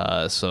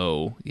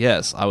 So,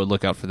 yes, I would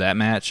look out for that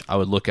match. I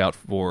would look out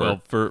for...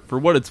 Well, for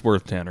what it's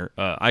worth, Tanner,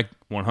 I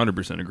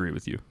 100% agree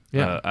with you.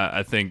 Yeah.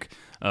 I think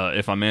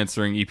if I'm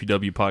answering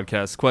EPW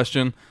Podcast's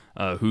question,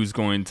 who's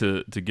going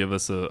to give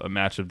us a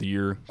match of the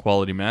year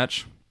quality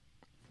match?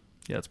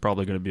 Yeah, it's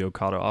probably going to be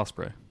Okada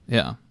Ospreay.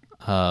 Yeah.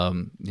 I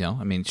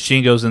mean,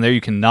 Shingo's in there.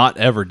 You cannot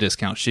ever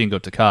discount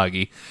Shingo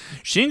Takagi.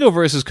 Shingo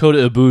versus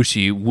Kota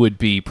Ibushi would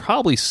be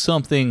probably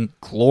something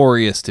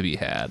glorious to be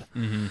had.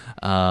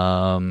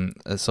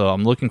 So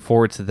I'm looking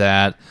forward to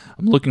that.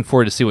 I'm looking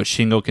forward to see what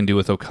Shingo can do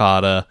with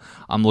Okada.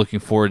 I'm looking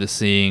forward to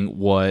seeing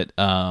what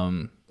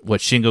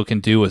Shingo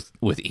can do with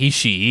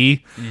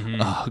Ishii.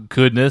 Oh,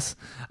 goodness.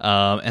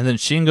 And then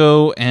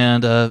Shingo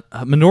and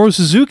Minoru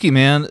Suzuki,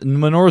 man.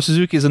 Minoru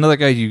Suzuki is another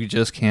guy you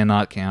just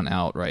cannot count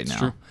out right now.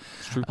 True.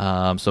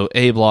 So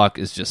A Block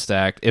is just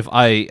stacked.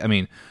 I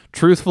mean,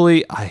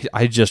 truthfully,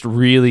 I just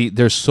really,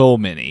 there's so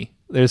many,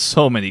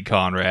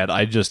 Conrad.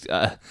 I just,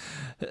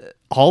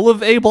 all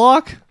of A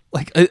Block,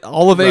 like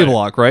all of A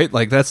Block, right?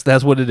 Like that's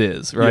what it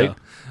is, right? Yeah.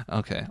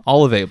 Okay,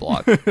 all of A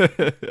Block.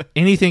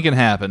 Anything can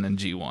happen in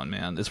G1,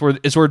 man.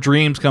 It's where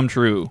dreams come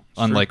true,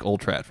 unlike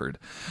Old Trafford.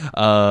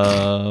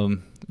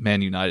 Man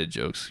United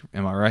jokes.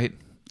 Am I right?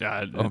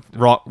 Wrong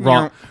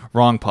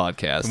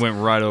podcast. It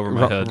went right over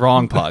my head.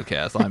 Wrong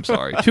podcast. I'm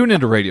sorry. Tune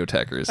into Radio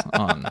Techers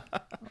on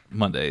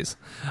Mondays.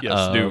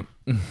 Yes, do.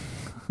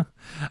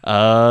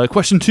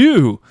 Question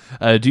 2.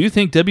 Do you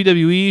think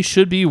WWE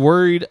should be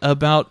worried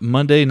about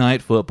Monday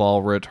Night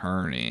Football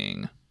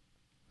returning?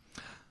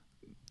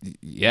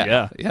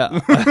 Yeah.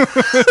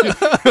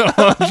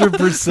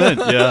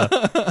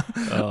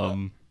 100%. Yeah.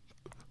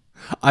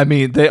 I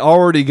mean, they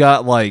already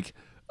got like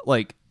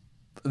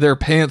their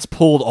pants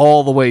pulled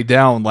all the way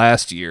down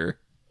last year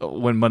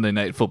when Monday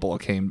Night Football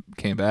came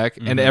back,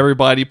 and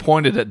everybody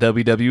pointed at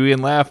WWE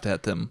and laughed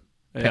at them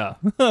Yeah.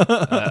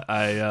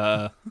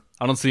 I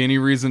don't see any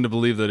reason to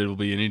believe that it'll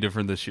be any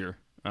different this year.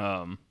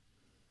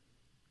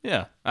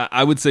 Yeah,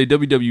 I would say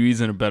WWE's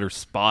in a better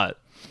spot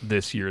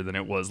this year than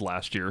it was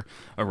last year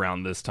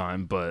around this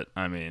time, but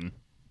I mean,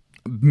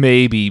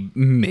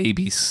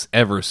 maybe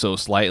ever so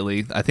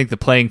slightly. I think the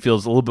playing field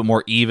is a little bit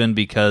more even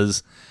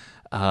because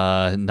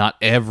not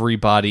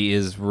everybody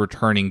is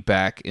returning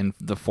back in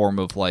the form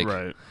of like,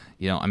 right.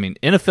 I mean,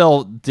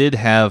 NFL did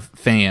have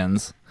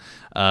fans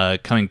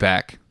coming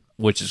back,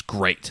 which is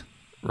great,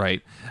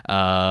 right?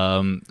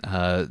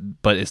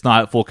 But it's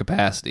not at full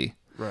capacity.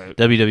 Right.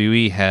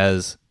 WWE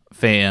has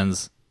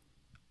fans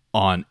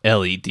on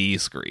LED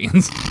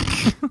screens.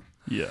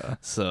 Yeah.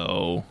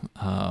 So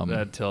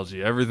that tells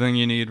you everything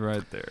you need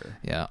right there.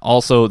 Yeah.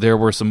 Also, there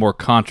were some more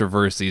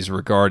controversies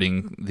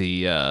regarding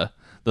the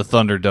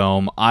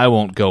Thunderdome. I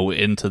won't go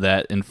into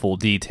that in full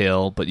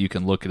detail, but you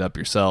can look it up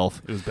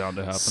yourself. It was bound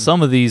to happen.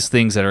 Some of these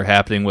things that are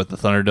happening with the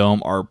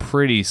Thunderdome are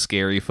pretty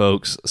scary,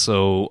 folks.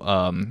 So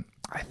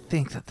I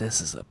think that this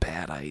is a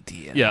bad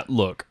idea. Yeah,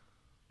 look.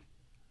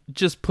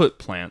 Just put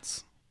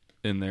plants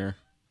in there.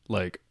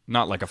 Like,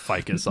 not like a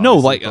ficus.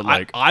 No, but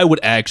I would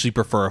actually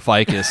prefer a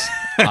ficus.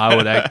 I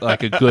would act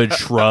like a good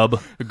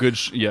shrub. A good,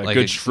 like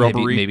good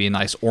shrubbery. Maybe a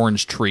nice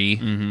orange tree.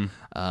 Mm-hmm.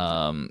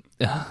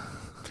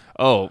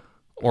 Or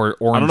orange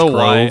I don't know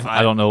grove. why.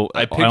 I don't know.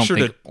 I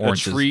pictured a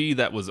oranges, tree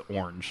that was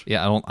orange.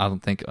 Yeah, I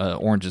don't think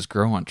oranges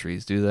grow on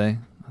trees, do they?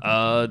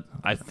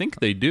 I think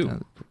they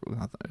do.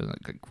 Like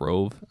a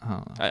grove.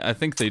 I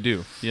think they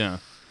do. Yeah.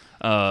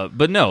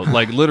 But no,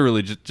 like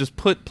literally, just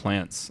put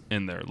plants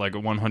in there, like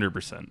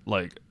 100%.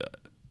 Like,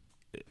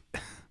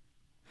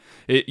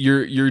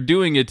 you're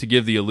doing it to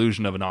give the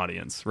illusion of an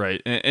audience,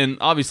 right? And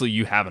obviously,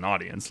 you have an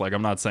audience. Like,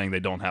 I'm not saying they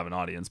don't have an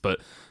audience,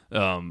 but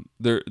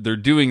they're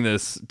doing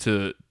this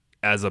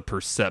as a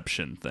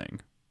perception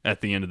thing.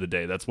 At the end of the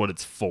day, that's what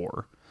it's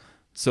for.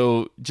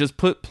 So just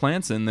put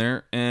plants in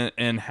there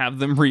and have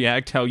them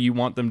react how you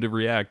want them to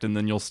react, and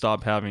then you'll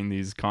stop having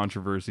these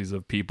controversies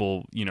of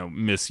people,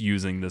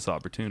 misusing this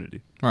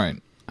opportunity. Right.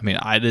 I mean,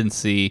 I didn't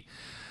see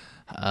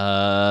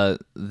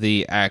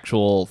the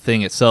actual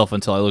thing itself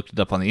until I looked it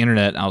up on the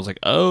internet, and I was like,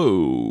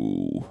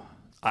 oh.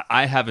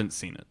 I haven't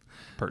seen it,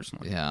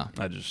 personally. Yeah.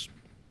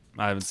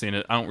 I haven't seen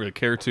it. I don't really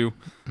care to.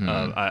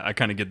 I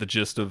kind of get the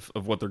gist of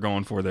what they're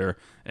going for there,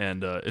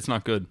 and it's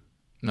not good.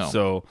 No.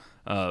 So,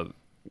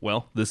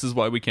 well, this is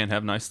why we can't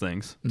have nice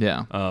things.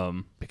 Yeah.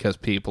 Because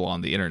people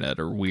on the internet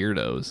are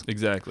weirdos.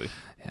 Exactly.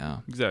 Yeah.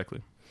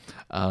 Exactly.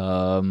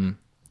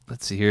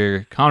 Let's see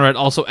here. Conrad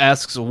also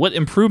asks, what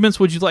improvements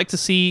would you like to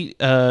see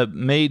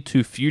made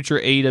to future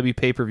AEW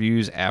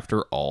pay-per-views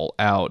after All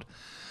Out?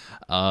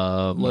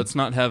 Let's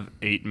not have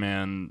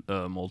 8-man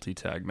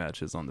multi-tag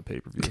matches on the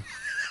pay-per-view.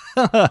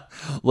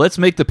 Let's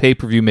make the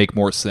pay-per-view make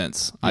more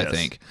sense, I Yes.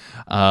 think.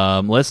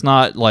 Let's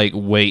not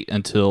wait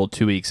until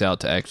 2 weeks out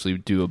to actually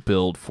do a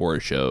build for a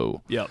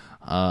show. Yep.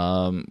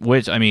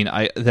 Which, I mean,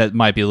 that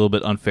might be a little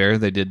bit unfair.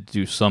 They did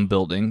do some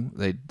building.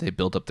 They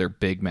built up their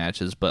big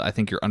matches, but I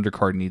think your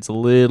undercard needs a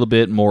little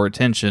bit more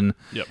attention.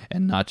 Yep.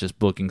 And not just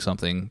booking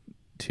something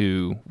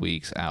 2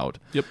 weeks out.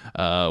 Yep.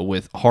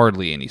 With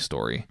hardly any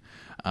story.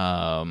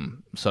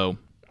 So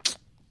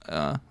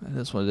it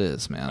is what it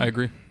is, man. I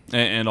agree.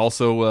 And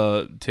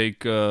also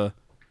take, again,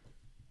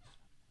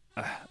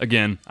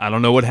 I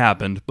don't know what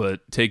happened,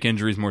 but take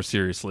injuries more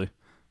seriously.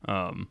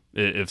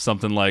 If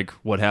something like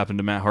what happened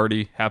to Matt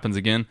Hardy happens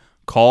again,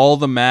 call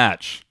the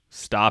match,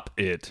 stop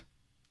it,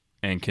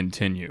 and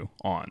continue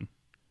on.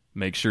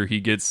 Make sure he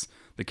gets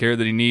the care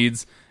that he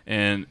needs.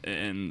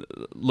 And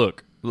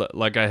look,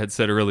 like I had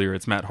said earlier,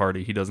 it's Matt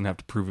Hardy. He doesn't have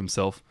to prove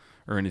himself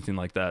or anything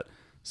like that.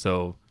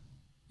 So,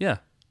 yeah,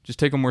 just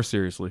take him more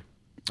seriously.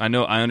 I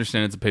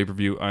understand it's a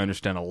pay-per-view. I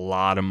understand a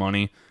lot of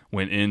money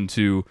went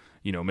into,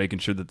 making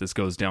sure that this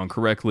goes down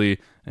correctly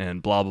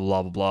and blah, blah,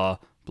 blah, blah, blah,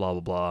 blah,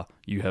 blah, blah.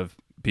 You have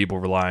people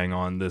relying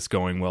on this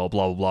going well,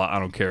 blah, blah, blah. I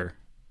don't care.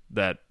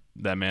 That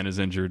man is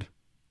injured.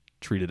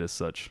 Treat it as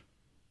such.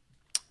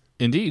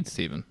 Indeed,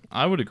 Stephen.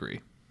 I would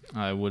agree.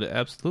 I would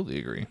absolutely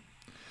agree.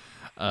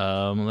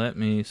 Let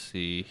me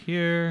see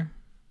here.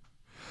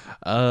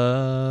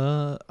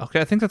 Okay,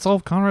 I think that's all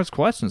of Conrad's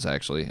questions,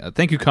 actually.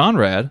 Thank you,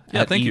 Conrad.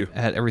 Yeah, thank you.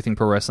 At Everything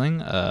Pro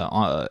Wrestling,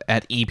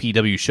 at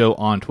EPW Show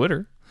on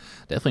Twitter.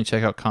 Definitely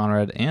check out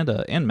Conrad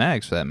and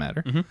Mags, for that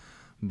matter. Mm-hmm.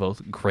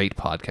 Both great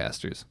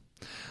podcasters.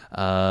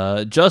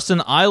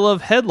 Justin, I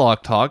love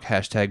Headlock Talk,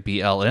 hashtag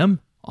BLM,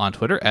 on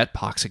Twitter, at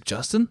Poxic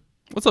Justin.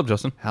 What's up,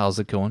 Justin? How's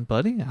it going,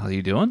 buddy? How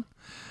you doing?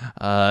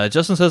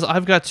 Justin says,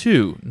 I've got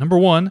two. Number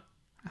one,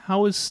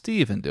 how is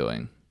Steven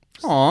doing?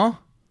 Aw.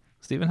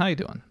 Steven, how you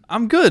doing?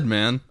 I'm good,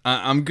 man.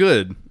 I'm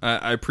good.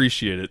 I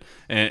appreciate it,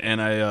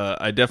 and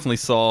I definitely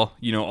saw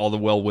all the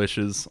well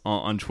wishes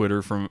on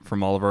Twitter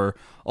from all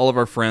of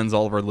our friends,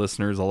 all of our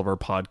listeners, all of our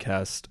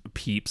podcast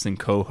peeps and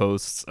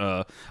co-hosts.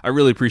 I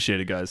really appreciate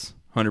it, guys.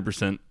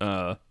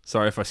 100%.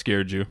 Sorry if I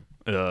scared you.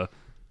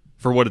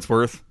 For what it's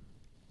worth,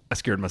 I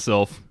scared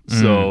myself.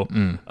 So,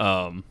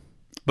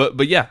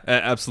 but yeah,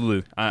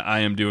 absolutely. I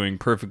am doing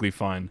perfectly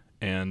fine,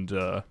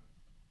 and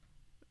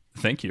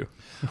Thank you.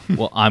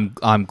 Well,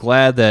 I'm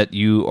glad that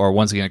you are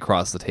once again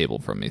across the table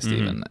from me,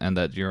 Stephen, and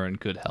that you're in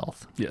good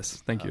health.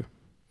 Yes, thank you.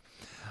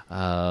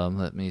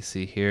 Let me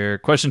see here.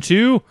 Question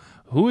 2: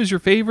 who is your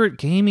favorite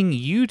gaming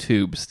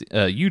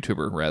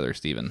YouTuber,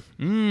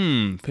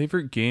 Stephen?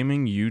 Favorite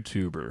gaming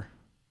YouTuber.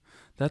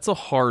 That's a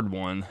hard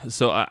one.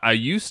 So I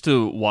used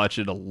to watch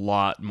it a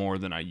lot more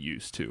than I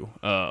used to.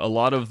 A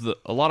lot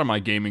of my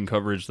gaming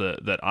coverage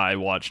that I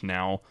watch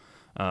now,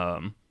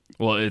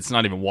 well, it's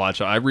not even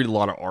watch. I read a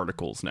lot of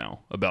articles now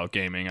about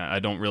gaming. I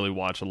don't really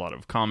watch a lot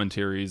of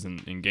commentaries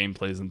and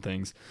gameplays and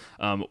things.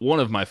 One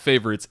of my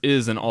favorites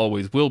is and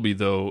always will be,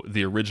 though,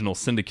 the original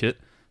Syndicate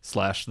 /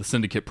 the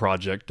Syndicate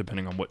Project,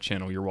 depending on what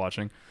channel you're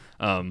watching.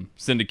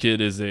 Syndicate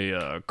is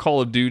a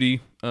Call of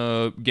Duty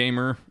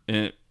gamer.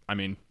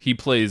 He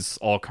plays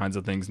all kinds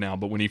of things now,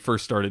 but when he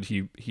first started,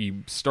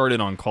 he started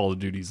on Call of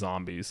Duty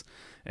Zombies,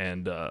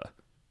 and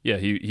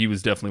he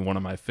was definitely one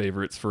of my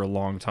favorites for a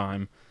long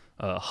time.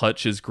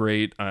 Hutch is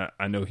great.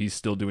 I know he's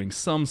still doing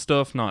some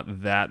stuff,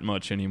 not that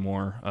much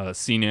anymore.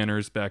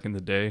 CNanners back in the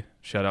day.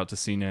 Shout out to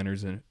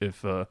CNanners, and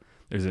if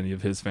there's any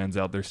of his fans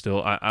out there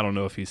still. I don't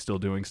know if he's still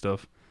doing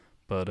stuff,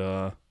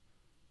 but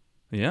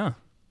yeah.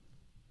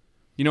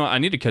 I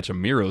need to catch a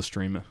Miro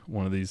stream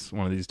one of these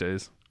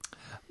days.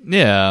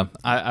 Yeah,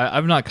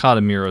 I've not caught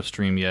a Miro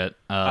stream yet.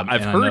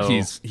 I've heard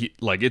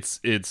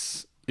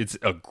it's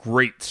a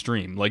great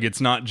stream. Like,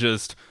 it's not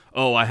just,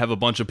 oh, I have a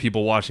bunch of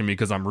people watching me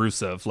because I'm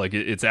Rusev. Like,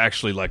 it's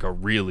actually like a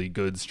really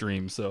good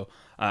stream. So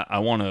I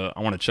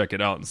wanna check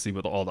it out and see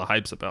what all the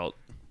hype's about.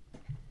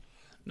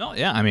 No,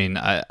 yeah,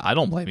 I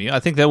don't blame you. I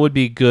think that would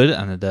be good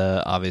and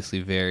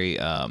obviously very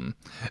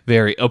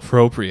very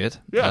appropriate,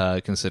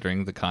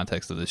 considering the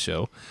context of the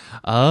show.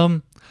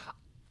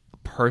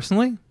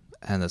 Personally,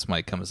 and this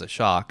might come as a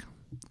shock,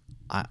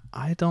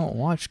 I don't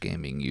watch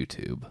gaming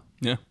YouTube.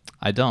 Yeah,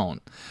 I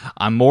don't.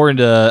 I'm more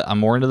into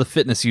the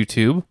fitness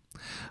YouTube.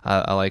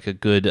 I like a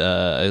good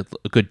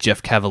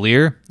Jeff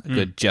Cavalier, a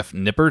good Jeff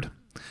Nippard,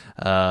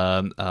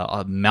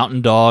 a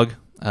Mountain Dog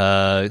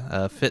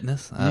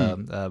fitness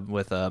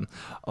with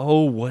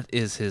what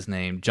is his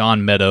name?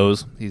 John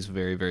Meadows. He's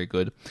very, very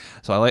good.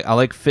 So I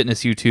like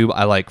fitness YouTube.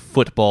 I like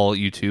football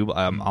YouTube.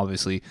 I'm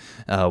obviously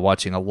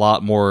watching a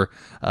lot more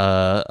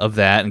of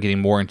that and getting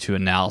more into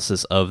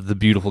analysis of the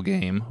beautiful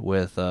game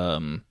with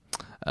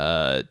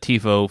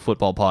TIFO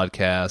Football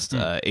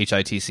Podcast,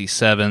 HITC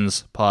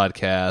Sevens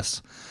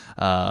podcast.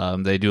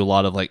 They do a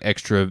lot of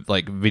extra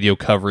video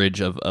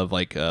coverage of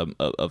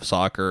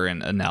soccer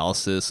and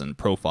analysis and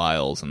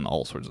profiles and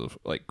all sorts of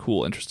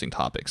cool, interesting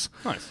topics.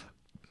 Nice.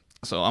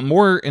 So I'm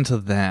more into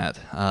that,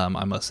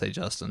 I must say,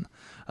 Justin.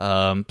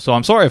 So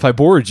I'm sorry if I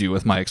bored you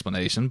with my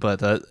explanation,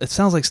 but it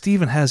sounds like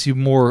Steven has you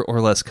more or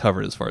less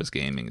covered as far as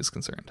gaming is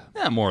concerned.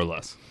 Yeah, more or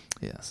less.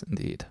 Yes,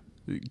 indeed.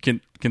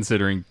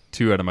 Considering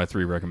 2 out of my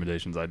 3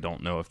 recommendations, I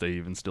don't know if they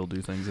even still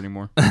do things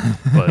anymore.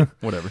 But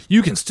whatever.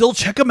 You can still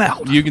check them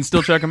out. You can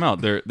still check them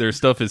out. Their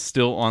stuff is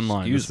still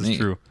online. This is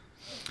true.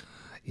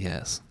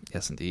 Yes,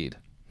 indeed.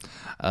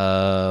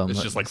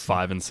 It's just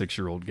 5 and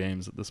 6-year-old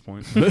games at this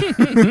point.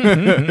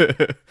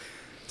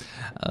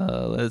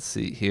 Let's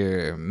see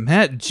here.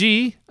 Matt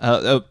G.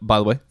 By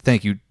the way,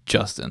 thank you,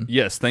 Justin.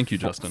 Yes, thank you,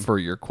 Justin, for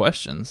your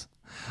questions.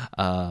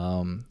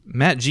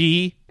 Matt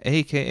G,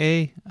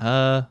 aka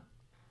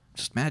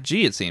just Matt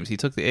G. It seems he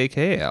took the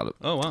AKA out of.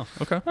 Oh wow,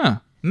 okay.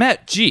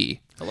 Matt G.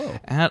 Hello.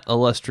 At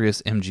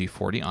illustrious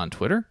MG40 on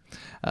Twitter.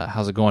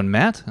 How's it going,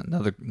 Matt?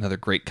 Another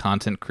great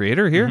content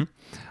creator here.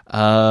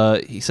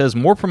 He says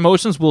more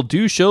promotions will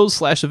do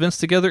shows / events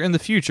together in the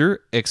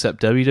future,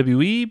 except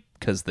WWE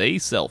because they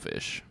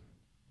selfish.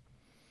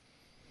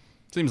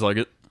 Seems like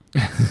it.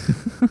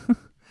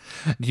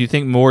 Do you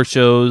think more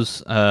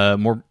shows,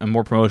 more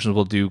promotions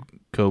will do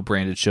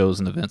co-branded shows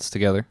and events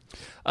together?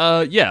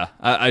 Yeah,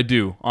 I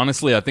do.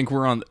 Honestly, I think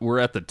we're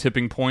at the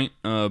tipping point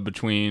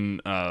between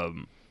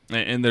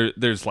and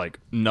there's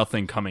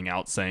nothing coming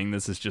out saying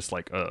this. Is just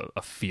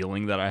a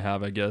feeling that I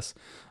have, I guess,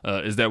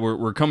 is that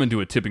we're coming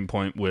to a tipping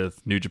point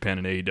with New Japan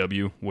and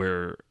AEW,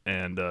 where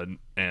and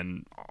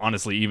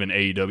honestly even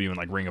AEW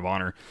and Ring of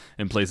Honor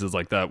and places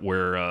like that,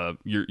 where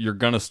you're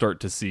gonna start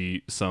to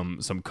see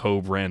some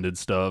co-branded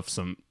stuff.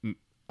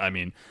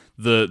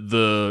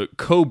 The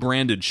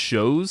co-branded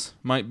shows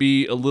might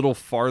be a little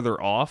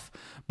farther off,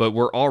 but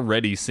we're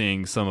already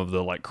seeing some of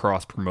the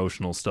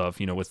cross-promotional stuff,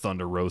 with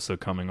Thunder Rosa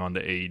coming on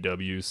to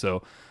AEW.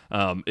 So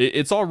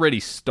it's already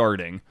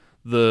starting.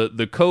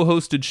 The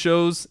co-hosted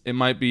shows, it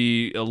might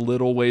be a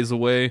little ways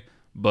away,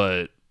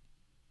 but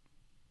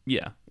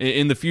yeah,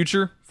 in the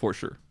future, for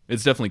sure.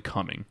 It's definitely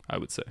coming, I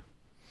would say.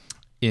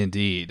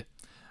 Indeed.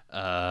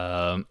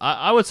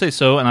 I would say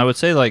so, and I would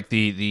say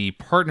the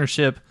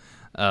partnership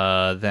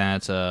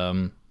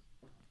that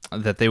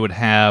they would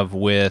have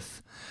with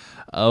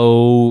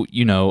what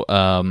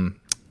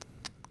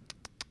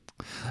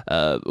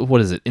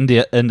is it?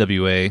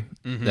 NWA.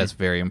 Mm-hmm. That's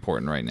very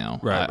important right now.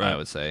 Right. I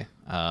would say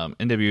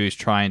NWA is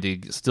trying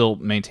to still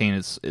maintain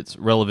its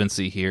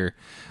relevancy here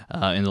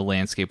in the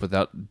landscape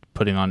without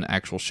putting on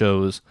actual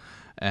shows.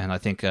 And I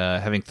think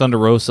having Thunder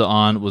Rosa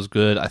on was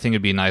good. I think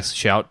it'd be a nice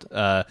shout,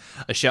 a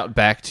shout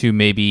back to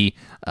maybe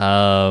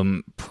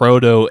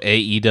proto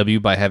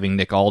AEW by having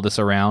Nick Aldis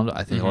around.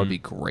 I think that would be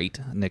great.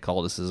 Nick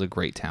Aldis is a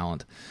great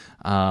talent.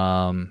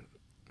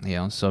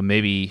 So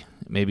maybe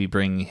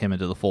bring him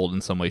into the fold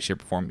in some way,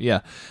 shape, or form.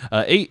 Yeah,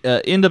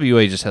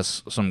 NWA just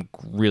has some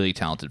really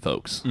talented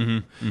folks.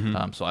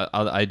 So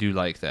I do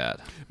like that.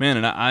 Man,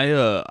 and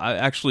I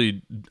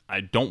actually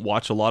don't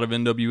watch a lot of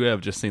NWA.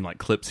 I've just seen like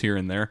clips here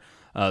and there.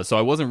 So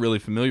I wasn't really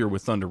familiar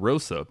with Thunder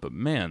Rosa, but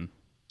man,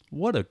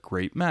 what a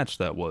great match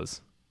that was.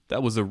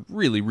 That was a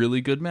really,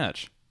 really good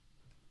match.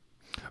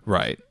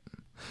 Right.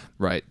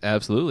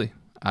 Absolutely.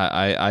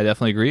 I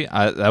definitely agree.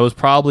 That was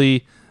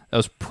probably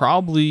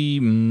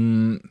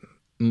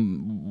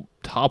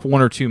top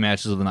 1 or 2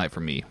 matches of the night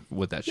for me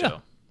with that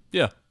show.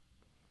 Yeah.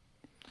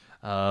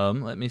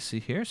 Let me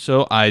see here.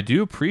 So I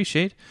do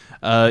appreciate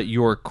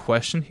your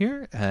question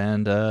here,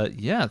 and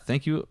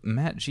thank you,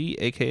 Matt G,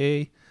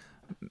 aka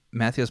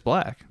Matthias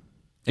Black,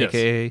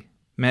 aka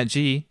Matt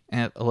G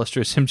at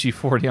Illustrious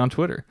MG40 on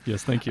Twitter.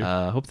 Yes, thank you.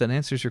 Hope that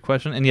answers your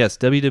question. And yes,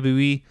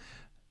 WWE,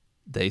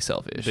 they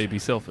selfish. They be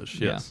selfish.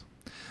 Yes.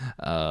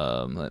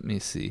 Yeah. Let me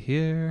see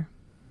here.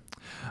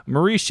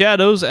 Marie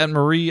Shadows at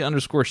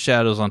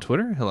Marie_Shadows on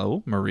Twitter.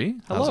 Hello, Marie.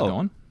 How's it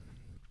going?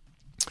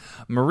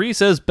 Marie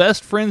says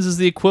Best Friends is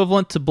the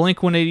equivalent to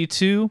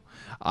Blink-182.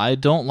 I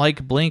don't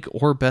like Blink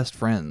or Best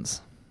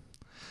Friends.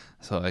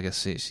 So I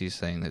guess she's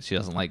saying that she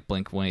doesn't like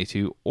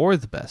Blink-182 or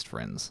the Best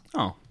Friends.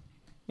 Oh,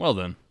 well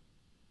then.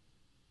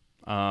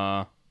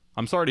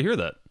 I'm sorry to hear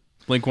that.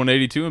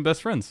 Blink-182 and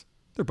Best Friends.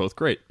 They're both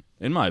great,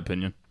 in my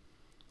opinion.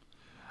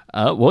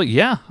 Well,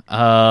 yeah.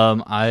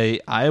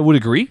 I would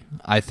agree.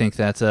 I think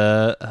that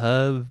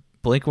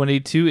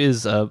Blink-182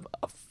 is a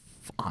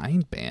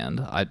fine band.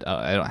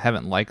 I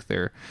haven't liked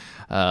their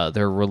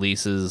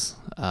releases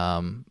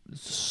a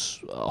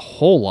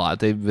whole lot.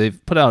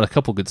 They've put out a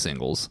couple good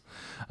singles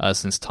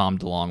since Tom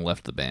DeLonge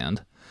left the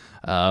band,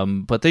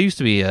 but they used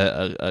to be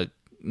a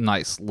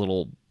nice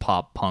little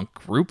pop punk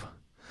group.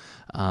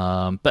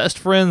 Best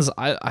Friends,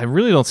 I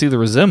really don't see the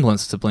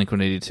resemblance to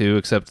Blink-182,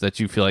 except that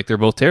you feel like they're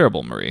both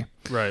terrible, Marie.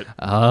 Right.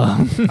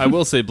 I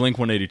will say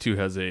Blink-182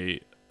 has a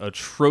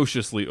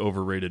atrociously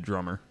overrated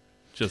drummer.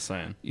 Just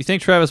saying. You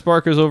think Travis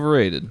Barker's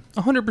overrated?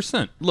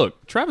 100%.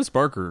 Look, Travis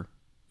Barker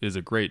is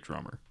a great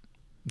drummer.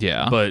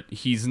 Yeah. But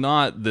he's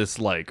not this,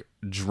 like,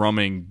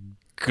 drumming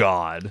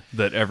god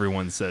that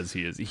everyone says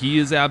he is. He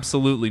is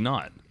absolutely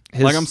not.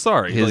 I'm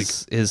sorry.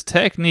 His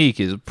technique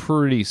is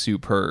pretty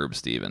superb,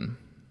 Steven.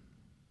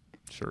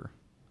 Sure.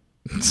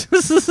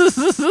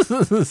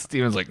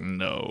 Steven's like,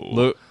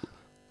 no.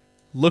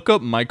 Look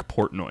up Mike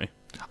Portnoy.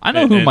 I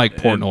know who Mike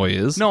Portnoy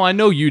is. No, I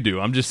know you do.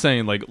 I'm just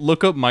saying, like,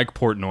 look up Mike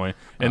Portnoy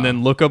and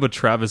then look up a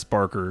Travis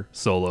Barker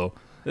solo.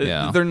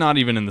 Yeah. They're not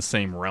even in the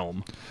same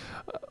realm.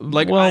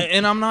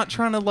 I'm not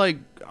trying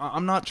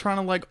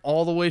to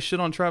all the way shit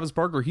on Travis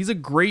Barker. He's a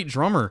great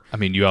drummer. I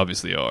mean, you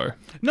obviously are.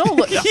 No,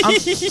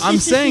 I'm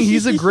saying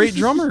he's a great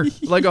drummer.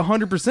 Like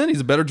 100%. He's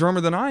a better drummer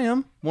than I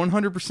am.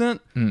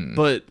 100%.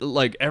 But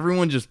like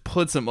everyone just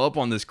puts him up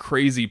on this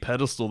crazy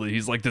pedestal that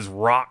he's like this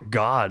rock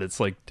god. It's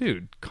like,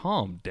 dude,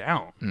 calm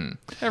down.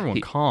 Everyone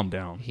calm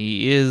down.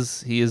 He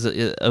is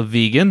a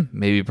vegan,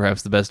 maybe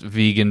perhaps the best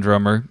vegan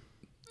drummer.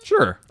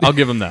 Sure. I'll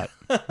give him that.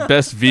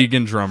 Best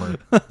vegan drummer.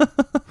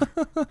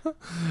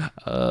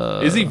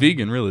 Is he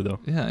vegan really though?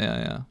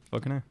 Yeah.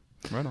 Fucking A.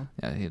 Right on.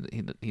 Yeah,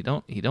 he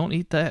don't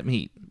eat that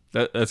meat.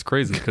 That's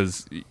crazy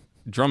because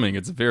drumming,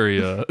 it's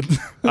very I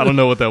don't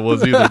know what that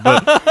was either,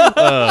 but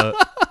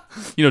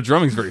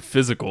drumming's very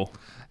physical.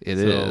 It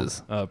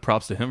is.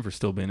 Props to him for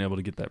still being able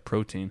to get that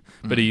protein.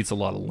 But he eats a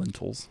lot of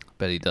lentils.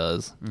 Bet he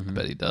does.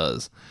 Bet he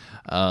does.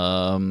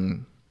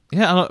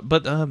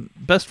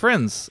 Best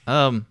Friends.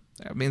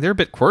 I mean, they're a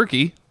bit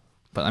quirky,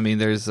 but I mean,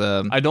 there's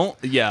there's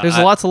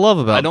a lot to love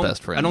about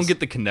Best Friends. I don't get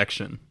the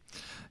connection.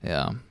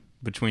 Yeah.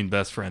 Between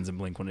Best Friends and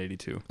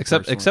Blink-182.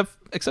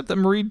 Except that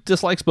Marie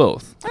dislikes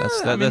both.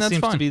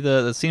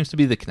 That seems to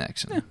be the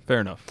connection. Yeah, fair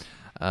enough.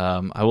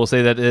 I will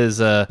say that is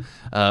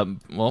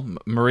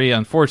Marie,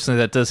 unfortunately,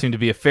 that does seem to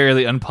be a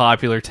fairly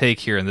unpopular take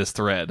here in this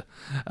thread.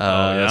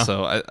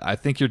 So I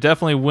think you're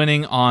definitely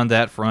winning on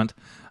that front.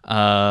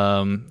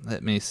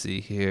 Let me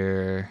see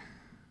here.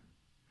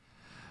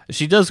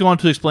 She does go on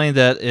to explain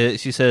that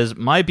she says,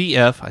 my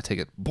BF, I take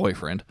it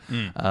boyfriend,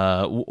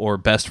 or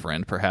best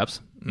friend, perhaps.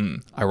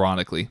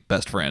 Ironically,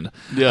 best friend.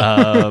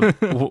 Yeah.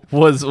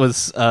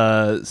 was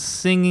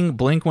singing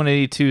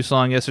Blink-182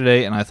 song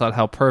yesterday, and I thought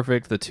how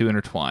perfect the two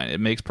intertwine.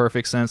 It makes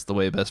perfect sense the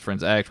way Best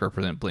Friends act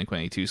represent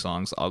Blink-182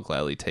 songs. I'll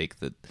gladly take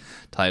the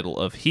title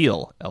of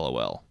heel,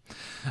 LOL.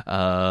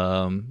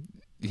 I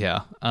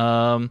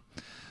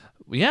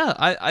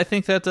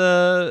think that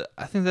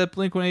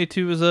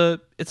Blink-182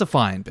 it's a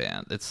fine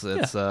band. It's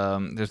there's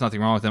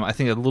nothing wrong with them. I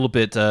think a little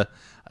bit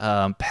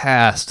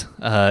past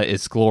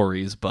its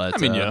glories, but I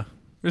mean,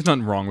 there's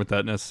nothing wrong with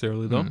that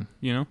necessarily, though.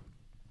 You know,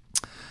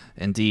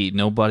 indeed,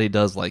 nobody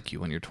does like you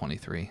when you're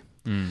 23.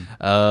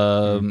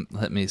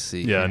 Let me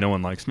see. Yeah, here. no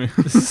one likes me.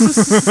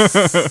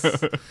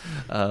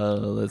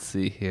 Let's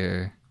see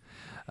here.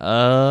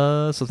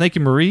 So thank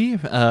you, Marie,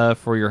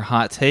 for your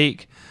hot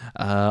take.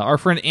 Our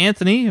friend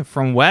Anthony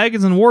from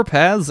Wagons and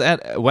Warpaths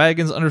at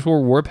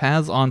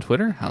Wagons_Warpaths on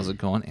Twitter. How's it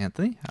going,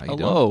 Anthony? How you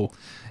doing?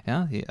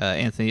 Yeah,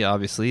 Anthony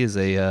obviously is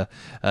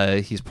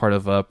he's part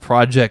of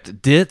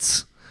Project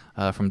Ditz.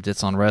 From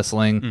Ditz on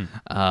Wrestling.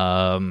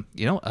 I'm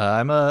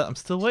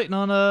still waiting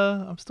on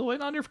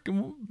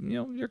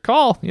your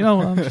call.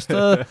 I'm just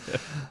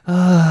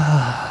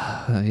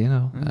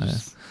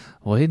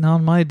waiting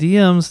on my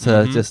DMs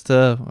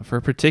to for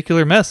a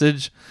particular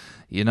message,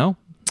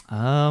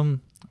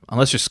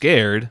 unless you're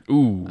scared.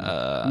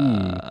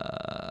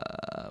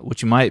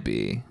 Which you might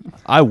be.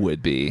 I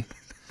would be.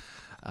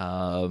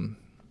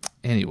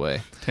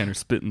 Anyway, Tanner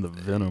spitting the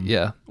venom.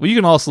 yeah. Well, you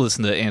can also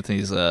listen to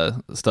Anthony's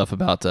stuff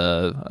about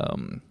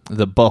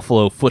the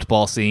Buffalo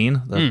football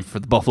scene for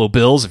the Buffalo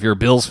Bills, if you're a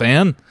Bills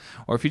fan,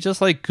 or if you just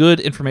like good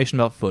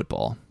information about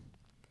football.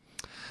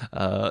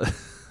 I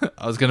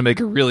was going to make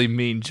a really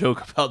mean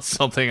joke about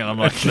something, and I'm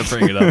not going to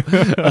bring it up.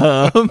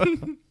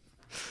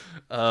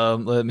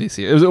 Let me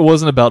see. It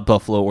wasn't about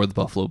Buffalo or the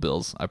Buffalo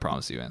Bills. I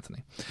promise you,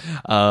 Anthony.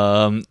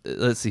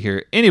 Let's see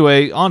here.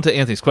 Anyway, on to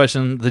Anthony's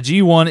question. The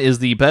G1 is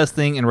the best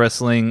thing in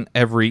wrestling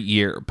every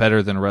year.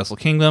 Better than Wrestle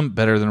Kingdom,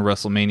 better than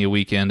WrestleMania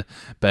weekend,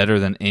 better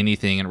than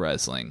anything in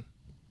wrestling.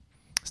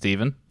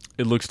 Steven?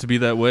 It looks to be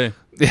that way.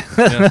 Yeah,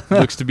 it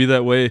looks to be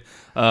that way.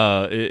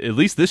 At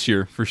least this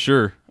year, for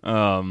sure.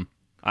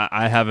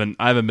 I haven't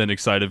been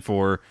excited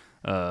for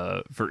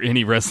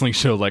any wrestling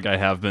show like I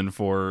have been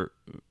for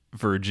a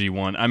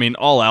G1. I mean,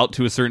 All Out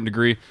to a certain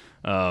degree.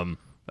 I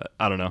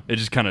don't know. It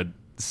just kind of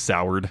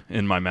soured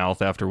in my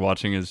mouth after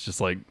watching. It's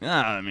just like,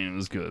 it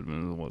was good, but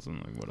it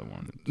wasn't like what I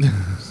wanted.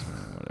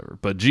 Whatever.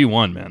 But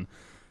G1, man.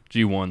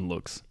 G1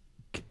 looks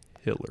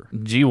killer.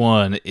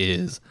 G1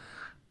 is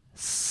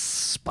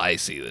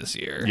spicy this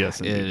year. Yes,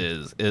 indeed. It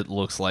is. It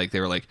looks like they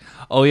were like,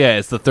 oh yeah,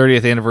 it's the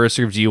 30th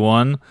anniversary of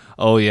G1.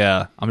 Oh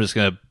yeah, I'm just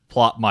going to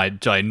plop my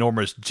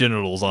ginormous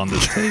genitals on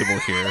this table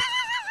here.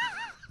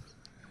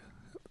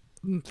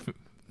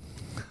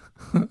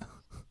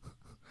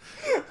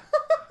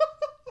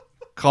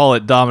 Call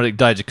it Dominic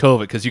Dijakovic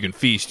because you can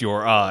feast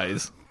your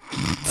eyes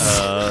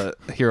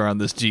here on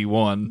this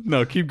G1.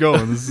 No, keep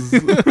going. This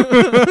is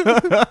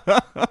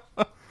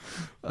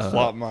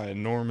plop my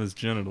enormous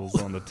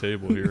genitals on the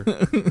table here.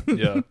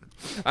 Yeah,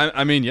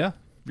 I mean, yeah,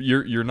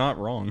 you're not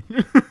wrong.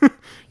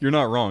 You're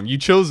not wrong. You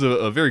chose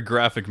a very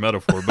graphic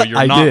metaphor, but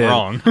you're not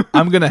wrong.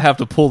 I'm gonna have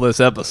to pull this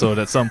episode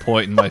at some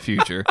point in my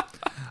future.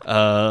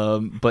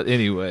 But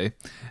anyway,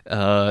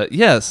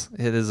 yes,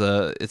 it is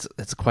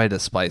it's quite a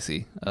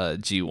spicy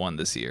G1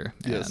 this year,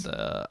 yes.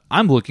 And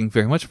I'm looking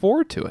very much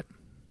forward to it.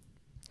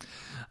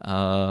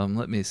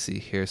 Let me see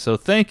here. So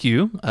thank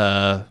you,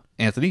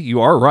 Anthony.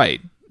 You are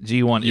right.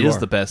 G1 is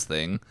the best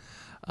thing.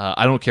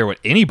 I don't care what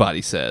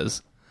anybody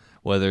says,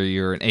 whether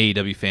you're an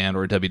AEW fan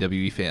or a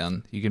WWE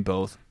fan. You can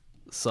both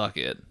suck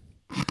it.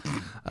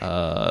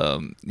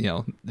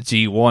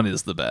 G1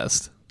 is the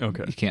best.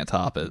 Okay, you can't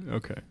top it.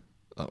 Okay.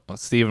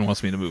 Steven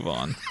wants me to move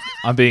on.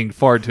 I'm being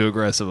far too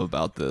aggressive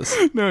about this.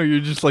 No,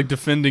 you're just like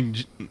defending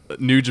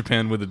New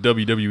Japan with a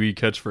WWE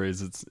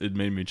catchphrase. It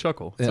made me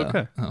chuckle. It's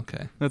okay.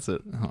 Okay. That's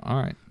it.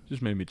 All right.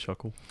 Just made me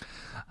chuckle.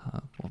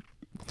 Well,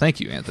 thank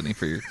you, Anthony,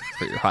 for your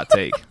hot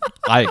take.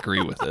 I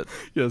agree with it.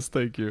 Yes,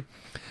 thank you.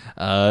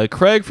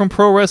 Craig from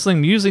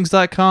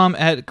ProWrestlingMusings.com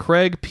at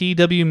Craig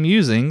PW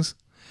Musings.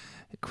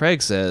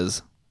 Craig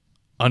says,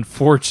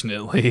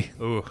 unfortunately,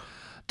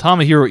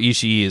 Tomohiro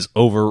Ishii is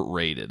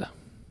overrated.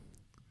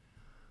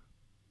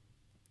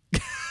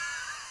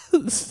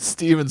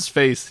 Steven's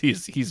face,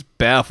 he's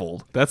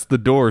baffled. That's the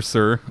door,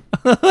 sir.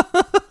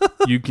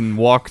 You can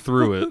walk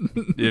through it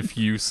if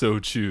you so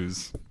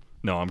choose.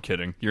 No, I'm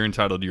kidding. You're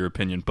entitled to your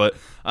opinion, but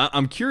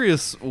I'm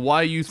curious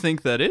why you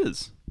think that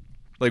is.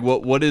 Like,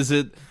 what is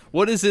it?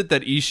 What is it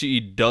that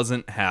Ishii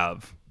doesn't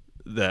have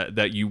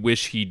that you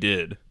wish he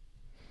did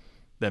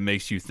that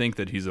makes you think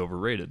that he's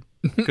overrated?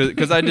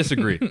 Because I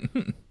disagree.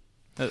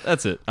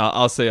 That's it.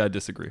 I'll say I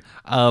disagree.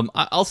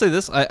 I'll say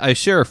this. I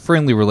share a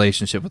friendly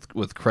relationship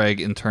with Craig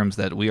in terms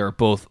that we are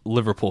both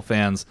Liverpool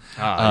fans.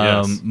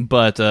 Yes.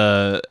 But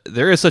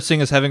there is such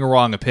thing as having a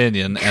wrong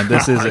opinion, and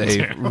this is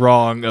a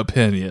wrong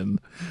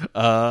opinion.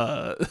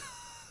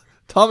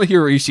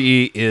 Tomohiro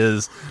Ishii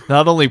is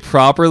not only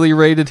properly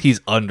rated, he's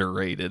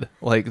underrated.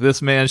 Like,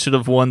 this man should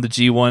have won the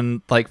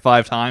G1 like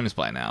 5 times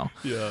by now.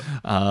 Yeah.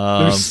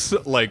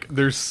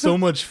 There's so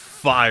much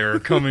fire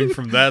coming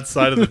from that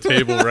side of the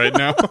table right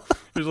now.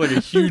 There's like a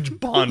huge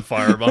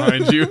bonfire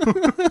behind you.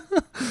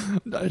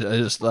 I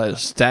just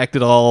stacked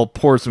it all,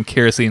 poured some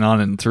kerosene on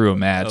it, and threw a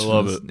match. I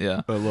love it.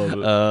 Yeah. I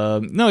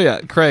love it. No,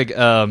 yeah. Craig,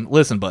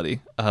 listen, buddy.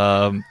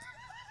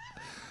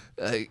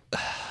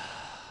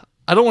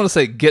 I don't want to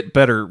say get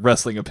better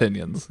wrestling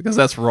opinions because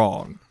that's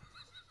wrong.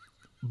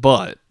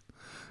 But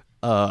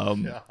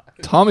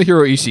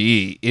Tomohiro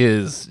Ishii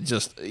is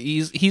just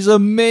he's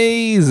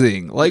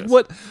amazing. Like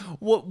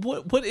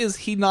what is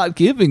he not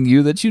giving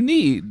you that you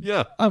need?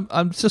 Yeah.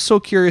 I'm just so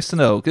curious to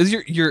know because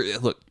you're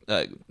look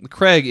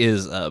Craig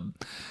is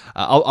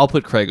I'll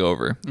put Craig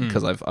over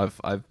because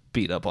I've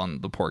beat up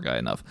on the poor guy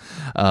enough.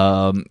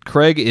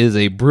 Craig is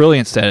a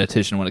brilliant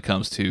statistician when it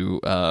comes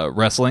to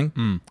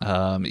wrestling.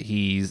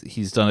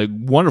 He's done a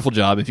wonderful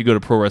job. If you go to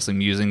Pro Wrestling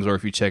Musings or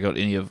if you check out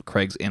any of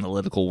Craig's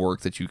analytical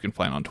work that you can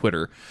find on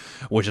Twitter,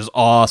 which is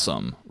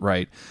awesome,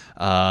 right?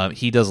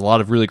 He does a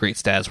lot of really great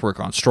stats work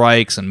on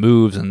strikes and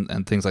moves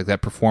and things like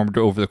that performed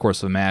over the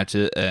course of a match,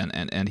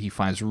 and he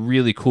finds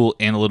really cool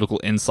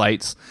analytical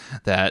insights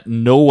that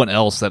no one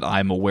else that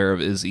I'm aware of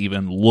is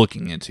even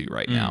looking into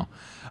right now.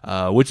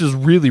 Which is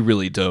really,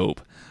 really dope.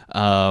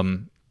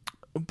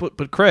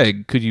 But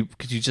Craig, could you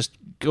just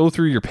go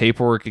through your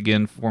paperwork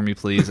again for me,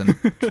 please, and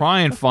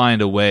try and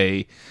find a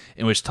way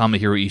in which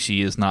Tomohiro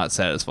Ishii is not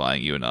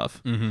satisfying you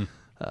enough?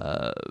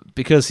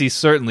 Because he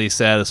certainly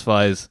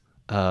satisfies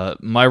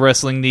my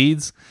wrestling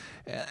needs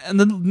and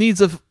the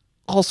needs of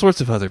all sorts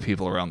of other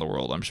people around the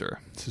world, I'm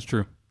sure. This is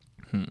true.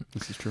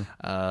 This is true.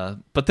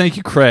 But thank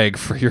you, Craig,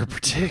 for your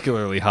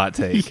particularly hot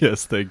take.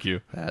 Yes, thank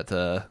you.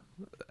 That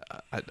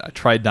I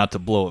tried not to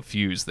blow a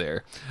fuse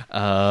there.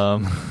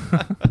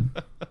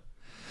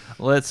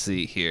 Let's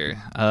see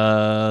here.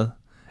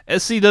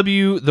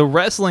 SCW, the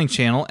wrestling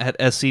channel at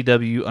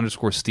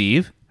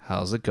SCW_Steve.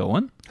 How's it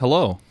going?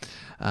 Hello.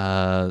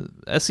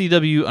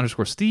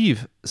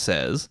 SCW_Steve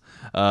says,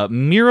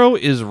 Miro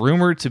is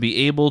rumored to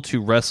be able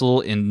to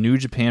wrestle in New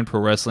Japan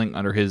Pro Wrestling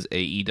under his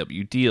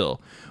AEW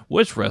deal.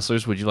 Which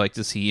wrestlers would you like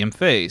to see him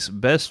face?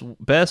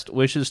 Best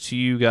wishes to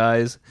you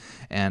guys,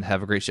 and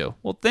have a great show.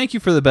 Well, thank you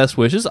for the best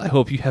wishes. I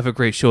hope you have a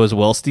great show as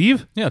well,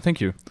 Steve. Yeah,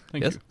 thank you.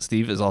 Thank you.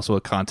 Steve is also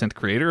a content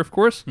creator, of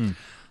course.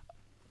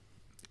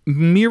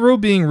 Miro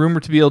being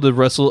rumored to be able to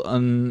wrestle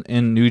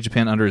in New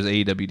Japan under his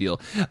AEW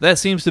deal. That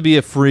seems to be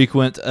a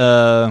frequent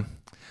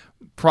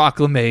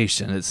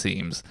proclamation, it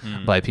seems,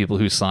 by people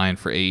who sign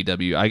for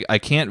AEW. I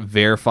can't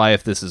verify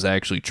if this is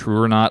actually true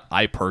or not.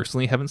 I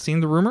personally haven't seen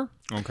the rumor.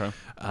 Okay.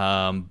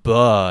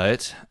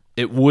 But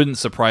it wouldn't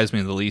surprise me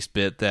in the least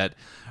bit that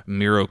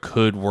Miro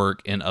could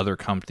work in other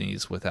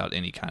companies without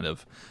any kind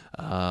of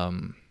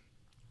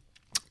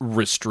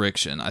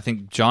restriction. I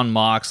think John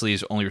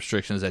Moxley's only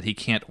restriction is that he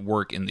can't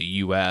work in the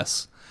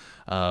U.S.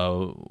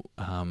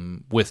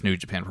 With New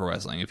Japan Pro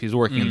Wrestling. If he's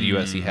working in the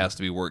U.S., he has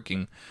to be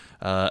working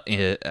at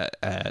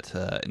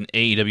an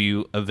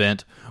AEW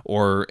event,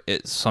 or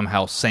it's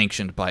somehow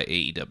sanctioned by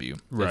AEW,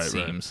 it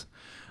seems.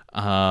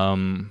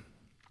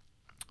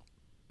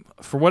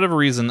 For whatever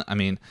reason, I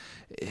mean,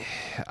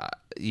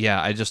 yeah,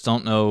 I just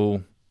don't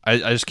know. I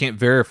just can't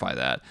verify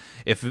that.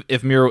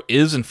 If Miro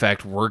is in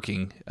fact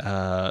working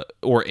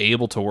or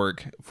able to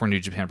work for New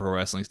Japan Pro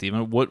Wrestling,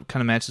 Steven, what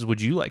kind of matches would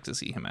you like to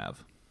see him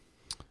have?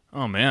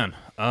 Oh man,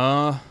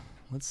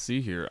 let's see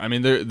here. I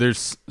mean,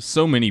 there's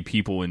so many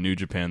people in New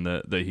Japan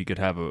that he could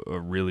have a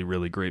really,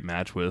 really great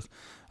match with.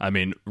 I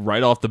mean,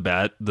 right off the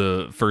bat,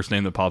 the first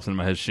name that pops into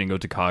my head is Shingo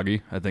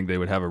Takagi. I think they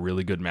would have a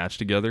really good match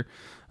together.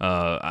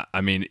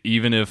 I mean,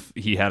 even if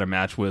he had a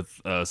match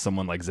with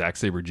someone like Zack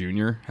Sabre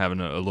Jr.,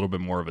 having a little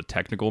bit more of a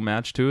technical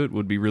match to it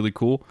would be really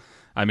cool.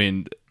 I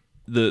mean,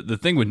 the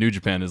thing with New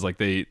Japan is like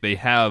they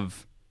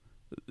have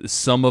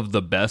some of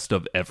the best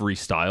of every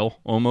style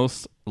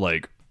almost.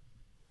 Like,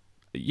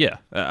 yeah,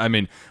 I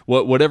mean,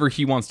 whatever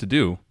he wants to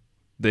do,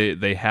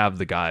 they have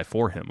the guy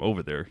for him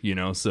over there, you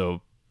know.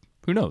 So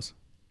who knows?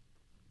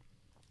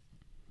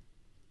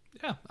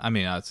 Yeah, I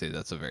mean, I'd say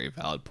that's a very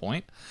valid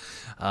point.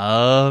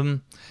 Yeah,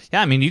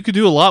 I mean, you could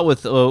do a lot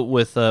with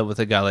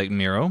a guy like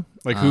Miro.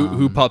 Like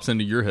who pops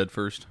into your head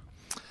first?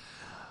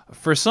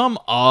 For some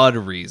odd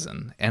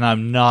reason, and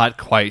I'm not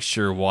quite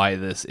sure why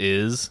this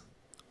is,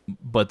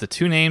 but the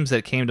two names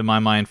that came to my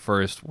mind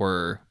first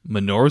were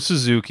Minoru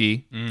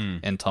Suzuki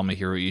and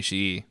Tomohiro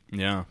Ishii.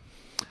 Yeah,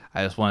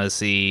 I just want to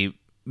see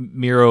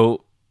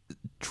Miro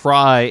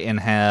try and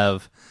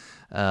have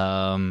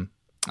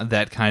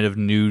that kind of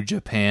New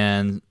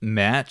Japan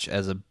match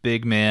as a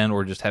big man,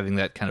 or just having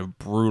that kind of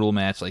brutal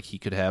match like he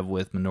could have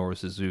with Minoru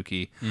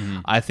Suzuki.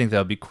 I think that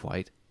would be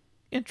quite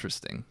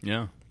interesting.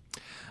 Yeah.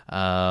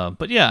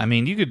 But yeah, I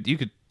mean, you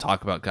could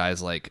talk about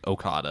guys like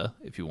Okada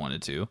if you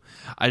wanted to.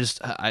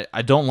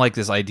 I don't like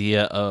this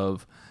idea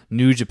of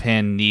New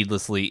Japan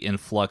needlessly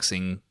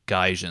influxing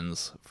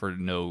Gaijins for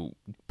no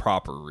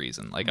proper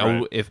reason. Like,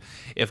 right.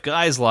 if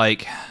guys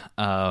like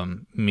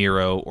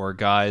Miro or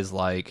guys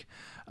like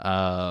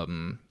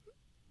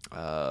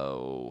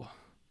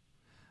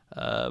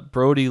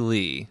Brody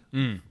Lee,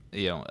 you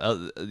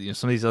know,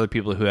 some of these other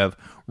people who have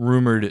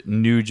rumored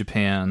New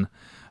Japan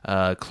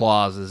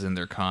clauses in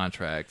their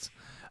contracts,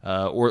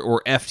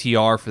 or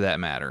FTR for that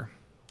matter.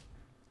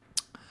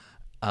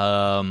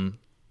 I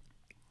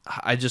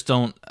just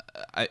don't.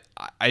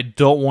 I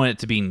don't want it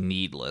to be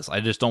needless. I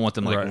just don't want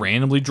them like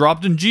randomly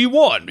dropped in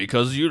G1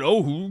 because, you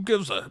know, who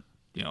gives a,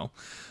 you know.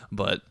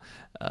 But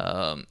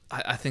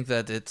I think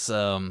that it's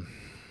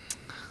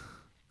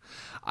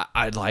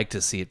I'd like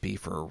to see it be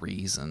for a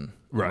reason,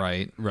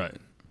 right? Right.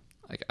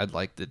 Like I'd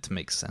like it to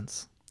make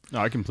sense. No,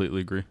 I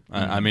completely agree.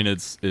 I mean,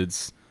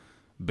 it's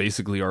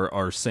basically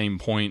our same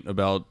point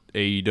about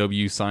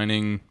AEW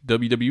signing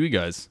WWE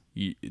guys.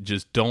 You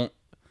just don't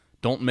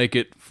make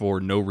it for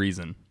no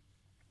reason.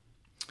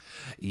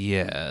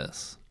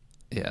 Yes,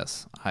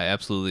 I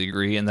absolutely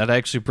agree, and that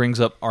actually brings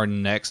up our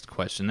next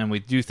question. And we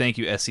do thank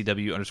you,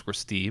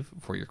 SCW_Steve,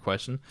 for your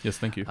question. Yes,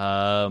 thank you.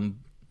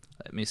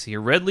 Let me see here.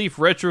 Red Leaf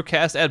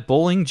Retrocast at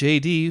Bowling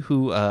JD,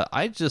 who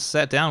I just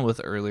sat down with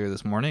earlier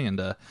this morning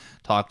and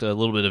talked a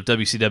little bit of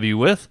WCW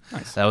with.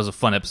 Nice. That was a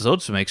fun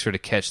episode, so make sure to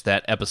catch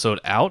that episode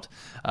out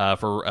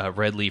for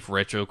Red Leaf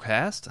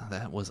Retrocast.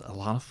 That was a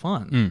lot of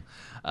fun.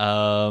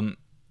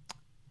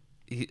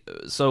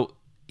 So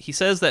he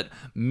says that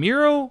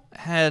Miro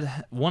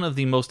had one of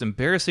the most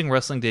embarrassing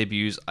wrestling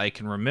debuts I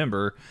can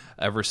remember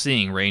ever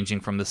seeing,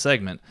 ranging from the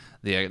segment,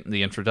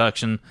 the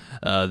introduction,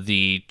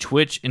 the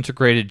Twitch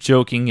integrated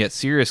joking yet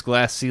serious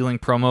glass ceiling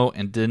promo,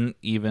 and don't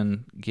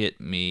even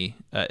get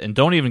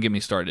me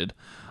started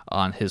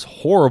on his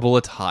horrible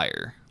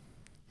attire.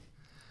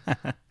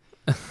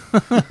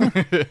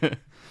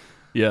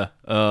 Yeah,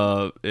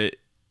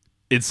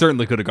 it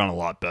certainly could have gone a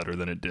lot better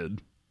than it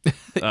did.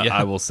 Yeah.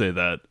 I will say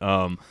that.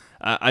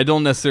 I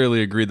don't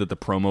necessarily agree that the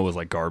promo was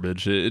like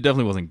garbage. It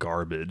definitely wasn't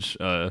garbage.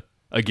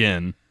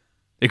 Again,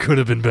 it could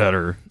have been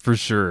better for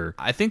sure.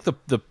 I think the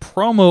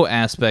promo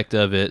aspect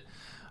of it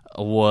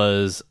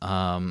was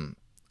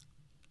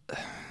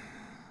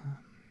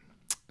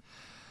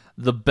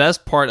the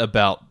best part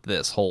about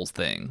this whole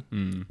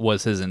thing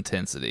was his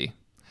intensity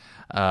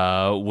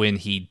when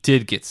he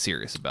did get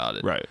serious about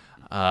it. Right.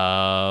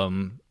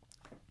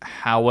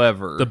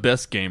 However, The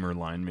best gamer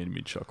line made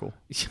me chuckle.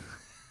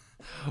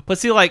 but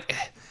see, like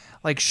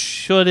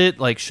should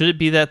it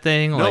be that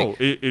thing? No,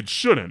 it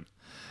shouldn't.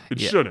 It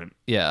shouldn't.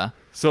 Yeah.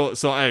 So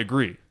I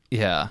agree.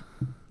 Yeah.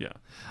 Yeah.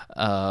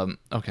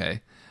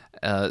 Okay.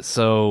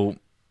 So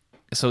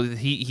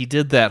he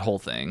did that whole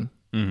thing,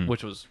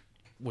 which was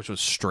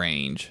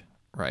strange,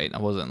 right? I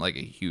wasn't like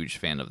a huge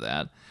fan of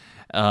that.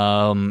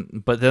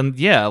 But then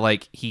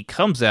like he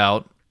comes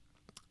out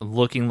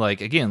looking like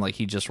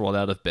he just rolled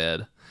out of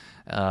bed,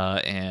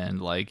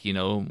 and like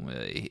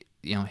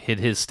hid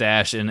his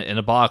stash in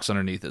a box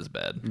underneath his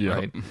bed, Yep.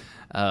 right?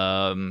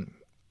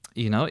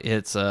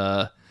 It's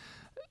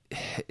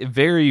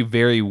very,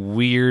 very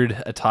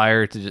weird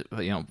attire to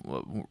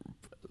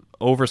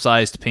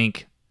oversized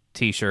pink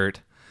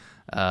t-shirt,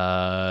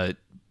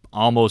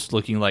 almost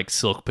looking like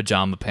silk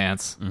pajama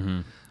pants.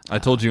 I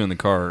told you in the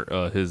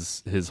car,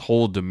 his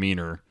whole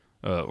demeanor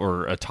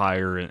or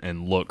attire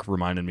and look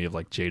reminded me of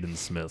like Jaden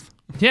Smith.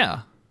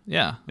 Yeah.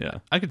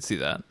 I could see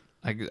that.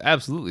 I could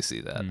absolutely see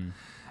that.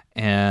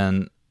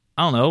 And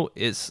I don't know.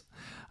 It's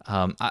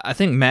I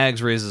think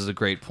Mags raises a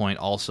great point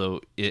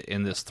also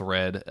in this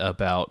thread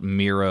about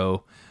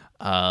Miro,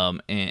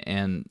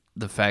 and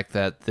the fact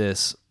that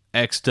this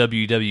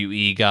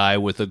ex-WWE guy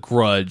with a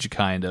grudge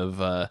kind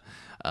of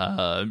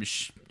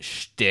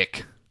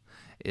shtick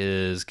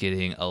is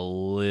getting a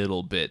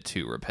little bit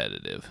too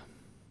repetitive.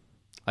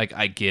 Like,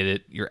 I get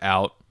it. You're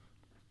out,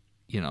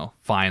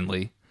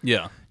 finally.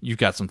 Yeah. You've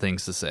got some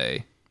things to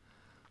say.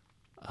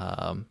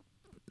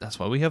 That's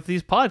why we have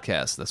these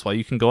podcasts. That's why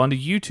you can go onto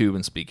YouTube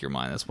and speak your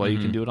mind. That's why you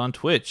can do it on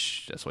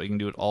Twitch. That's why you can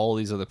do it all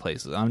these other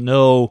places. I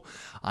know,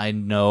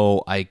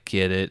 I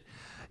get it.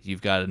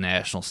 You've got a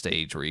national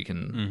stage where you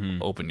can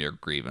open your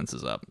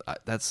grievances up.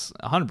 That's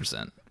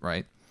 100%,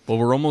 right? Well,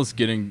 we're almost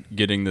getting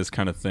this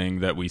kind of thing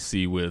that we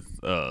see with,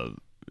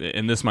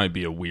 and this might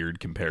be a weird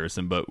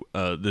comparison, but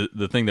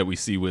the thing that we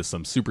see with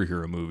some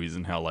superhero movies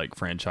and how like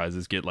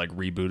franchises get like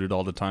rebooted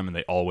all the time, and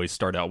they always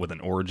start out with an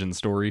origin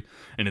story,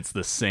 and it's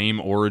the same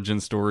origin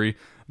story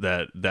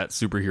that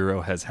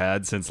superhero has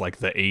had since like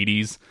the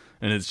 80s,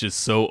 and it's just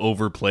so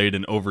overplayed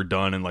and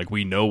overdone, and like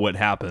we know what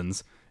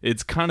happens.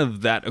 It's kind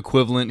of that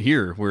equivalent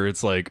here, where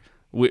it's like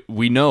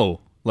we know.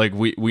 Like,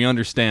 we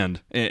understand,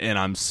 and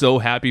I'm so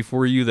happy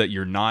for you that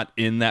you're not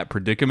in that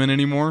predicament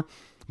anymore,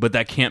 but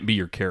that can't be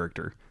your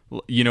character.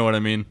 You know what I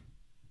mean?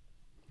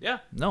 Yeah.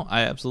 No,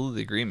 I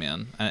absolutely agree,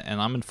 man.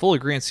 And I'm in full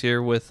agreement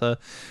here with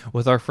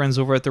our friends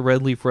over at the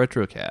Red Leaf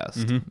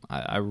Retrocast.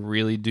 I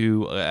really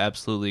do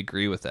absolutely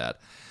agree with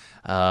that.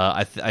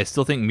 I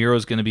still think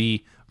Miro's going to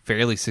be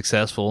fairly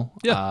successful.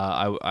 Yeah.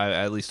 I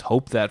at least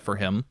hope that for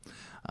him.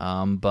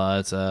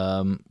 But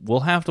we'll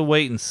have to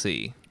wait and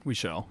see. We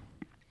shall.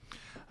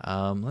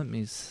 Let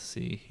me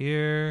see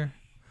here.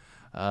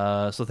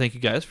 So thank you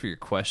guys for your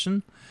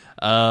question.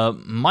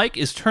 Mike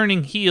is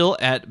turning heel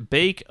at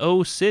Bake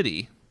O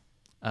City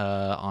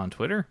on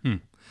Twitter.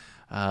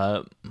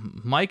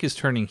 Mike is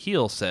turning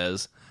heel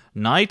says,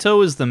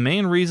 Naito is the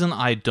main reason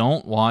I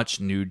don't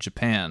watch New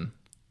Japan.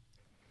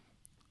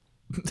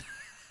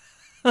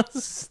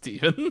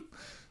 Steven?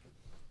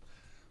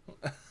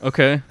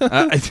 Okay.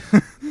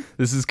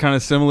 This is kind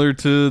of similar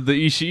to the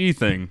Ishii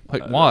thing.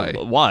 Like, why?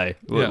 Why?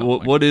 Yeah,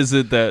 what is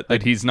it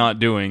that he's not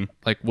doing?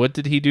 Like, what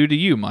did he do to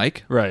you,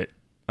 Mike? Right.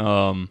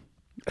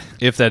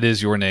 If that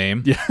is your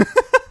name. Yeah.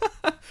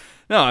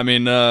 No, I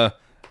mean,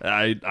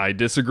 I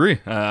disagree.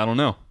 I don't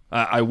know.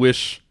 I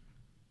wish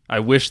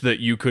that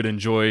you could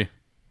enjoy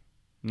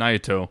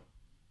Naito,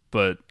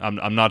 but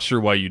I'm not sure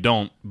why you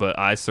don't. But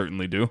I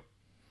certainly do.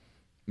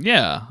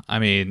 Yeah, I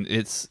mean,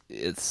 it's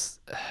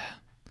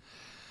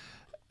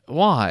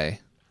why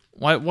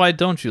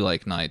don't you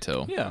like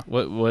Naito? Yeah.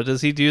 What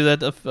does he do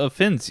that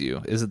offends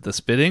you? Is it the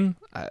spitting?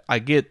 I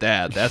get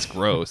that. That's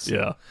gross.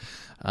 Yeah.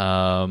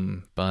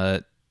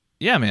 But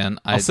yeah, man,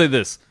 I'll say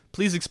this.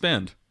 Please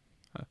expand.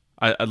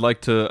 I'd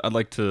like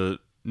to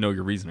know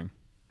your reasoning.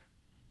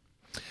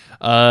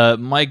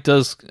 Mike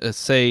does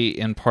say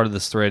in part of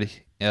this thread,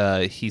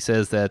 he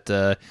says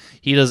that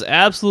he does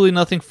absolutely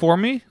nothing for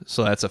me,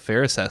 so that's a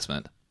fair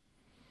assessment.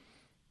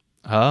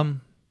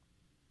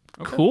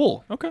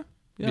 Cool. Okay.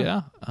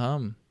 Yeah.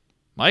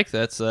 Mike,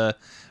 that's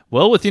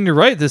well within your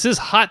right. This is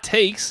hot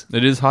takes.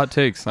 It is hot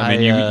takes. I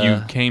mean,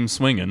 you came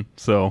swinging,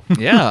 so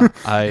Yeah.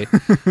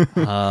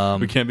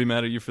 we can't be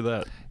mad at you for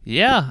that.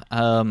 Yeah.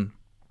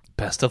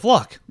 Best of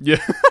luck. Yeah.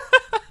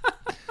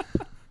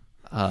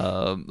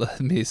 Let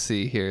me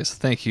see here. So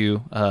thank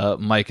you.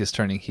 Mike is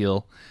turning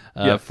heel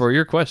Yes. for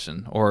your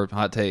question or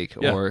hot take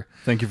Yeah. or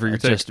Thank you for your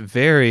take. just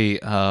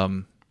very.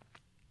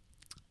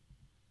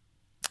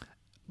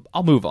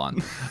 I'll move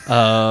on.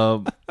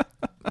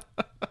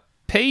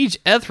 Paige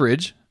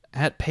Etheridge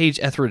at Paige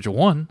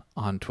Etheridge1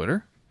 on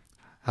Twitter.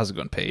 How's it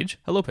going, Paige?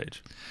 Hello,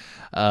 Paige.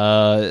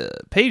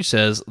 Paige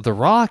says The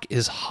Rock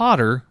is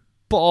hotter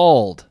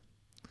bald.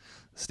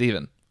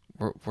 Steven,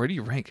 where do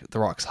you rank The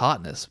Rock's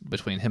hotness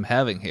between him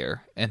having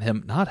hair and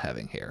him not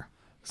having hair?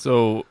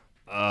 So,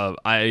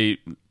 okay,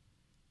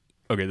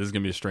 this is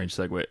gonna be a strange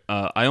segue.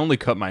 I only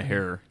cut my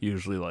hair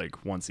usually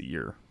like once a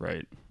year,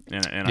 right?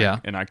 And Yeah.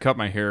 I cut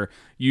my hair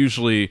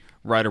usually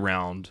right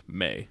around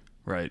May,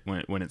 right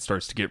when it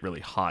starts to get really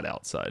hot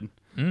outside,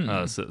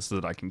 so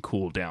that I can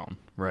cool down,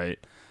 right?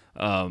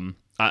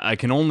 I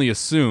can only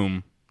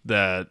assume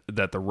that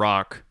The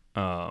Rock,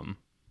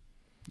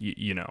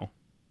 you know,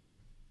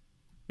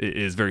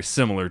 is very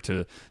similar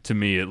to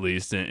me, at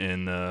least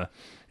in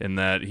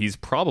that he's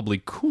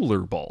probably cooler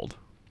bald.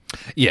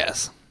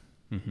 Yes.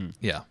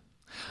 Yeah.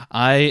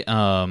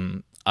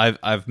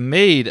 I've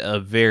made a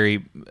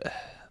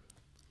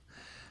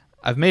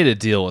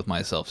deal with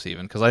myself,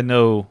 Stephen, because I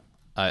know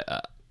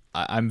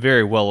I'm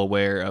very well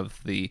aware of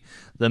the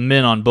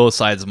men on both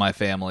sides of my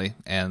family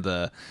and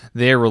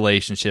their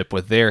relationship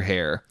with their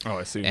hair. Oh,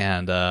 I see.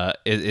 And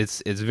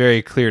it's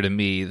very clear to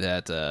me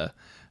that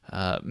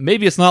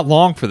maybe it's not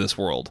long for this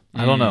world.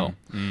 I don't know.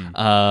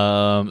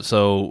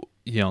 So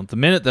the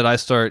minute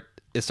that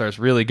it starts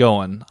really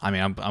going. I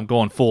mean, I'm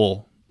going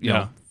full, you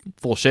know,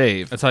 full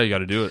shave. That's how you got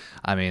to do it.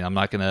 I mean, I'm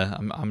not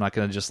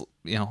gonna just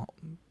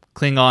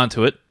cling on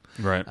to it.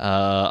 Right.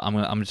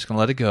 I'm just gonna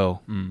let it go.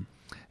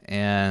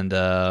 And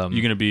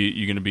you gonna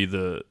be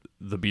the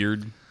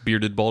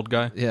bearded bald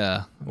guy?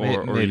 yeah, Or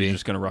are maybe you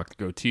just gonna rock the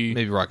goatee?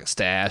 maybe rock a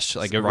stash,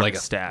 like Rock a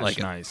stash, like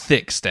nice. a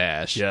thick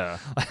stash. Yeah.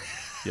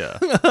 Yeah.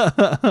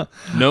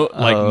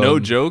 No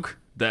joke.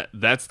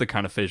 That's the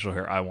kind of facial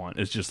hair I want.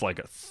 It's just like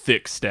a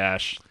thick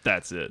stash.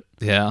 That's it.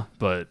 Yeah.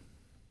 But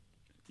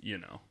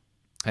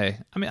Hey,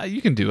 I mean,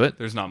 you can do it.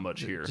 there's not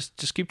much here.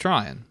 Just keep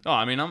trying. Oh,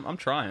 I mean, I'm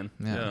trying.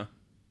 Yeah. Yeah.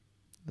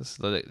 Just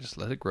let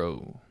it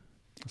grow.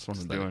 That's what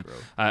I'm let it doing. grow.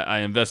 I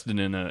invested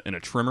in a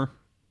trimmer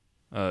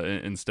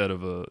instead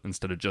of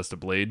just a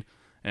blade,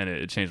 and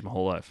it changed my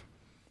whole life.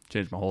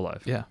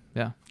 Yeah.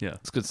 Yeah.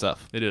 It's good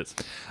stuff. It is.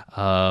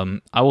 I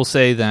will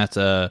say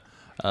that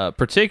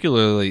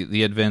particularly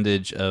the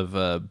advantage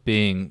of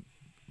being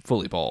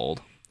fully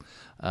bald,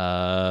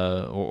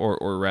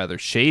 or rather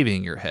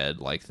shaving your head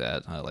like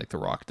that, like The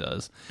Rock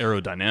does.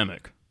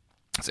 Aerodynamic.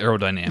 It's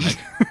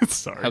aerodynamic.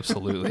 Sorry.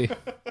 Absolutely.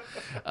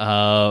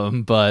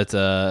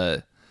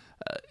 But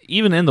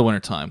even in the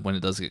wintertime, when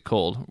it does get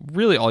cold,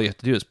 really all you have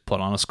to do is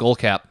put on a skull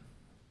cap.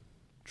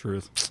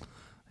 Truth.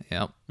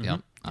 Yep.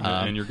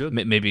 And you're good.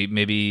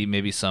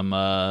 Maybe some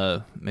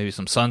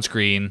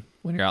sunscreen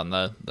when you're out in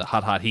the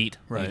hot heat.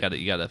 Right. You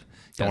gotta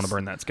Don't want to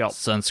burn that scalp.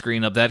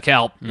 sunscreen up that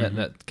scalp.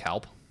 That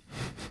scalp.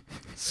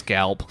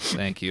 Scalp.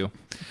 Thank you.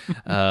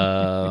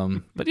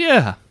 But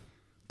yeah,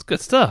 it's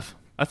good stuff.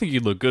 I think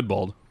you'd look good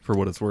bald for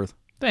what it's worth.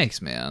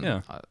 Thanks, man.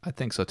 Yeah. I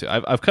think so too.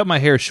 I've cut my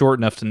hair short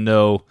enough to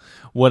know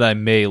what I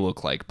may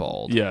look like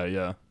bald.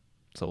 Yeah.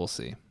 So we'll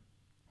see.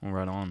 Well,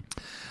 right on.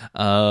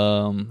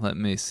 Let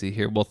me see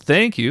here. Well,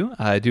 thank you.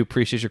 I do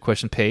appreciate your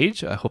question,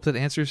 Paige. I hope that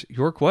answers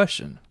your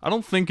question. I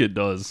don't think it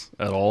does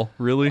at all,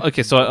 really.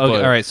 Okay, so But-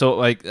 all right. So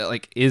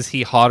like, is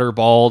he hotter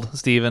bald,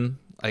 Steven?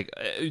 Like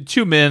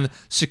two men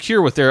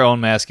secure with their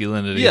own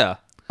masculinity. Yeah.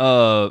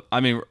 I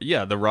mean,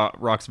 yeah, the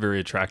Rock's a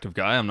very attractive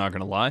guy. I'm not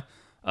gonna lie.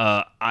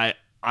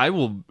 I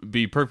will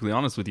be perfectly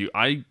honest with you.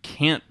 I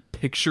can't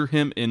picture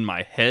him in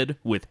my head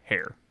with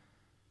hair.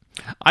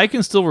 I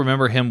can still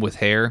remember him with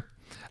hair.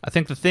 I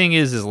think the thing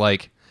is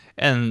like,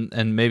 and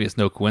maybe it's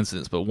no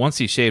coincidence, but once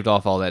he shaved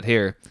off all that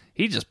hair,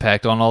 he just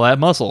packed on all that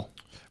muscle.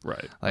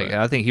 Right. Like right.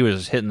 I think he was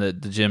just hitting the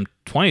gym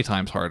 20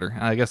 times harder.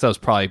 And I guess that was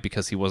probably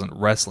because he wasn't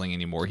wrestling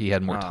anymore. He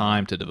had more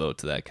time to devote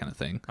to that kind of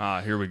thing.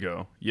 Here we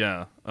go.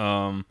 Yeah.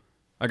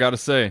 I gotta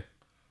say,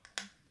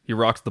 he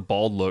rocks the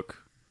bald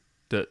look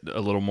a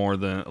little more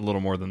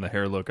than the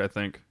hair look, I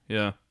think.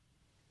 Yeah.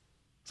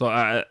 So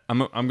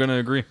I'm gonna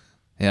agree.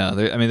 Yeah,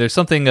 there's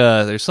something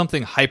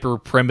hyper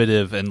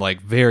primitive and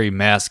like very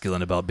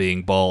masculine about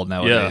being bald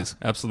nowadays.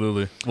 Yeah,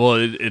 absolutely. Well,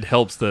 it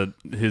helps that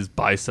his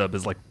bicep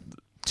is like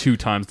 2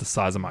 times the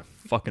size of my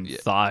fucking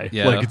thigh.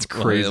 Yeah, like it's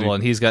crazy. Well,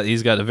 and he's got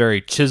a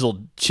very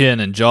chiseled chin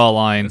and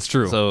jawline. It's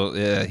true. So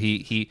yeah,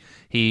 he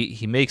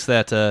makes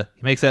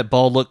that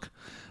bald look.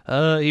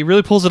 He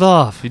really pulls it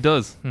off. He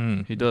does.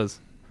 He does.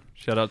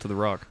 Shout out to The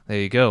Rock. There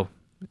you go.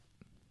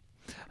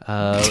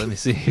 Let me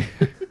see here.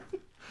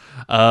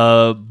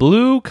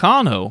 Blue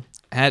Kano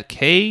at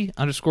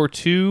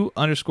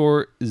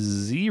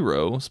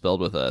K_2_0,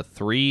 spelled with a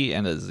 3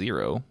 and a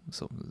 0.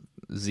 So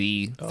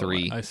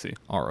Z3 I see.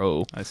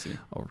 RO. I see.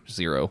 Or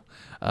 0.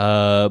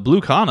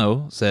 Blue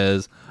Kano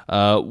says,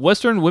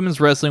 Western women's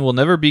wrestling will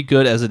never be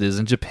good as it is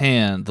in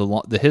Japan.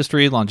 The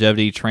history,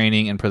 longevity,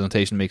 training, and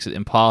presentation makes it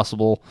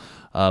impossible.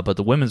 But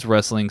the women's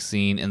wrestling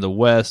scene in the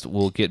West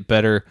will get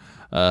better,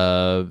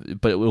 but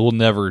it will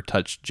never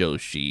touch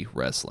Joshi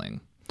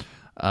wrestling.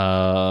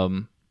 I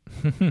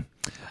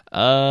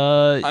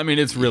mean,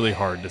 it's really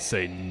hard to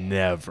say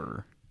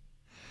never.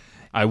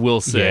 I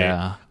will say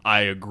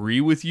I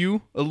agree with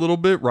you a little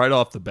bit right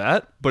off the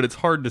bat, but it's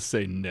hard to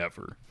say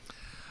never.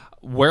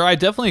 Where I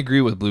definitely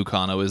agree with Blue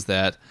Kano is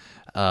that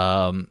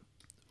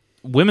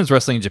women's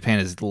wrestling in Japan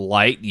is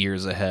light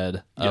years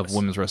ahead of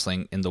women's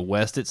wrestling in the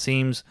West, it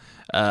seems.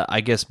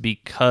 I guess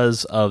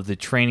because of the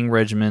training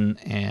regimen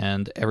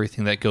and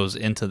everything that goes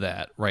into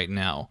that right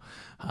now.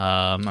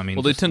 Well,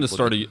 they tend to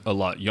start a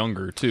lot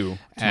younger too,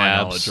 to my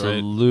knowledge, right?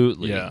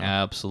 Absolutely,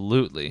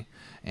 absolutely.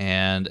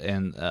 And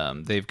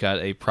they've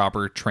got a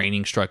proper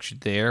training structure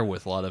there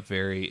with a lot of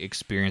very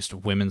experienced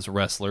women's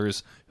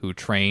wrestlers who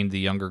train the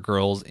younger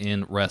girls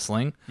in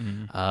wrestling.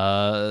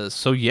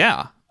 So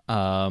yeah,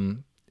 I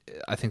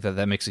think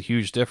that makes a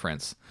huge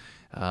difference.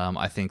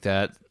 I think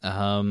that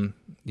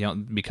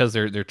because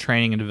they're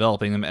training and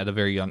developing them at a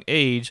very young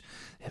age,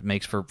 it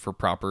makes for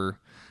proper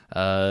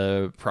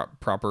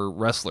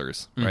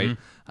wrestlers, right?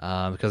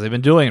 Because they've been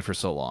doing it for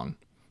so long.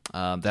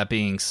 That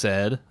being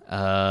said,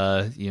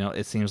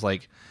 it seems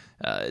like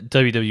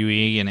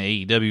WWE and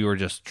AEW are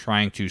just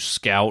trying to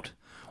scout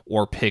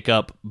or pick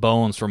up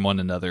bones from one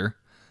another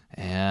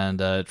and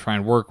try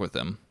and work with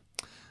them.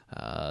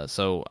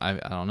 So I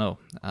don't know.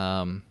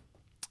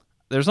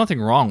 There's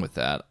nothing wrong with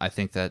that. I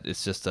think that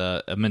it's just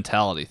a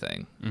mentality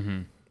thing.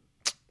 I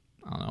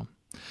don't know.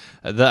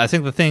 I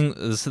think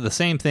the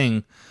same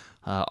thing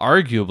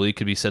arguably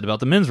could be said about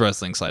the men's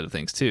wrestling side of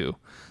things too.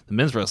 The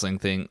men's wrestling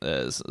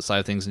side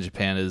of things in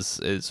Japan is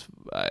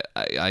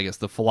I guess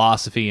the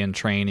philosophy and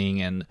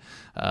training and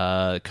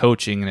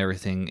coaching and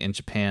everything in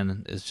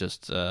Japan is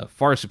just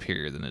far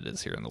superior than it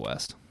is here in the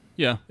West.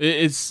 Yeah,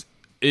 it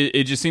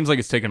just seems like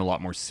it's taken a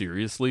lot more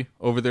seriously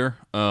over there,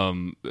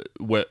 and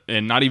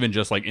not even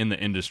just like in the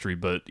industry,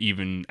 but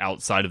even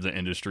outside of the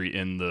industry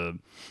in the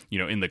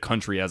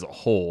country as a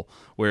whole.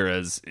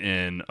 Whereas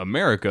in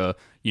America,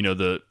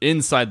 the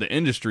inside the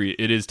industry,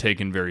 it is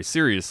taken very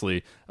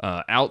seriously.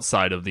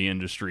 Outside of the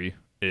industry,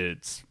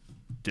 it's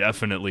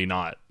definitely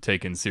not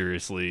taken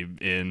seriously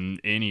in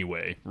any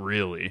way,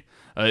 really.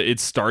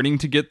 It's starting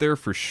to get there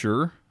for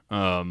sure,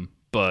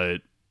 but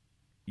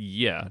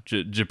yeah,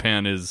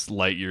 Japan is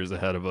light years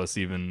ahead of us,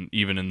 even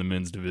in the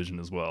men's division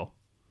as well.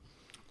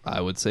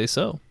 I would say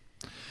so.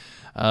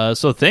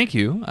 So thank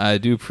you. I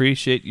do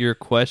appreciate your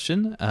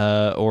question,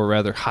 or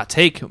rather hot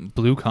take,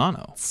 Blue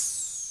Kano.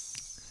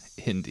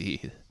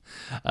 Indeed.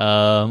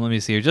 Let me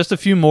see here. Just a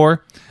few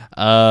more.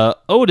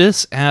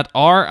 Otis at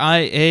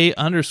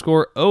RIA_Otis.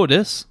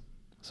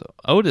 So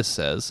Otis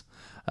says,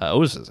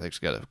 Otis has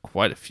actually got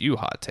quite a few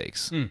hot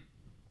takes.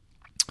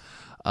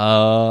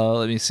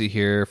 Let me see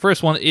here.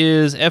 First one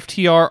is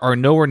FTR are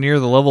nowhere near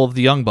the level of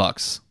the Young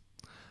Bucks.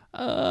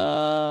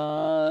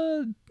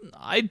 I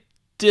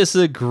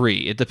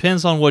disagree. It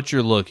depends on what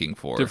you're looking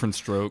for. Different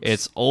strokes.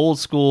 It's old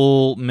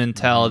school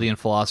mentality and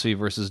philosophy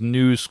versus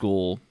new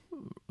school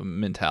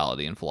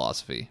mentality and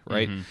philosophy,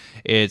 right?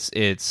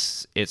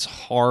 It's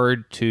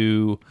hard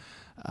to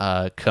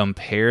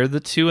compare the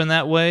two in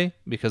that way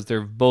because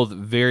they're both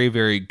very,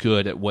 very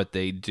good at what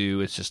they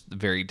do. It's just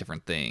very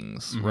different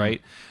things,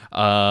 right?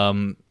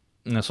 So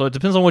it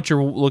depends on what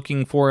you're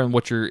looking for and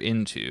what you're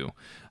into.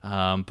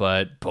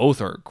 But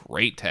both are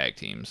great tag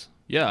teams.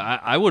 Yeah,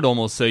 I would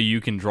almost say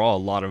you can draw a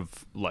lot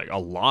of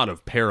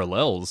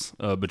parallels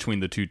between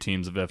the two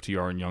teams of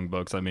FTR and Young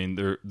Bucks. I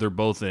mean, they're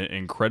both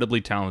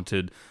incredibly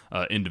talented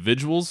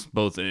individuals,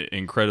 both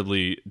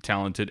incredibly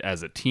talented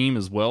as a team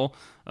as well.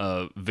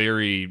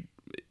 Very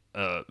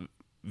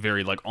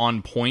like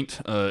on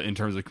point in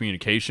terms of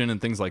communication and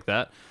things like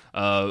that.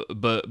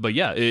 But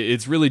yeah,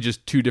 it's really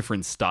just two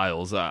different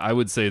styles. I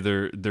would say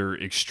they're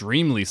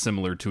extremely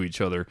similar to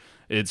each other.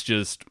 It's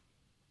just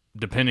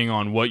depending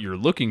on what you're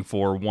looking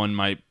for, one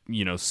might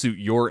suit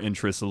your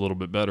interests a little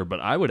bit better. But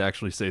I would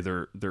actually say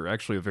they're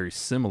actually a very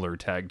similar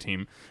tag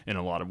team in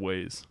a lot of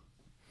ways.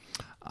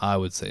 I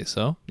would say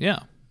so. Yeah.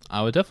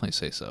 I would definitely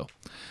say so.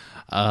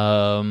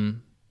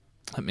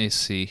 Let me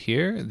see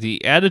here.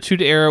 The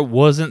Attitude Era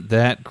wasn't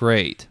that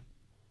great.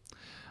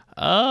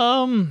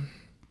 As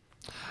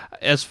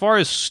far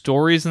as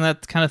stories and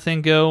that kind of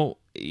thing go,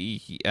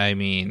 I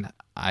mean,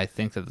 I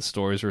think that the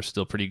stories were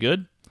still pretty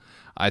good.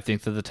 I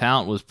think that the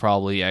talent was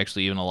probably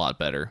actually even a lot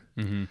better.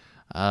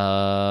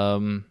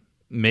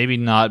 Maybe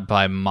not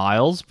by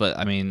miles, but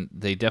I mean,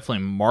 they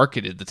definitely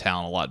marketed the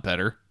talent a lot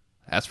better.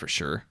 That's for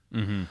sure.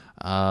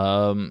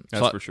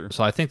 That's for sure.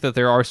 So I think that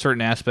there are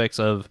certain aspects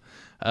of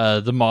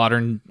the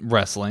modern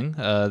wrestling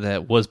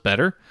that was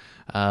better.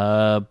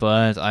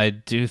 But I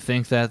do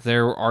think that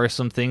there are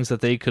some things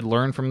that they could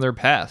learn from their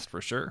past,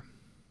 for sure.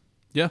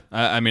 Yeah,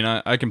 I mean,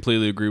 I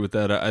completely agree with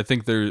that. I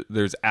think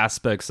there's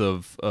aspects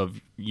of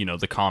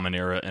the Common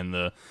Era and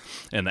the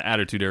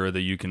Attitude Era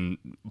that you can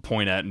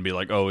point at and be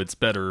like, oh, it's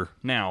better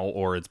now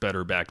or it's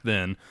better back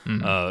then,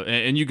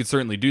 and you could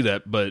certainly do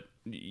that. But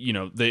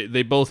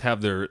they both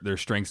have their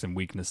strengths and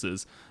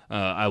weaknesses.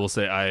 I will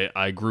say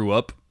I grew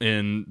up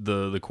in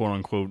the quote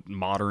unquote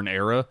modern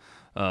era,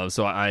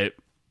 so I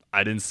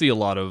didn't see a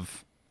lot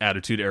of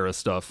Attitude Era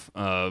stuff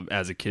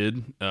as a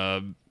kid.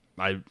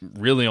 I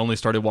really only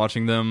started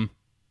watching them,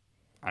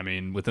 I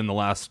mean, within the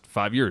last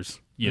 5 years,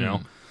 you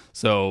know?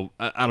 So,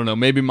 I don't know,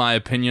 maybe my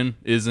opinion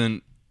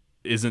isn't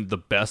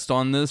the best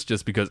on this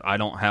just because I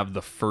don't have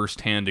the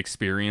first-hand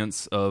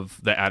experience of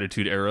the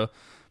Attitude Era.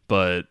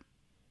 But,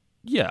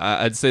 yeah,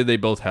 I'd say they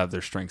both have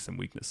their strengths and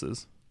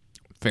weaknesses.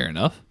 Fair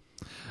enough.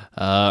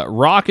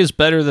 Rock is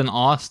better than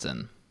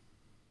Austin.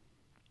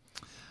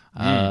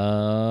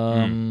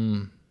 I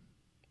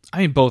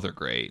mean, both are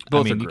great.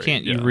 Both I mean, are you great,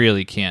 can't, yeah. you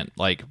really can't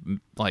like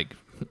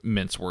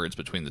mince words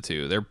between the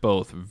two. They're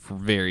both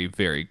very,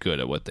 very good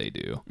at what they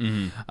do.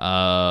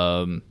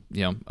 I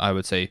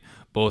would say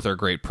both are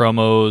great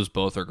promos.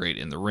 Both are great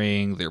in the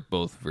ring. They're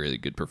both really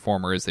good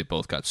performers. They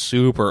both got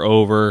super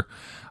over.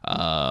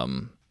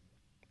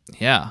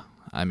 Yeah.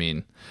 I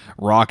mean,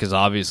 Rock is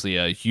obviously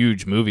a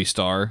huge movie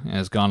star and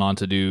has gone on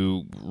to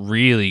do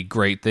really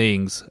great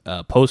things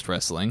post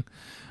wrestling.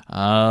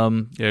 Yeah,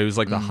 he was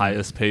like the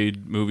highest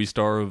paid movie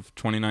star of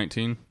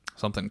 2019.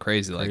 Something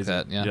crazy like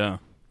that. Yeah.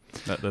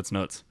 That's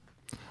nuts.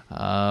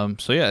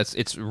 So yeah,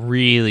 it's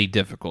really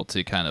difficult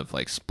to kind of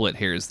like split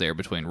hairs there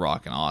between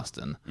Rock and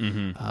Austin.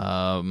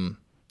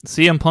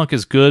 CM Punk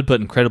is good,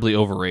 but incredibly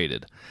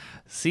overrated.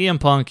 CM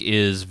Punk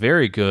is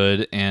very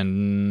good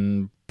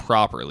and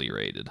properly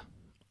rated,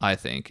 I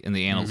think, in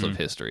the annals of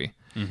history.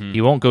 He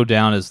won't go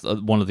down as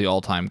one of the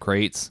all-time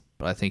greats,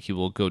 but I think he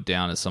will go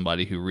down as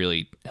somebody who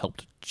really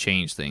helped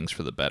change things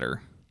for the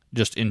better,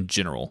 just in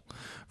general,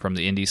 from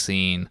the indie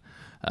scene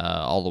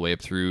all the way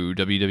up through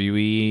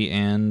WWE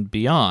and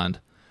beyond.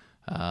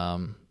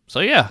 So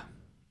yeah,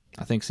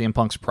 I think CM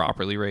Punk's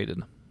properly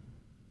rated.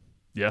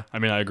 Yeah, I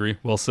mean, I agree.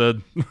 Well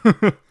said.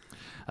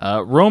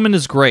 Roman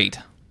is great.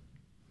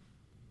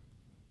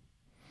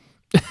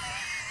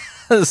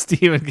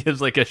 Steven gives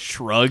like a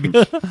shrug.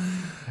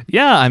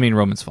 Yeah, I mean,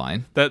 Roman's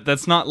fine.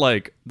 That's not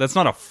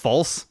a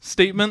false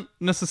statement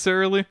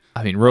necessarily.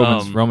 I mean,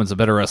 Roman's a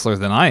better wrestler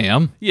than I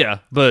am. Yeah,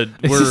 but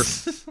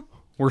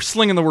we're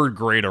slinging the word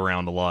great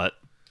around a lot.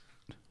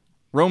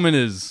 Roman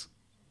is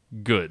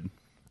good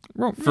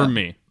for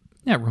me.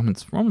 Yeah,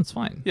 Roman's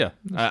fine. Yeah,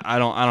 I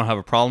don't have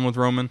a problem with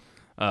Roman.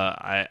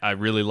 I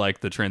really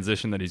like the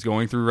transition that he's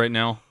going through right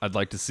now. I'd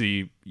like to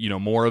see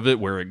more of it,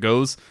 where it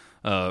goes.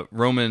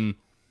 Roman,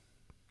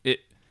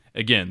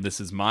 again,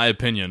 this is my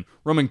opinion.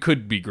 Roman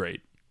could be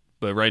great,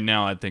 but right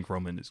now I think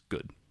Roman is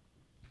good.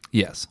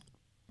 Yes,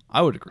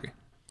 I would agree.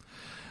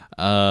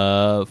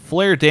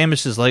 Flair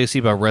damaged his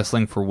legacy by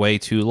wrestling for way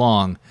too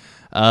long.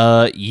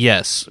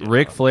 Yes,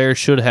 Ric Flair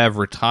should have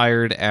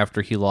retired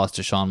after he lost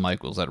to Shawn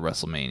Michaels at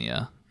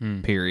WrestleMania.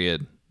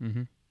 Period.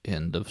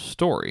 End of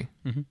story.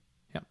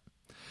 Yep.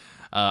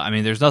 I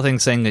mean, there's nothing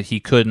saying that he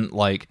couldn't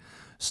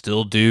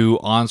still do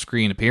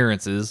on-screen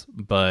appearances,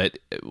 but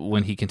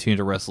when he continued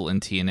to wrestle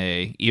in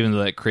TNA, even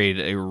though that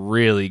created a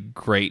really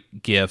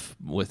great gif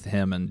with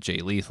him and Jay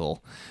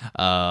Lethal,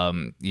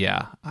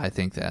 yeah, I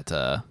think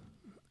that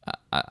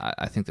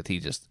I think that he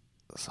just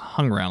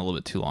hung around a little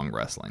bit too long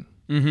wrestling.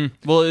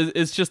 Well,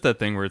 it's just that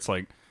thing where it's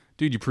like,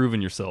 dude, you've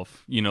proven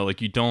yourself. You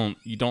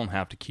don't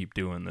have to keep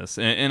doing this.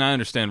 And I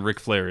understand Ric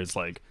Flair is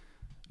a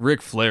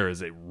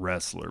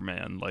wrestler,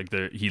 man.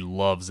 He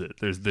loves it.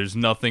 There's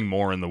nothing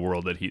more in the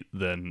world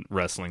than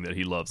wrestling that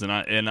he loves, and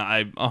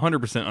I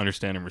 100%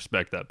 understand and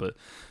respect that. But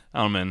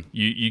I don't know, man.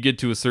 You get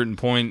to a certain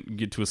point, you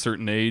get to a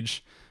certain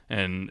age,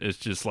 and it's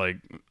just like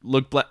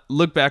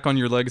look back on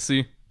your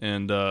legacy,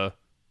 and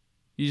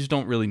you just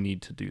don't really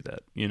need to do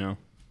that,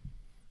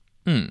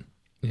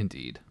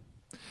 Indeed.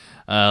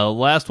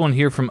 Last one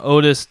here from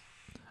Otis.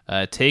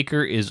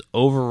 Taker is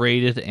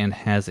overrated and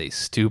has a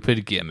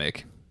stupid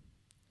gimmick.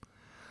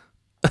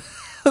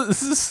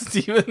 This is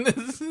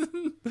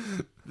Steven.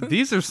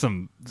 These are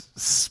some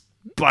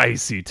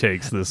spicy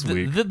takes this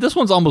week. This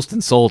one's almost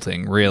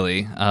insulting,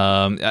 really.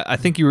 I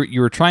think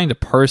you were trying to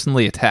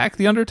personally attack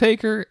the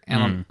Undertaker,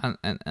 and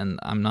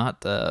I'm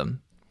not.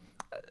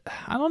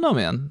 I don't know,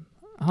 man.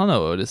 I don't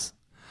know, Otis.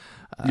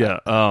 Yeah.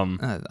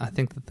 I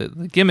think that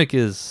the gimmick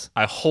is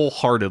I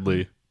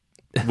wholeheartedly,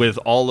 with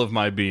all of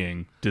my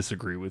being,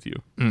 disagree with you.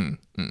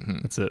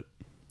 That's it.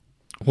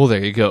 well.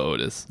 There you go,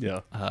 Otis.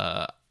 Yeah.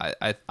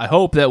 I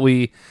hope that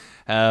we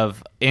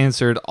have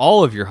answered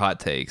all of your hot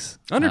takes.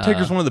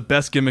 Undertaker's one of the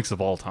best gimmicks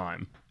of all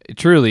time. It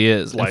truly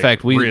is. Like, In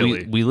fact,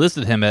 really. we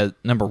listed him at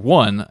number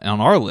 1 on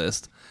our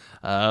list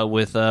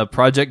with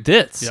Project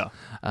Ditz. Yeah.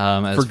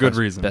 As For good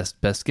far as reason.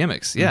 Best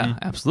gimmicks. Yeah,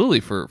 absolutely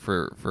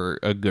for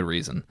a good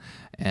reason.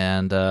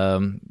 And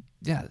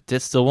yeah,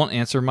 Ditz still won't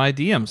answer my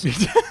DMs.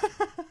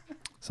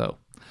 So,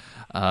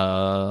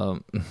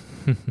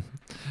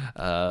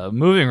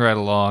 moving right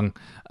along,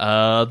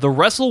 the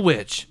Wrestle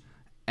Witch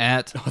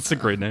at That's a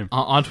great name.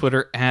 on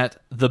Twitter at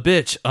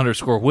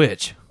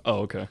 @thebitch_witch.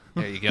 Oh, okay.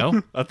 There you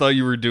go. I thought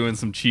you were doing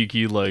some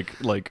cheeky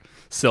like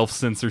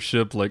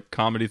self-censorship like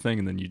comedy thing,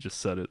 and then you just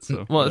said it.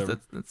 So Well, whatever.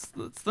 that's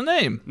the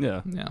name.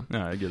 yeah, Yeah.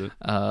 I get it.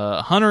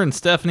 Hunter and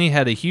Stephanie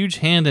had a huge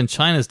hand in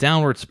China's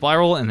downward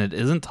spiral, and it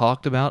isn't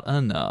talked about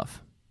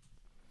enough.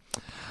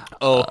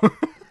 Oh,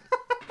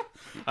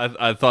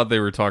 I thought they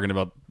were talking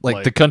about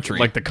Like the country.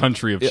 like the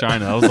country of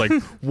China. I was like,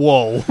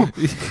 whoa,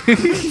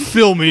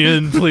 fill me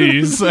in,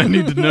 please. I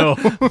need to know.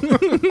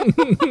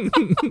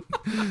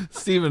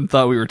 Steven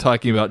thought we were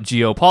talking about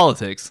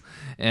geopolitics,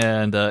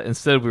 and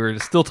instead we were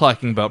still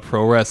talking about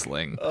pro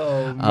wrestling.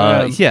 Oh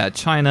man. Yeah,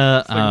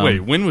 China. Like, wait,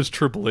 when was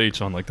Triple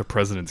H on like the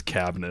president's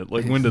cabinet?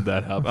 Like, when did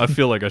that happen? I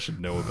feel like I should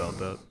know about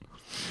that.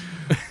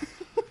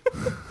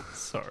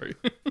 Sorry.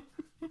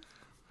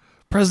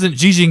 President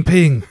Xi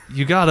Jinping,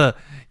 you gotta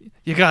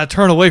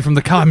turn away from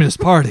the Communist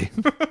Party.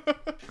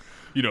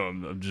 You know,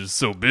 I'm just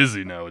so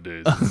busy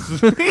nowadays.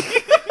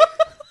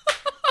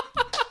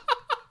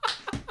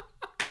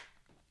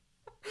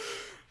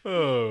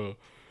 Oh,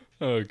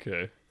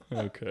 okay.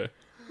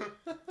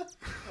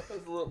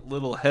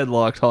 Little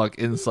headlock talk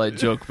inside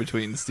joke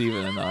between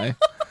Steven and I.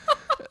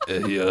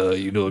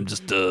 I'm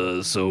just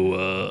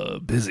so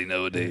busy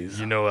nowadays.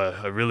 You know,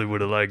 I really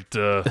would have liked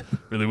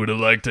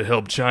to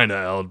help China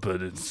out,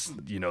 but it's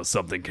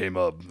something came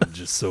up. I'm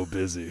just so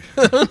busy.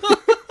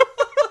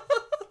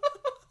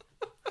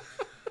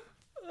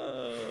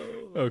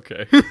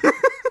 Okay.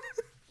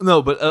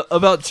 No, but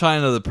about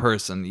China the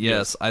person,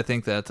 yes, I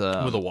think that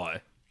With a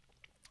Y.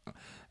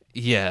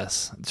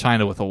 yes,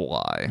 China with a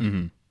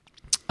Y.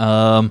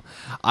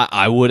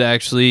 I would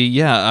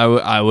actually,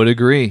 I would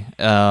agree.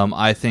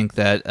 I think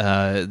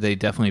that they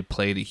definitely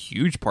played a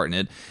huge part in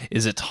it.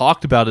 Is it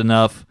talked about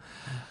enough?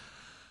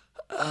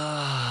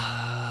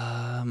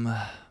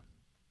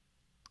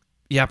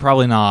 Yeah,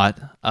 probably not.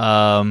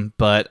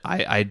 But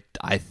I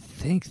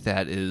think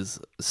that is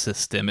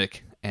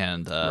systemic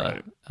and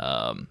Right.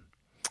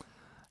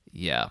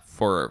 yeah,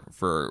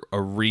 for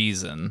a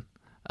reason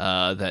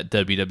that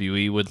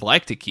WWE would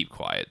like to keep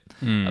quiet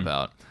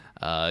about.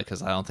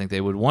 Because I don't think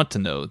they would want to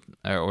know,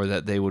 or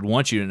that they would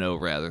want you to know,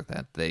 rather,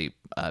 that they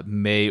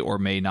may or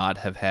may not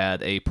have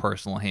had a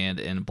personal hand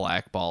in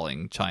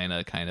blackballing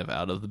China kind of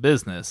out of the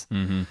business.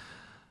 Mm-hmm.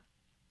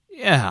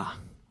 Yeah.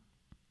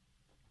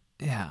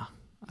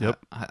 Yep.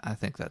 I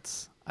think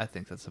that's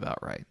about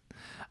right.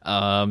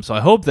 So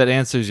I hope that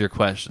answers your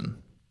question.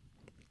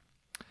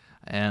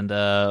 And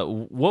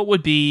what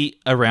would be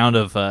a round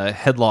of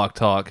headlock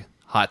talk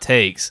hot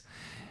takes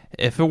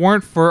if it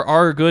weren't for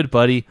our good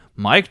buddy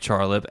Mike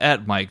Charlip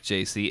at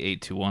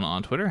MikeJC821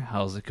 on Twitter?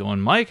 How's it going,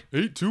 Mike?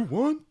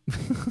 821.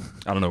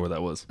 I don't know where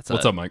that was.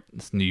 What's a- up, Mike?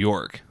 It's New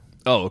York,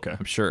 Oh, okay.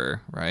 I'm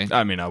sure, right?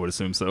 I mean, I would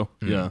assume so.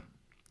 Yeah.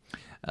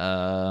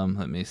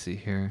 Let me see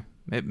here.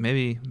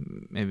 Maybe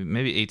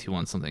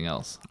 821 something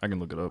else. I can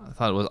look it up.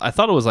 I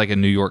thought it was like a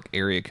New York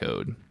area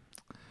code.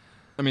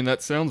 I mean,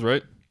 that sounds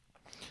right.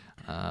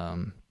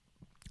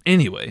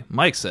 Anyway,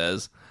 Mike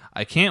says,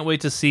 I can't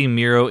wait to see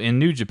Miro in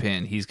New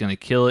Japan. He's going to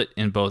kill it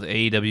in both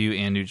AEW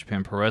and New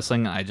Japan Pro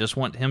Wrestling. I just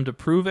want him to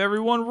prove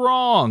everyone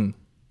wrong.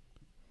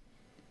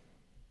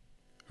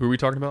 Who are we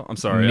talking about? I'm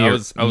sorry. I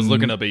was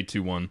looking up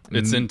 821.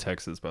 It's in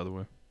Texas, by the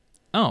way.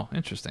 Oh,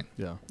 interesting.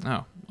 Yeah.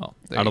 Oh, well,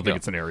 there I you don't think go.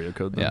 it's an area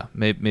code, though. Yeah,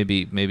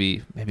 maybe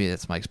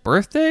that's Mike's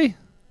birthday.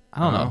 I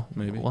don't know.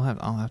 Maybe. I'll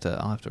have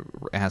to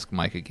ask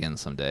Mike again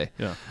someday.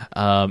 Yeah.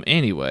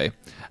 Anyway,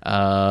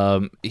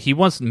 he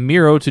wants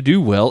Miro to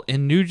do well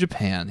in New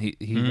Japan.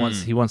 He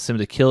wants him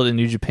to kill it in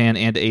New Japan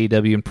and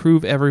AEW and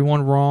prove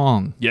everyone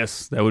wrong.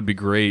 Yes, that would be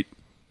great.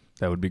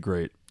 That would be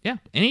great. Yeah.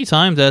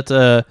 Anytime that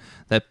the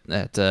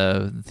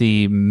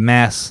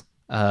mass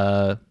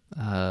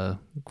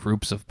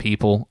groups of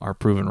people are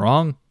proven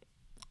wrong,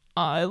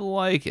 I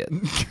like it.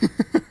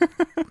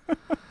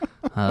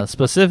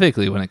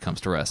 Specifically when it comes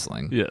to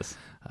wrestling. Yes.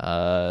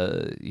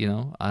 I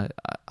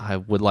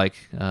would like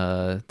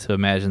to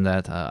imagine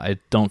that I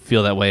don't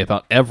feel that way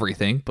about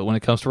everything, but when it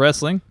comes to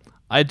wrestling,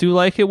 I do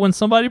like it when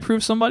somebody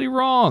proves somebody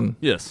wrong.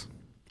 Yes.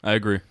 I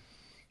agree.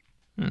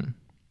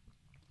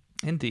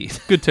 Indeed.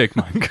 Good take,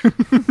 Mike.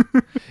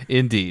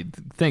 Indeed.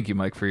 Thank you,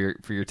 Mike, for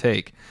your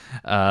take.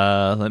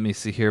 Let me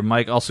see here.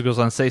 Mike also goes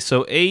on to say,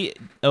 so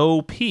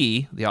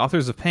AOP, the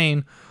authors of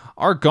Pain,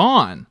 are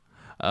gone.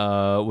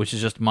 which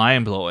is just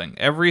mind-blowing.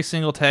 Every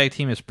single tag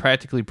team is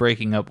practically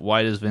breaking up.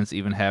 Why does Vince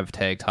even have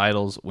tag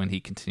titles when he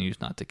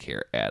continues not to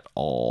care at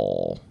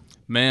all?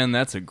 Man,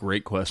 that's a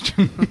great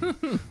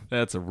question.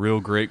 That's a real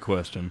great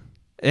question.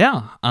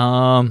 Yeah,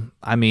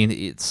 I mean,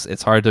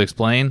 it's hard to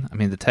explain. I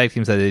mean, the tag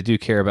teams that they do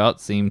care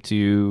about seem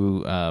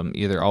to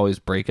either always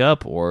break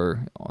up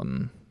or,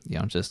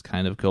 just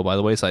kind of go by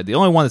the wayside. The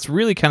only one that's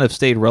really kind of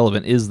stayed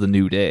relevant is the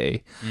New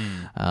Day,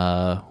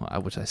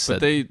 which I said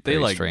they very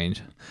like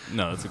strange.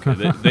 No, it's okay.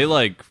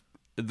 they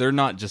they're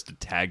not just a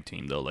tag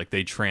team though. Like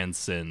they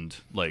transcend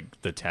like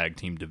the tag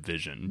team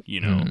division. You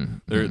know,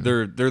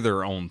 they're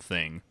their own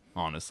thing.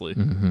 Honestly,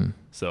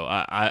 so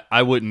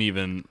I wouldn't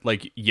even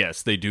like.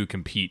 Yes, they do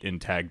compete in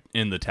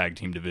the tag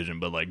team division,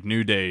 but like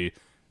New Day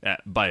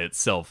by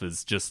itself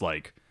is just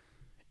like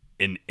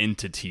an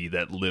entity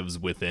that lives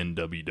within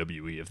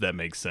WWE. If that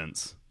makes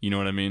sense, you know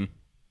what I mean?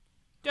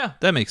 Yeah,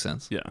 that makes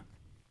sense. Yeah,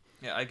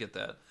 I get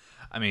that.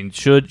 I mean,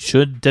 should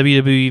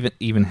WWE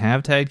even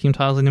have tag team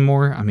titles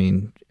anymore? I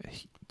mean,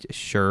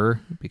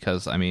 sure,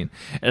 because I mean,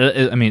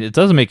 it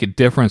doesn't make a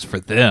difference for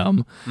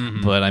them,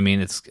 but I mean,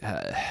 it's.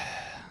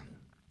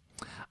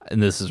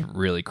 And this is a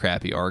really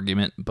crappy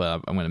argument,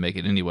 but I'm going to make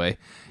it anyway.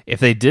 If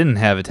they didn't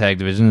have a tag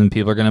division, then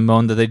people are going to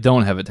moan that they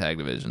don't have a tag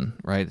division,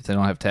 right? If they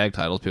don't have tag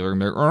titles, people are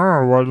going to be like,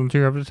 oh, why don't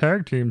you have the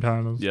tag team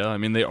titles? Yeah, I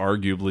mean, they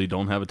arguably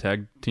don't have a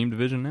tag team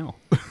division now.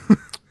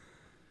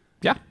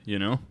 Yeah. You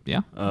know?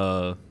 Yeah.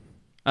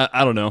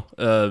 I don't know.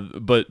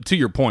 But to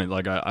your point,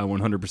 like, I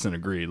 100%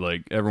 agree.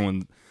 Like,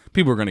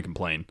 people are going to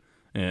complain.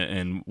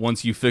 And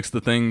once you fix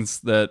the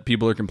things that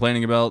people are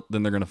complaining about,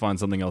 then they're going to find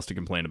something else to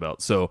complain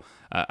about. So,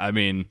 I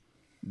mean...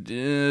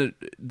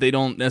 they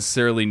don't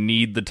necessarily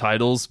need the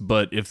titles,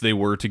 but if they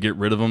were to get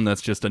rid of them,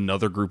 that's just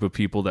another group of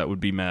people that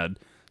would be mad.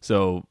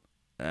 So,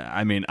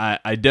 I mean,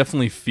 I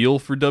definitely feel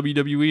for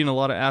WWE in a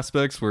lot of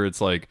aspects where it's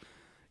like,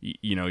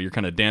 you're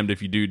kind of damned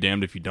if you do,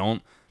 damned if you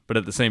don't. But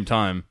at the same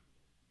time,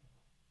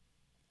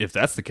 if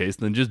that's the case,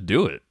 then just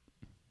do it.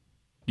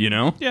 You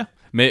know? Yeah.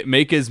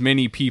 Make as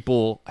many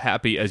people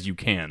happy as you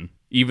can.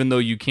 Even though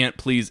you can't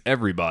please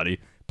everybody,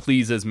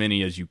 please as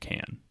many as you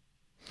can.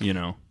 You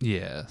know?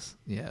 Yes.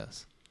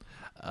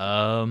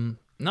 No,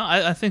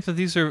 I think that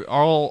these are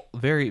all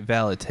very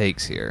valid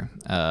takes here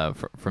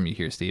from you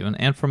here, Steven,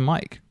 and from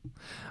Mike.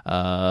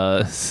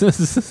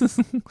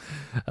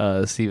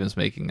 Steven's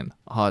making an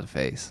odd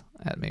face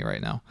at me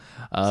right now.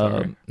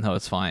 Sorry. No,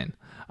 it's fine.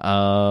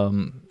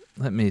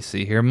 Let me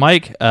see here.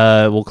 Mike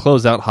will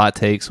close out hot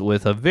takes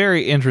with a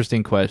very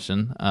interesting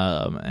question,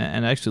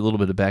 and actually a little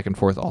bit of back and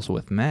forth also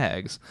with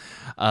Mags.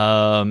 So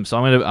I'm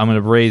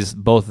gonna raise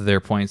both of their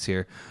points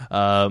here.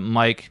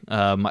 Mike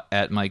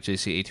at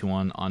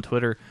MikeJC821 on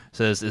Twitter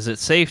says, "Is it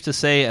safe to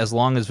say as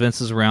long as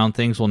Vince is around,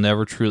 things will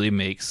never truly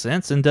make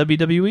sense in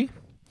WWE?"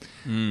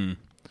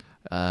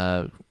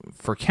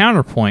 For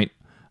counterpoint,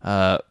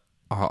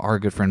 our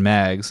good friend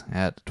Mags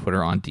at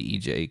Twitter on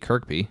DEJ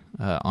Kirkby,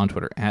 on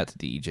Twitter at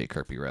DEJ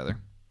Kirkby, rather.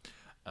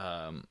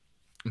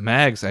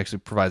 Mags actually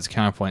provides a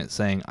counterpoint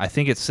saying, I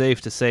think it's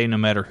safe to say no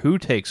matter who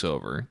takes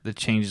over, the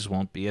changes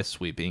won't be as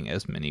sweeping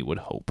as many would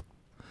hope.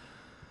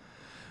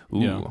 Ooh,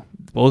 yeah.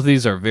 Both of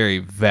these are very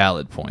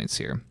valid points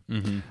here.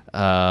 Mm-hmm.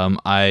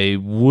 I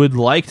would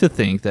like to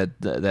think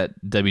that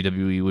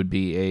WWE would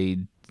be a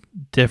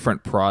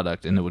different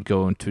product and it would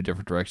go into a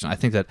different direction. I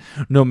think that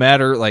no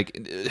matter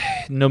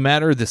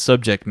the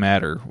subject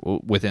matter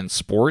within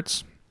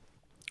sports,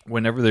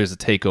 whenever there's a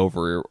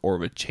takeover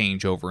or a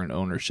changeover in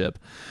ownership,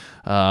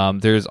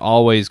 there's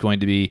always going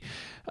to be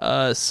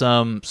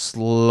some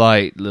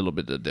slight little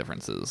bit of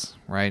differences,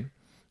 right?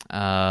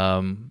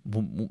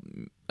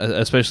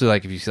 Especially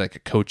like if you see like a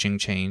coaching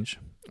change,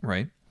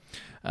 right?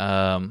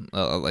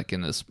 Like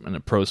in a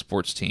pro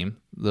sports team,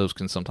 those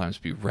can sometimes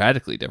be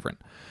radically different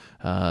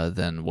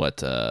than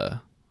what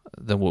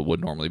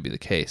would normally be the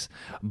case.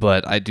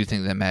 But I do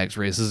think that Mags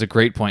raises a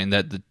great point in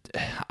that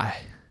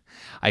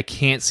I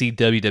can't see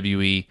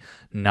WWE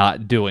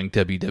not doing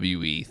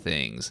WWE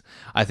things.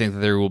 I think that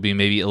there will be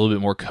maybe a little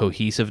bit more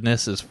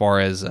cohesiveness as far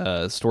as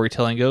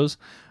storytelling goes,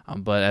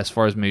 but as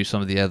far as maybe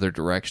some of the other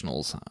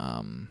directionals,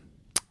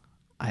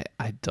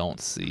 I don't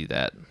see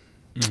that.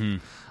 Mm-hmm.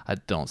 I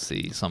don't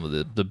see some of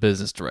the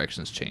business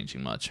directions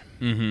changing much.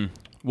 Mm-hmm.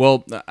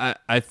 Well,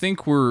 I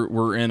think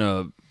we're in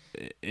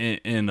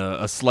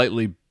a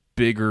slightly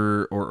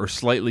bigger or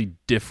slightly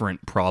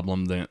different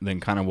problem than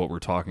kind of what we're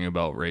talking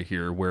about right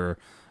here, where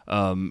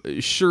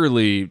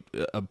surely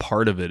a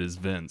part of it is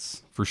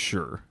Vince, for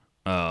sure.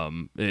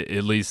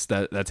 At least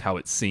that's how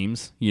it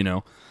seems, you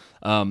know.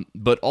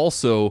 But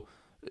also,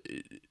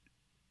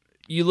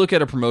 you look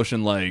at a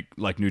promotion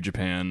like New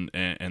Japan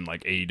and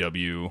like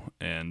AEW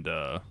and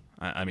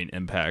I mean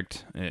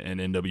Impact and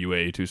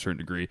NWA to a certain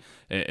degree,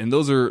 and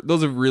those are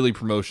really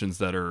promotions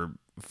that are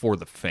for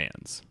the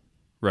fans,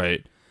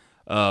 right?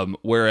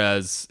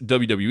 Whereas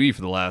WWE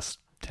for the last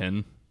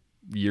 10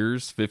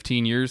 years,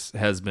 15 years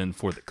has been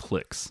for the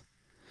clicks.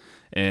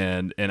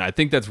 And I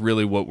think that's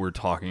really what we're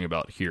talking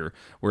about here.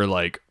 Where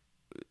like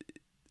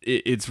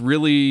it's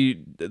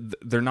really,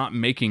 they're not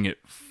making it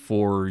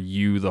for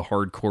you, the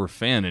hardcore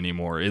fan,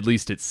 anymore. At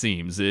least it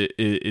seems.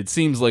 It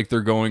seems like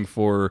they're going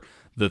for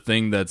the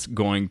thing that's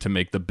going to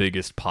make the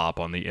biggest pop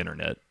on the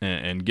internet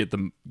and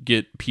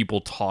get people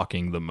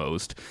talking the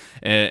most.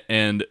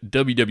 And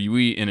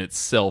WWE in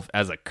itself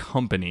as a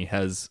company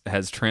has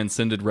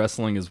transcended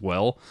wrestling as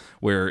well,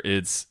 where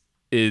it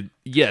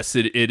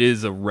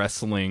is a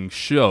wrestling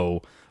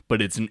show,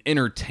 but it's an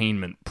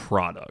entertainment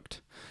product,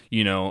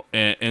 you know.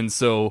 And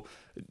so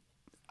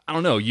I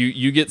don't know,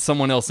 you get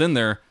someone else in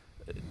there.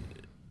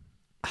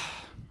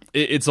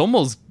 It's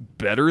almost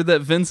better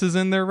that Vince is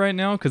in there right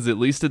now, because at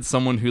least it's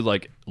someone who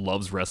like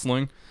loves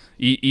wrestling,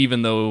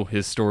 even though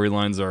his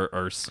storylines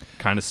are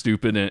kind of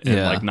stupid and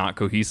like not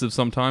cohesive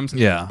sometimes.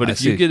 Yeah, but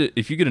if you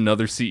get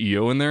another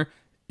CEO in there,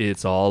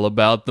 it's all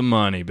about the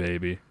money,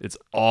 baby. It's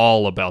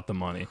all about the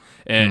money,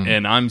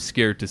 and I'm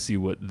scared to see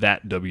what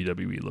that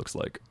WWE looks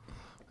like.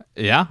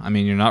 Yeah, I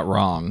mean, you're not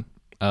wrong.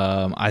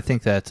 I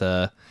think that,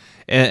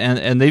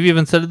 and they've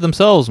even said it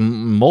themselves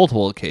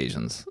multiple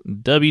occasions.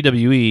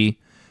 WWE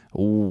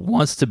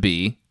wants to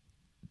be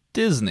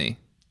Disney.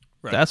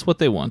 Right. That's what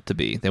they want to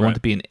be. They want to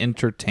be an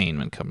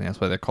entertainment company. That's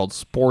why they're called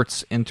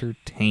sports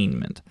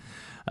entertainment,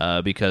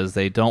 because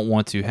they don't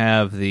want to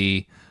have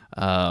the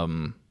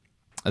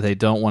they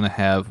don't want to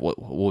have what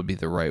would be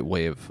the right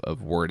way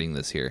of wording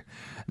this here.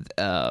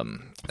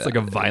 It's like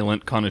a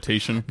violent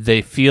connotation.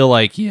 They feel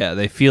like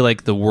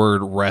the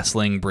word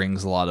wrestling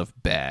brings a lot of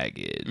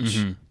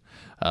baggage.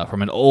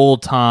 From an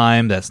old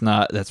time that's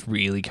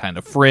really kind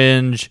of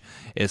fringe.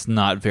 It's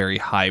not very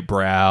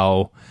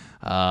highbrow.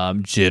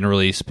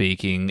 Generally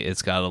speaking,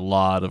 it's got a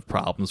lot of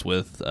problems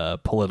with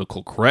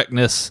political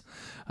correctness.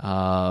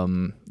 I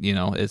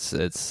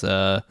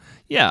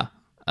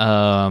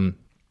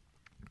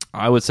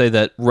would say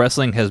that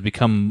wrestling has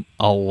become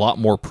a lot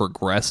more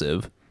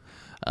progressive,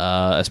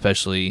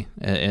 especially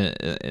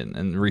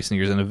in recent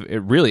years,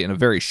 and really in a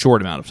very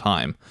short amount of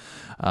time.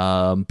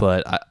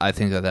 But I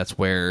think that's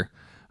where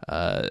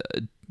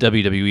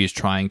WWE is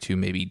trying to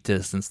maybe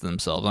distance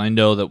themselves. I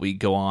know that we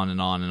go on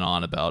and on and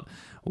on about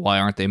why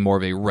aren't they more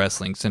of a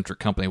wrestling-centric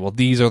company? Well,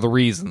 these are the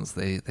reasons.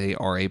 They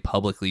are a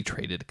publicly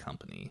traded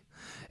company.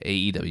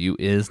 AEW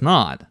is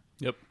not.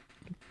 Yep.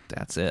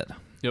 That's it.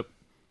 Yep.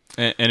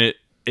 And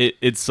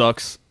it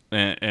sucks,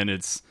 and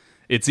it's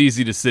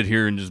easy to sit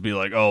here and just be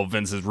like, oh,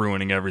 Vince is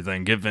ruining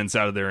everything. Get Vince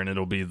out of there, and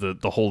it'll be the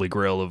holy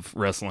grail of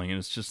wrestling. And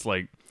it's just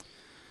like,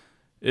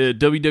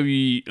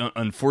 WWE,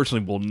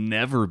 unfortunately, will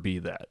never be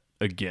that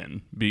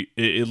again,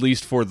 at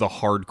least for the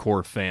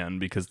hardcore fan,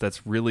 because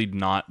that's really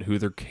not who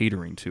they're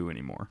catering to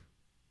anymore.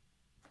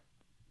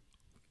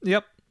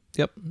 Yep.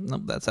 No,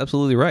 that's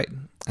absolutely right.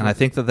 And I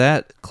think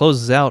that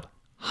closes out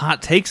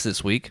Hot Takes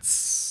this week.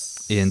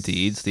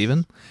 Indeed,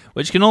 Stephen.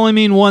 Which can only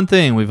mean one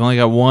thing. We've only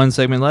got one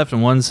segment left,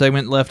 and one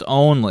segment left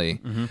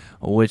only,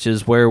 which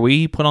is where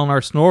we put on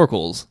our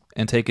snorkels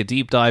and take a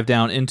deep dive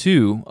down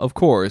into, of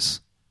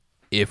course,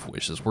 If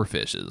Wishes Were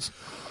Fishes.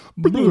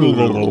 This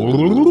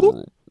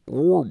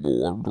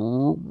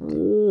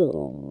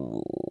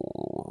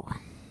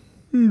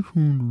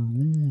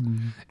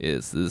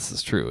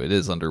is true. It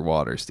is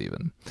underwater,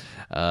 Stephen.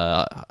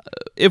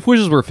 If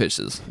Wishes Were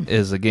Fishes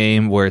is a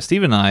game where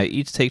Steve and I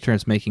each take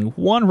turns making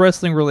one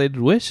wrestling-related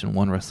wish and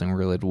one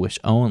wrestling-related wish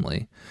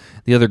only.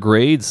 The other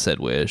grades said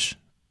wish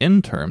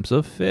in terms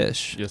of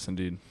fish. Yes,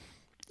 indeed.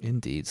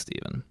 Indeed,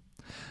 Stephen.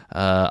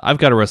 I've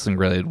got a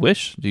wrestling-related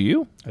wish. Do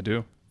you? I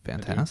do.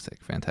 Fantastic.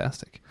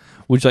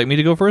 Would you like me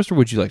to go first, or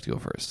would you like to go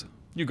first?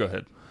 You go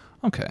ahead.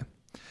 Okay.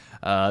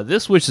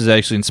 This wish is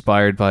actually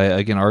inspired by,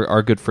 again,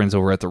 our good friends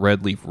over at the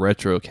Red Leaf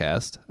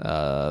Retrocast,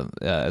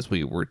 as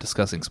we were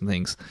discussing some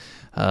things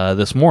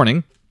this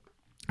morning,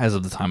 as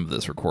of the time of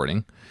this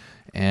recording.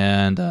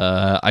 And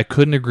I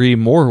couldn't agree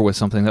more with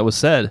something that was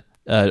said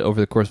over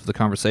the course of the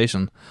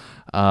conversation.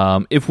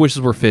 If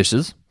Wishes Were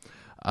Fishes,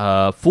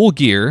 Full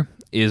Gear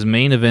is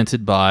main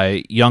evented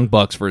by Young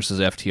Bucks versus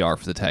FTR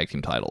for the tag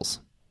team titles.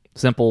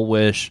 Simple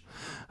wish,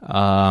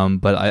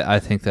 but I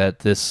think that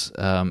this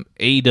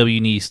AEW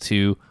needs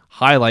to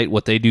highlight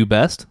what they do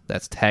best.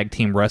 That's tag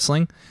team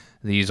wrestling.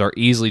 These are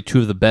easily two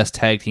of the best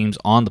tag teams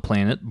on the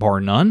planet, bar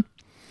none.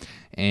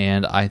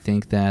 And I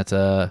think that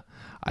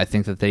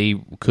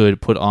they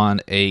could put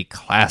on a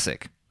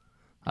classic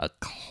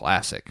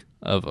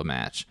of a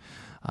match.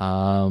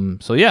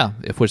 So yeah,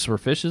 If Wishes Were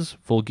Fishes,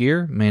 Full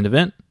Gear, main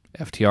event,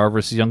 FTR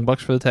versus Young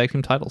Bucks for the tag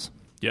team titles.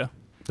 Yeah.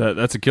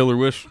 That's a killer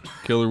wish.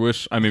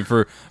 I mean,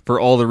 for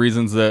all the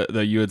reasons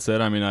that you had said,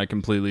 I mean, I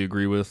completely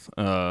agree with.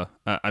 I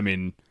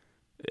mean,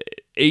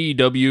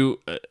 AEW,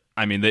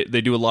 I mean,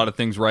 they do a lot of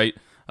things right.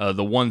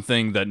 The one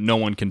thing that no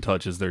one can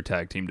touch is their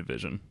tag team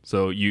division.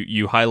 So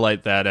you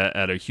highlight that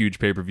at a huge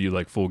pay-per-view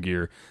like Full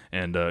Gear,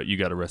 and you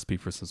got a recipe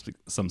for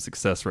some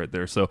success right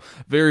there. So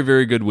very,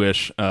 very good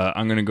wish.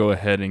 I'm going to go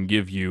ahead and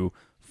give you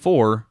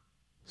 4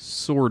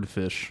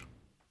 swordfish.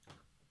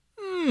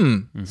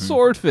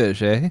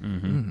 Swordfish, eh?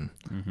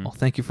 Well,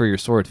 thank you for your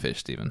swordfish,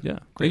 Stephen. Yeah,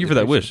 thank you for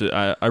that wish.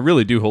 I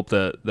really do hope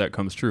that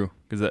comes true,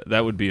 because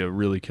that would be a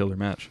really killer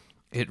match.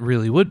 It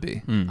really would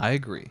be. I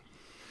agree.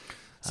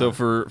 So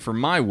for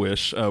my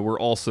wish, we're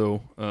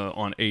also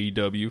on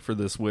AEW for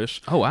this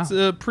wish. Oh, wow. It's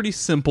a pretty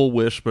simple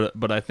wish,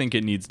 but I think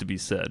it needs to be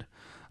said.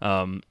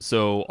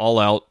 So All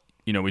Out,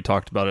 we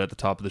talked about it at the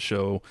top of the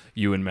show.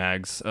 You and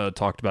Mags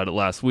talked about it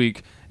last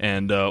week.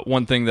 And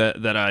one thing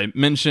that I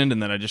mentioned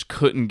and that I just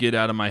couldn't get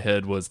out of my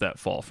head was that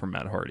fall from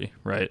Matt Hardy,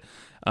 right?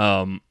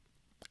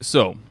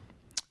 So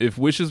if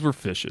wishes were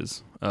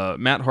fishes,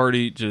 Matt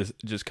Hardy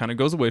just kind of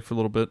goes away for a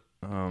little bit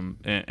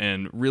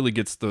and really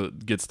gets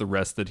the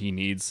rest that he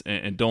needs.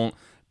 And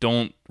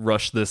don't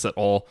rush this at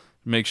all.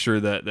 Make sure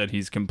that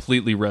he's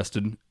completely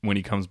rested when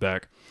he comes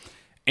back.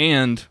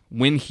 And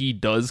when he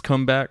does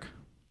come back,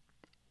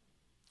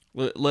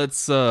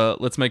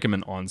 let's make him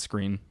an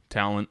on-screen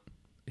talent.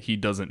 He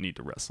doesn't need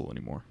to wrestle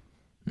anymore.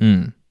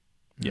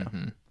 Yeah,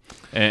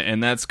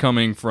 and that's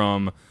coming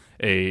from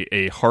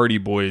a Hardy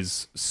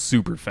Boys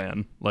super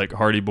fan. Like,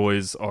 Hardy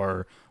Boys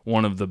are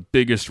one of the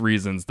biggest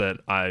reasons that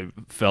I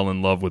fell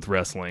in love with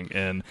wrestling,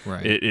 and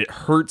it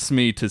hurts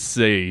me to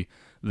say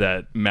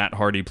that Matt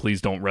Hardy,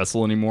 please don't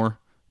wrestle anymore.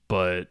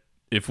 But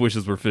if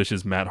wishes were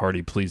fishes, Matt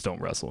Hardy, please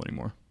don't wrestle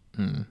anymore.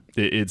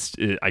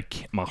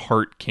 My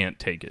heart can't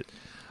take it.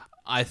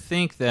 I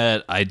think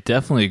that I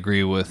definitely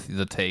agree with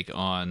the take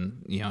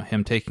on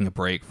him taking a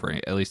break for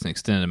at least an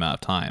extended amount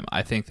of time.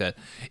 I think that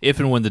if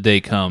and when the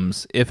day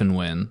comes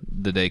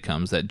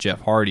that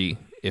Jeff Hardy,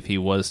 if he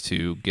was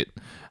to get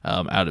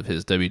out of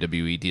his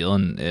WWE deal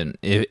and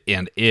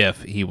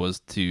if he was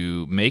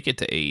to make it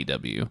to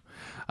AEW,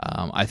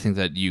 I think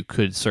that you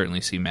could certainly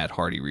see Matt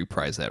Hardy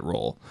reprise that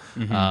role.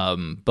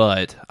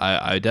 But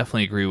I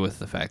definitely agree with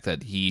the fact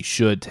that he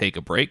should take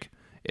a break.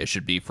 It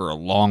should be for a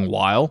long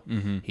while.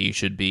 He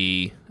should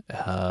be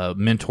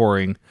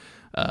mentoring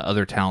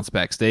other talents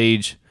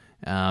backstage.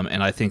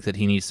 And I think that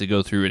he needs to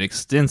go through an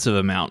extensive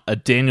amount, a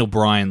Daniel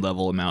Bryan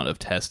level amount of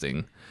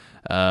testing,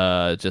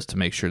 just to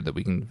make sure that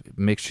we can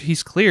make sure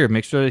he's clear,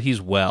 make sure that he's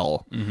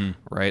well.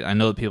 Right? I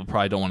know that people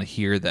probably don't want to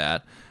hear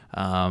that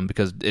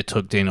because it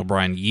took Daniel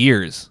Bryan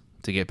years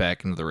to get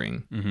back into the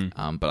ring.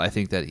 But I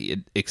think that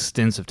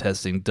extensive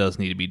testing does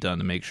need to be done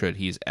to make sure that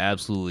he's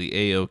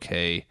absolutely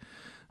A-OK.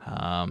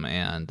 Head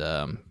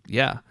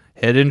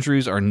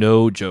injuries are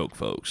no joke,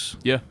 folks.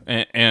 Yeah,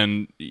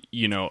 and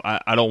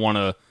I don't want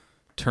to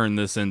turn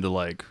this into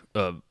like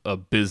a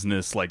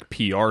business like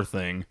PR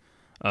thing,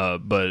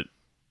 but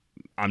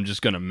I'm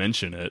just gonna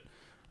mention it.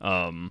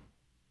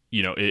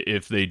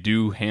 If they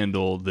do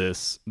handle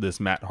this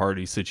Matt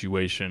Hardy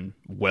situation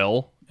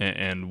well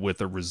and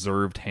with a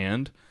reserved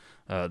hand,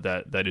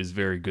 that is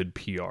very good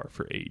PR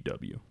for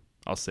AEW.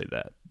 I'll say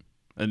that.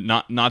 And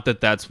not that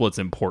that's what's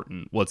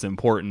important. What's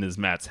important is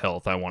Matt's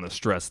health. I want to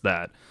stress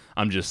that.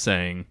 I'm just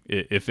saying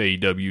if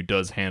AEW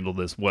does handle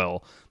this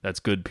well, that's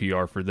good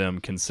PR for them,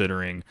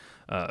 considering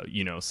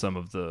some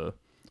of the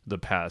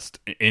past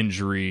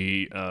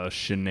injury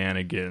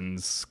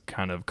shenanigans,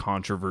 kind of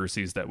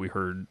controversies that we've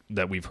heard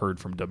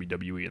from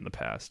WWE in the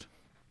past.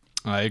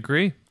 I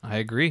agree.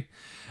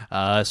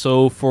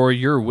 So for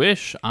your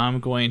wish, I'm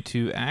going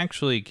to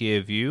actually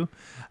give you.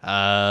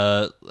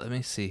 Let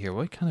me see here.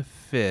 What kind of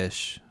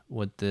fish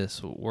would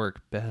this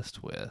work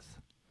best with?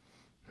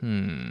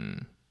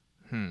 Give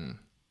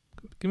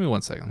me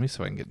 1 second. Let me see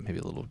if I can get maybe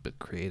a little bit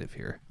creative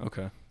here.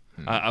 Okay.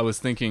 I was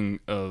thinking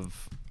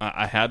of.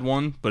 I had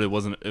one, but it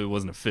wasn't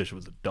a fish. It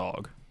was a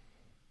dog.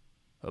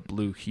 A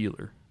blue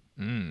heeler.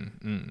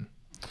 It'd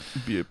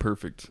be a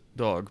perfect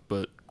dog,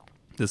 but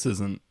this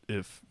isn't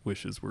if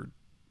wishes were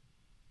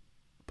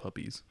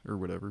puppies or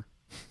whatever.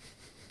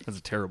 That's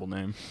a terrible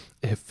name.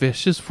 If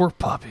fishes were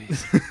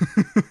puppies.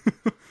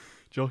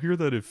 Did y'all hear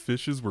that If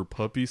Fishes Were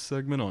Puppies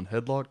segment on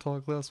Headlock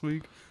Talk last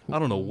week? I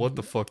don't know what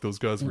the fuck those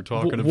guys were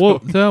talking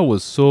about. That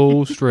was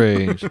so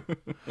strange.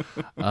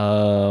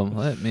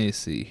 Let me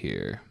see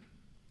here.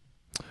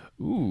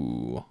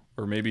 Ooh.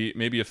 Or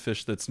maybe a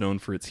fish that's known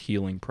for its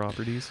healing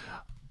properties.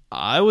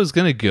 I was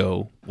going to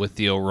go with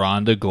the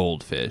Oranda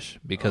goldfish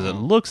because it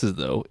looks as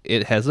though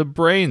it has a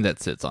brain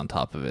that sits on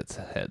top of its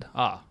head.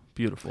 Ah,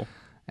 beautiful.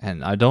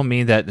 And I don't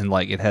mean that in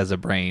like it has a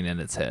brain in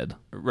its head.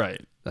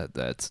 Right.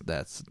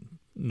 That's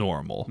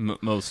normal.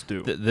 Most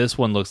do. This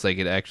one looks like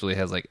it actually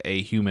has like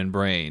a human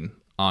brain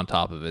on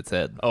top of its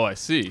head. Oh, I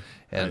see.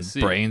 And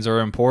brains are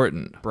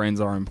important.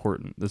 Brains are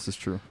important. This is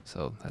true.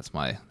 So that's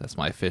my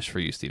fish for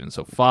you, Steven.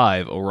 So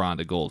 5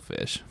 Oranda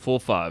goldfish. Full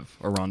 5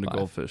 Oranda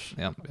goldfish.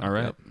 Yep. All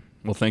right. Yep.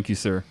 Well, thank you,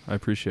 sir. I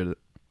appreciate it.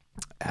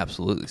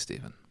 Absolutely,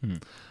 Steven.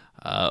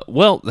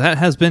 Well, that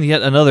has been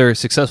yet another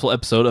successful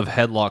episode of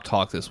Headlock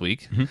Talk this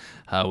week.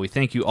 We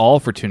thank you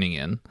all for tuning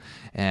in.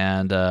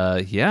 And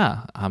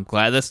I'm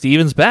glad that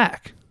Steven's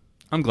back.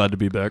 I'm glad to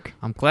be back.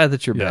 I'm glad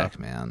that you're back,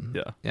 man.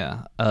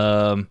 Yeah.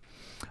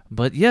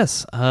 But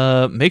yes,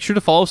 make sure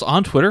to follow us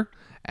on Twitter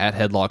at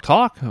Headlock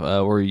Talk,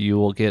 where you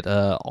will get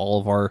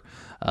all of our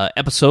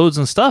episodes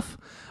and stuff.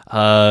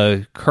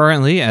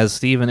 Currently, as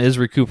Steven is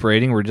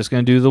recuperating, we're just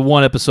going to do the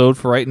one episode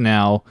for right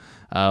now.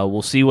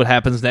 We'll see what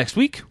happens next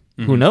week.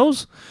 Who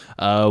knows?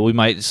 We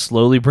might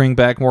slowly bring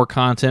back more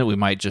content. We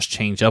might just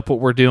change up what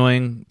we're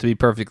doing. To be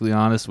perfectly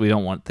honest, we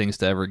don't want things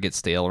to ever get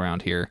stale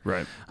around here.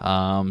 Right.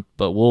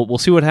 But we'll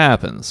see what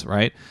happens,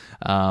 right?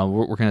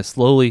 We're going to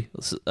slowly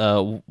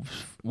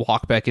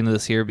walk back into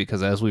this here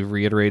because, as we've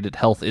reiterated,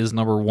 health is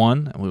number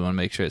one, and we want to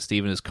make sure that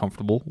Steven is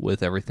comfortable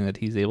with everything that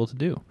he's able to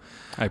do.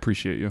 I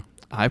appreciate you.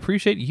 I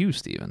appreciate you,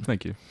 Steven.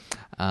 Thank you.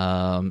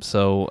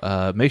 So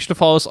make sure to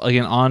follow us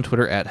again on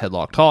Twitter at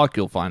Headlock Talk.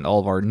 You'll find all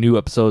of our new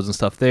episodes and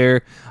stuff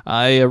there.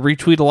 I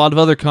retweet a lot of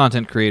other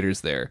content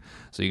creators there,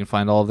 so you can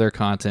find all of their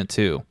content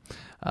too.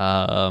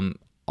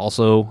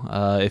 Also,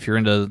 if you're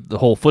into the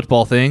whole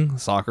football thing,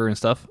 soccer and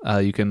stuff,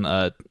 you can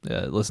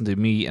listen to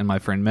me and my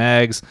friend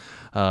Mags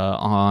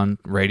on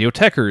Radio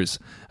Techers.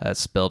 That's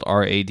spelled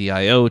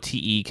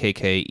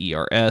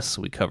RadioTekkers.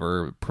 We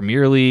cover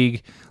Premier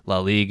League, La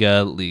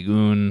Liga, Ligue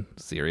 1,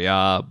 Serie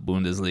A,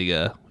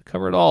 Bundesliga. We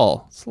cover it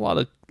all. It's a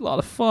lot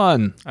of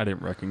fun. I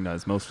didn't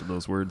recognize most of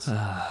those words.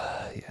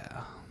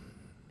 Yeah.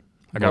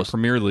 I got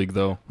Premier League,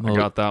 though. I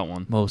got that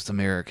one. Most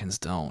Americans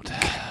don't.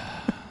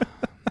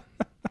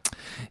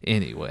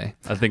 Anyway,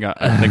 I think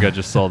I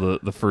just saw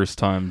the first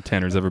time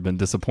Tanner's ever been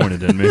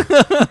disappointed in me.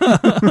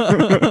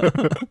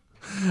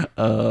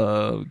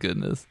 Oh,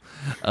 goodness.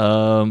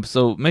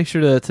 So make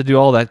sure to do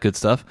all that good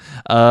stuff.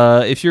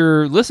 If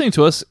you're listening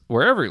to us,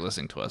 wherever you're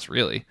listening to us,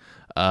 really,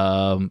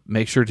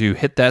 make sure to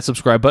hit that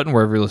subscribe button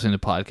wherever you're listening to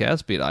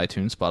podcasts, be it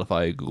iTunes,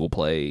 Spotify, Google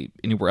Play,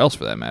 anywhere else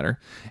for that matter,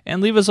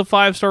 and leave us a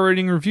 5-star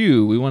rating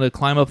review. We want to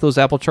climb up those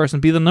Apple charts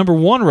and be the number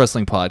one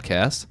wrestling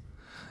podcast.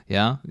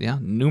 Yeah.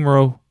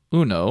 Numero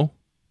uno.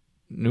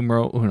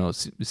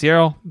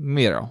 Cierro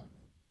Miro.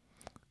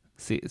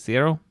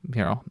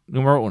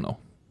 Numero uno.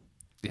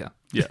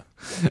 Yeah.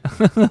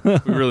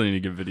 We really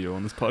need to get video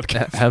on this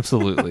podcast.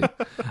 Absolutely.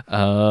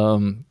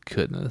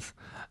 Goodness.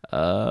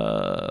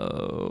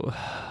 Oh,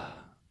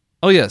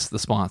 yes, the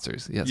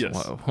sponsors. Yes.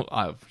 Well,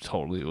 I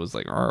totally was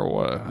like,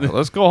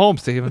 let's go home,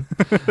 Steven.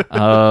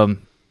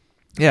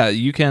 Yeah,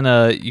 you can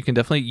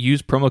definitely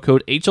use promo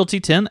code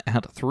HLT10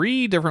 at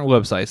 3 different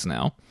websites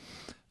now,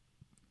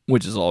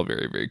 which is all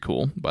very, very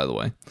cool, by the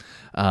way.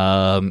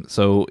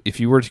 So if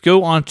you were to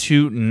go on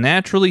to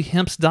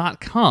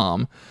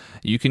naturallyhemps.com,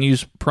 you can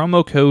use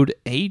promo code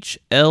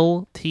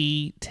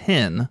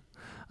HLT10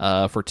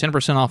 for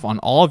 10% off on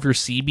all of your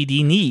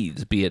CBD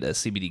needs, be it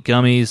CBD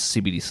gummies,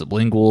 CBD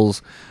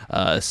sublinguals,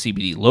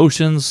 CBD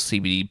lotions,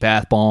 CBD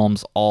bath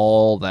bombs,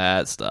 all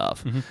that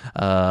stuff.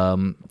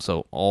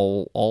 So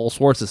all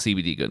sorts of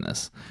CBD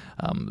goodness.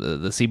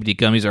 The CBD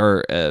gummies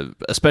are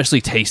especially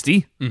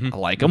tasty. I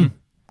like them.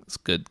 It's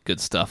good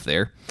stuff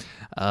there.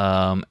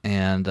 And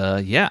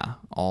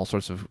all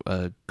sorts of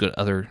good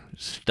other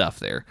stuff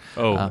there.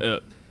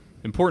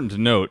 Important to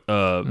note,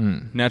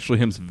 Naturally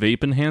Hemp's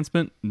vape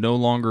enhancement no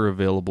longer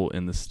available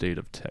in the state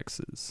of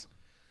Texas.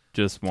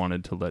 Just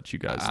wanted to let you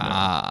guys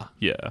know.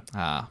 Yeah.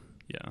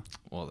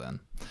 Well then.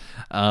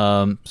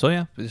 So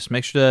yeah, just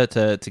make sure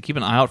to keep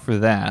an eye out for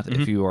that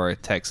if you are a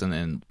Texan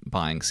and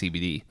buying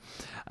CBD.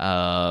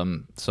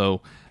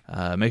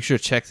 Make sure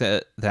to check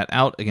that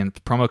out. Again,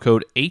 promo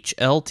code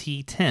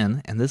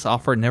HLT10, and this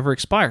offer never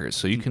expires.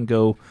 So you can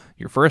go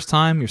your first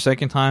time, your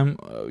second time,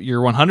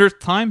 your 100th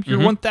time, your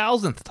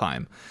 1000th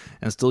time,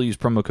 and still use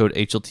promo code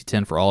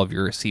HLT10 for all of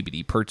your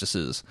CBD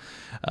purchases.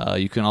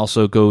 You can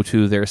also go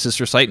to their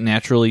sister site,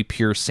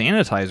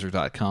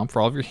 naturallypuresanitizer.com,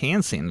 for all of your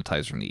hand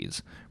sanitizer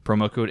needs.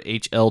 Promo code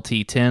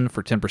HLT10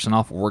 for 10%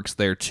 off works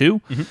there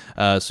too.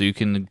 So you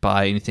can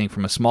buy anything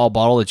from a small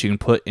bottle that you can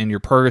put in your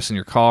purse, in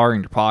your car,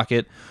 in your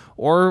pocket,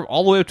 or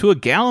all the way up to a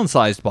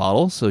gallon-sized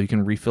bottle, so you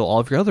can refill all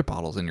of your other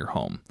bottles in your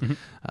home.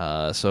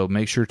 So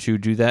make sure to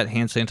do that.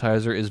 Hand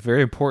sanitizer is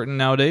very important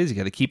nowadays. You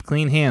got to keep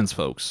clean hands,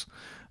 folks.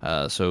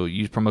 So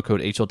use promo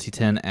code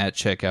HLT10 at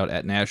checkout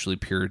at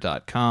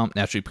naturallypure.com,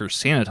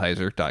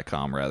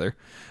 naturallypuresanitizer.com, rather,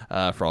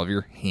 for all of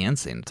your hand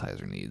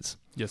sanitizer needs.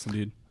 Yes,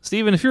 indeed.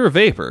 Steven, if you're a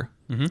vapor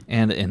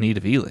and in need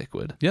of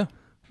e-liquid,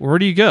 where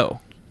do you go?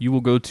 You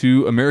will go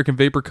to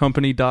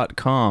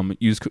AmericanVaporCompany.com.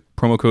 Use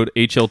promo code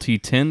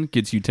HLT10.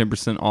 Gets you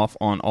 10% off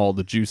on all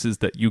the juices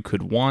that you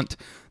could want.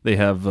 They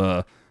have,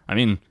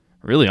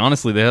 really,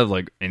 honestly, they have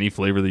like any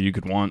flavor that you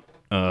could want.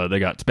 They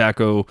got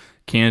tobacco,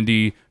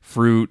 candy,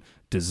 fruit,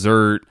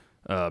 dessert,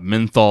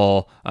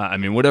 menthol.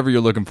 Whatever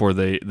you're looking for,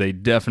 they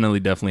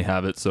definitely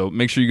have it. So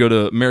make sure you go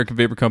to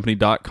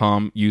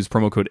AmericanVaporCompany.com. Use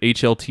promo code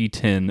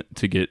HLT10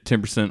 to get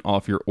 10%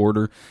 off your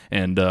order.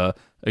 And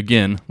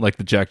again, like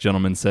the Jack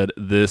Gentleman said,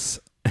 this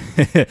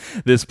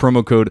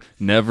promo code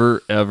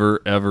never,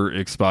 ever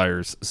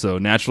expires. So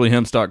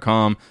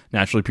naturallyhemps.com,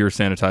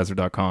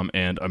 naturallypuresanitizer.com,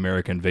 and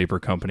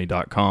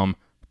AmericanVaporCompany.com.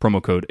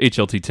 Promo code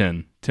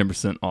HLT10,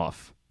 10%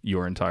 off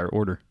your entire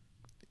order.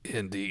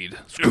 Indeed.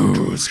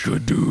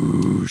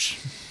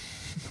 Skadoosh.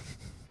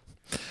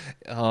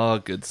 Oh,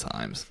 good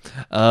times.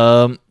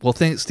 Well,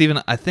 thanks,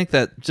 Steven. I think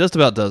that just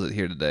about does it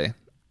here today.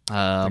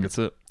 I think that's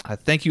it. I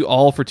thank you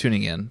all for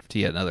tuning in to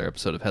yet another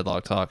episode of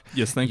Headlock Talk.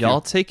 Yes, thank you. Y'all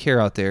take care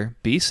out there.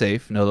 Be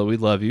safe. Know that we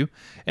love you.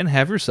 And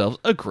have yourselves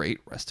a great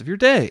rest of your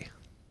day.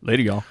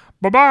 Later, y'all.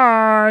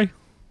 Bye-bye.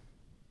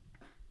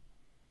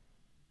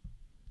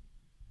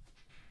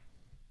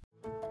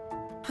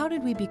 How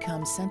did we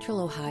become Central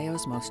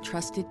Ohio's most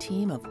trusted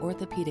team of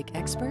orthopedic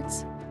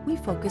experts? We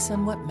focus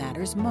on what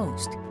matters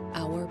most,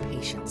 our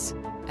patients.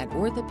 At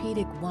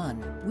Orthopedic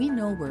One, we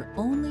know we're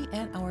only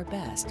at our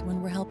best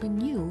when we're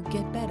helping you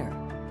get better.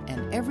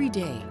 And every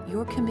day,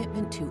 your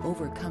commitment to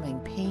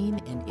overcoming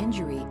pain and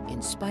injury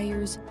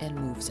inspires and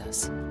moves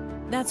us.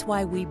 That's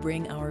why we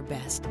bring our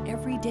best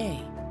every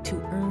day to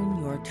earn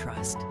your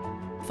trust.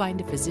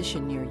 Find a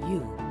physician near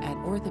you at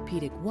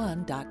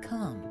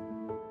orthopedic1.com.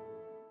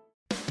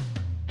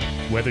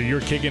 Whether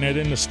you're kicking it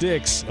in the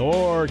sticks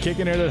or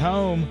kicking it at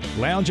home,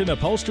 lounge in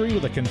upholstery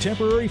with a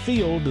contemporary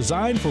feel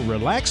designed for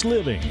relaxed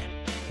living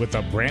with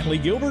the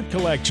Brantley Gilbert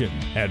Collection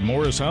at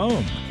Morris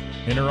Home.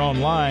 Enter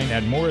online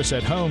at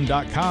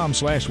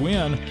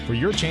morrisathome.com/win for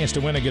your chance to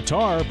win a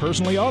guitar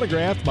personally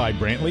autographed by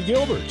Brantley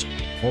Gilbert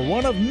or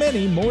one of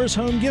many Morris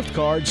Home gift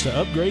cards to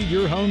upgrade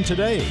your home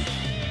today.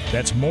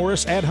 That's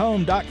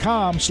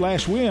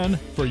morrisathome.com/win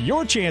for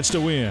your chance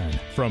to win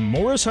from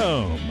Morris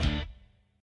Home.